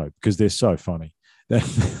gives me hope because they're so funny. They're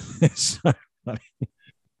so funny.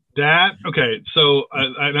 That, okay. So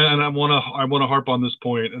I want to harp on this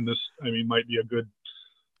point, and this, I mean, might be a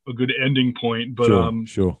good ending point, but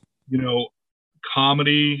sure. You know,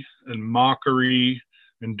 comedy and mockery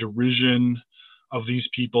and derision of these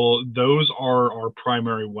people, those are our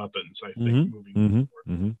primary weapons, I think, moving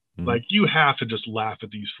forward. Like, you have to just laugh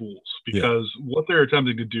at these fools because what they're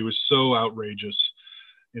attempting to do is so outrageous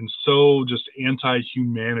and so just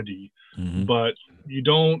anti-humanity, but you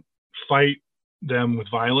don't fight them with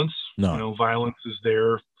violence. No. You know, violence is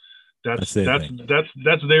that's their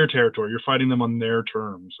their territory. You're fighting them on their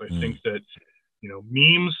terms. I think that, you know,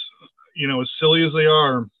 memes, you know, as silly as they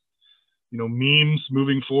are, you know, memes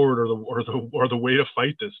moving forward are the way to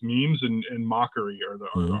fight this. Memes and mockery are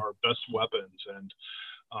our best weapons, and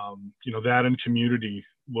you know, that and community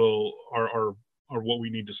are what we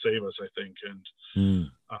need to save us, I think, and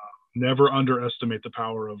never underestimate the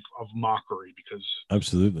power of mockery, because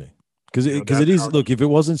absolutely. Because it is, look, if it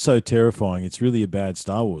wasn't so terrifying, it's really a bad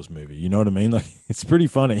Star Wars movie. You know what I mean? Like, it's pretty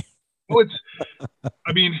funny. Oh,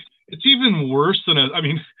 I mean, it's even worse than I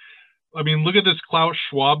mean, look at this Klaus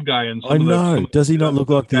Schwab guy. And I know. Does he not look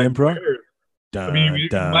like the Emperor? I mean, you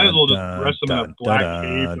might as well just dress him in a black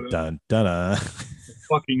cape,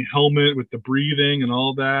 fucking helmet with the breathing and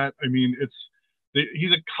all that. I mean,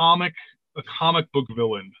 he's a comic book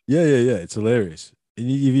villain. Yeah. It's hilarious. Have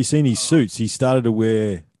you seen his suits? He started to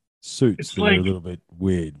wear suits that are a little bit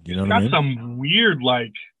weird. You know what I mean? Got some weird,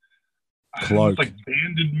 like, cloak, like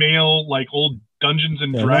banded mail, like old Dungeons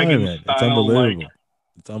and Dragons style. It's unbelievable. Like,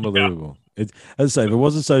 it's unbelievable. It's, as I say, if it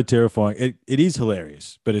wasn't so terrifying, it is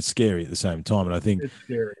hilarious, but it's scary at the same time. And I think it's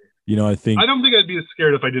scary. You know, I don't think I'd be as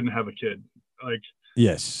scared if I didn't have a kid. Like,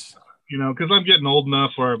 yes, you know, because I'm getting old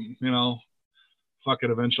enough where, you know, fuck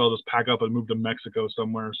it, eventually I'll just pack up and move to Mexico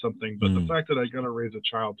somewhere or something. But the fact that I got to raise a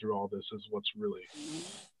child through all this is what's really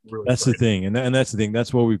that's the thing. And that's the thing.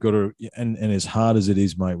 That's why we've got to, and as hard as it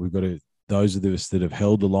is, mate, we've got to, those of us that have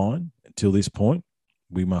held the line until this point,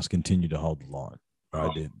 we must continue to hold the line.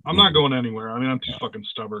 Right? I'm not going anywhere. I mean, I'm too fucking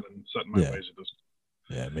stubborn and set in my ways at this.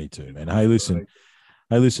 Yeah, me too, man. Hey, listen,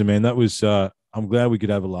 man, that was, I'm glad we could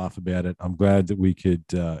have a laugh about it. I'm glad that we could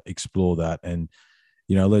explore that. And,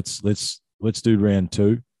 you know, let's do round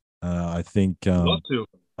two. I think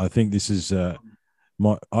this is,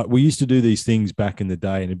 we used to do these things back in the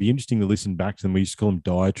day, and it'd be interesting to listen back to them. We used to call them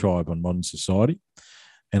diatribe on Modern Society.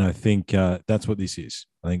 And I think that's what this is.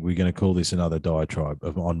 I think we're going to call this another diatribe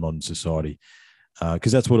on modern society,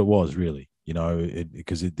 because that's what it was, really. You know,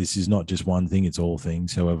 because this is not just one thing; it's all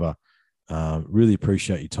things. However, really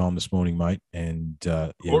appreciate your time this morning, mate. And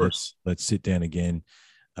let's sit down again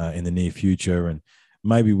in the near future, and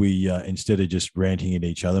maybe we instead of just ranting at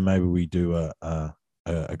each other, maybe we do a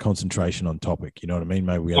concentration on topic. You know what I mean?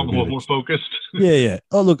 Maybe we have a little more focused. Yeah.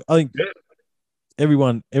 Oh, look, I think every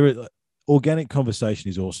organic conversation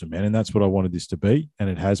is awesome, man, and that's what I wanted this to be, and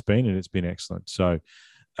it has been, and it's been excellent. So,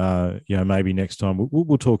 maybe next time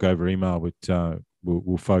we'll talk over email, but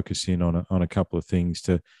we'll focus in on a couple of things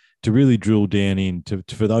to really drill down into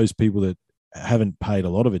for those people that haven't paid a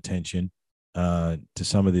lot of attention to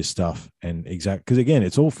some of this stuff, and because again,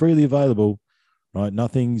 it's all freely available, right?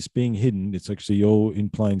 Nothing's being hidden. It's actually all in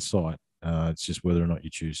plain sight. It's just whether or not you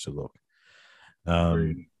choose to look.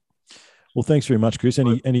 Well, thanks very much, Chris.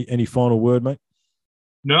 Any final word, mate?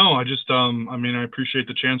 No, I just, I appreciate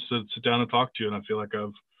the chance to sit down and talk to you, and I feel like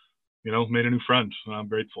I've, made a new friend, and I'm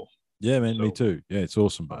grateful. Yeah, man, me too. Yeah, it's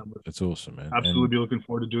awesome, man. It's awesome, man. Absolutely, be looking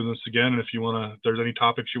forward to doing this again. And if there's any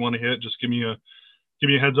topics you want to hit, just give me a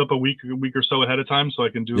heads up a week or so ahead of time, so I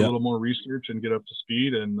can do a little more research and get up to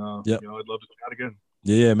speed. And I'd love to chat again.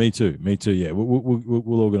 Yeah, me too. Yeah,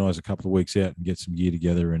 we'll organize a couple of weeks out and get some gear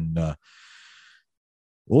together. And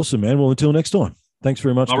awesome, man. Well, until next time. Thanks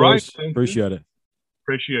very much, guys. Right, appreciate it.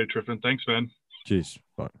 Appreciate it, Triffin. Thanks, man. Cheers.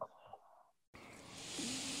 Bye.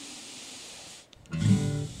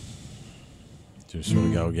 Just want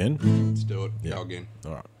to go again? Let's do it. Yeah. Go again.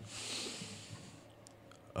 All right.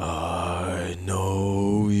 I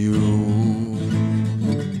know you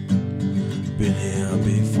been here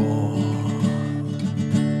before.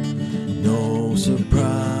 No surprises,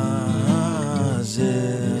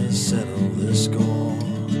 settle the score.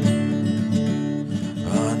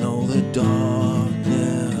 I know the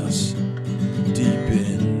darkness deep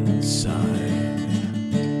inside,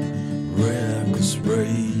 reckless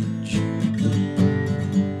rage,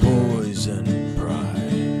 poison pride.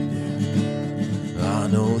 I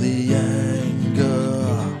know the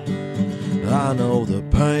anger, I know the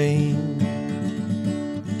pain,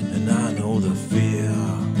 and I know the fear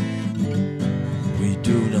we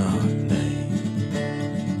do not name.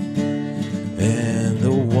 And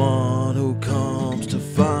the one who comes to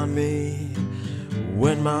find me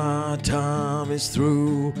when my time is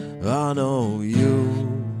through, I know you,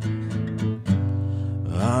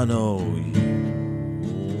 I know you.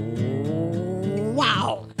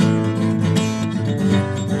 Wow.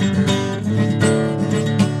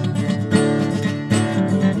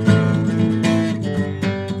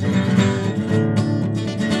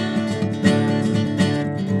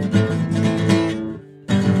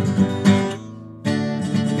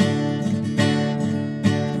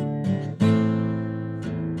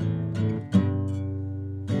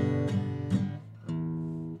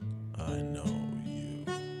 I know you.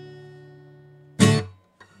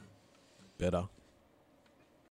 Better.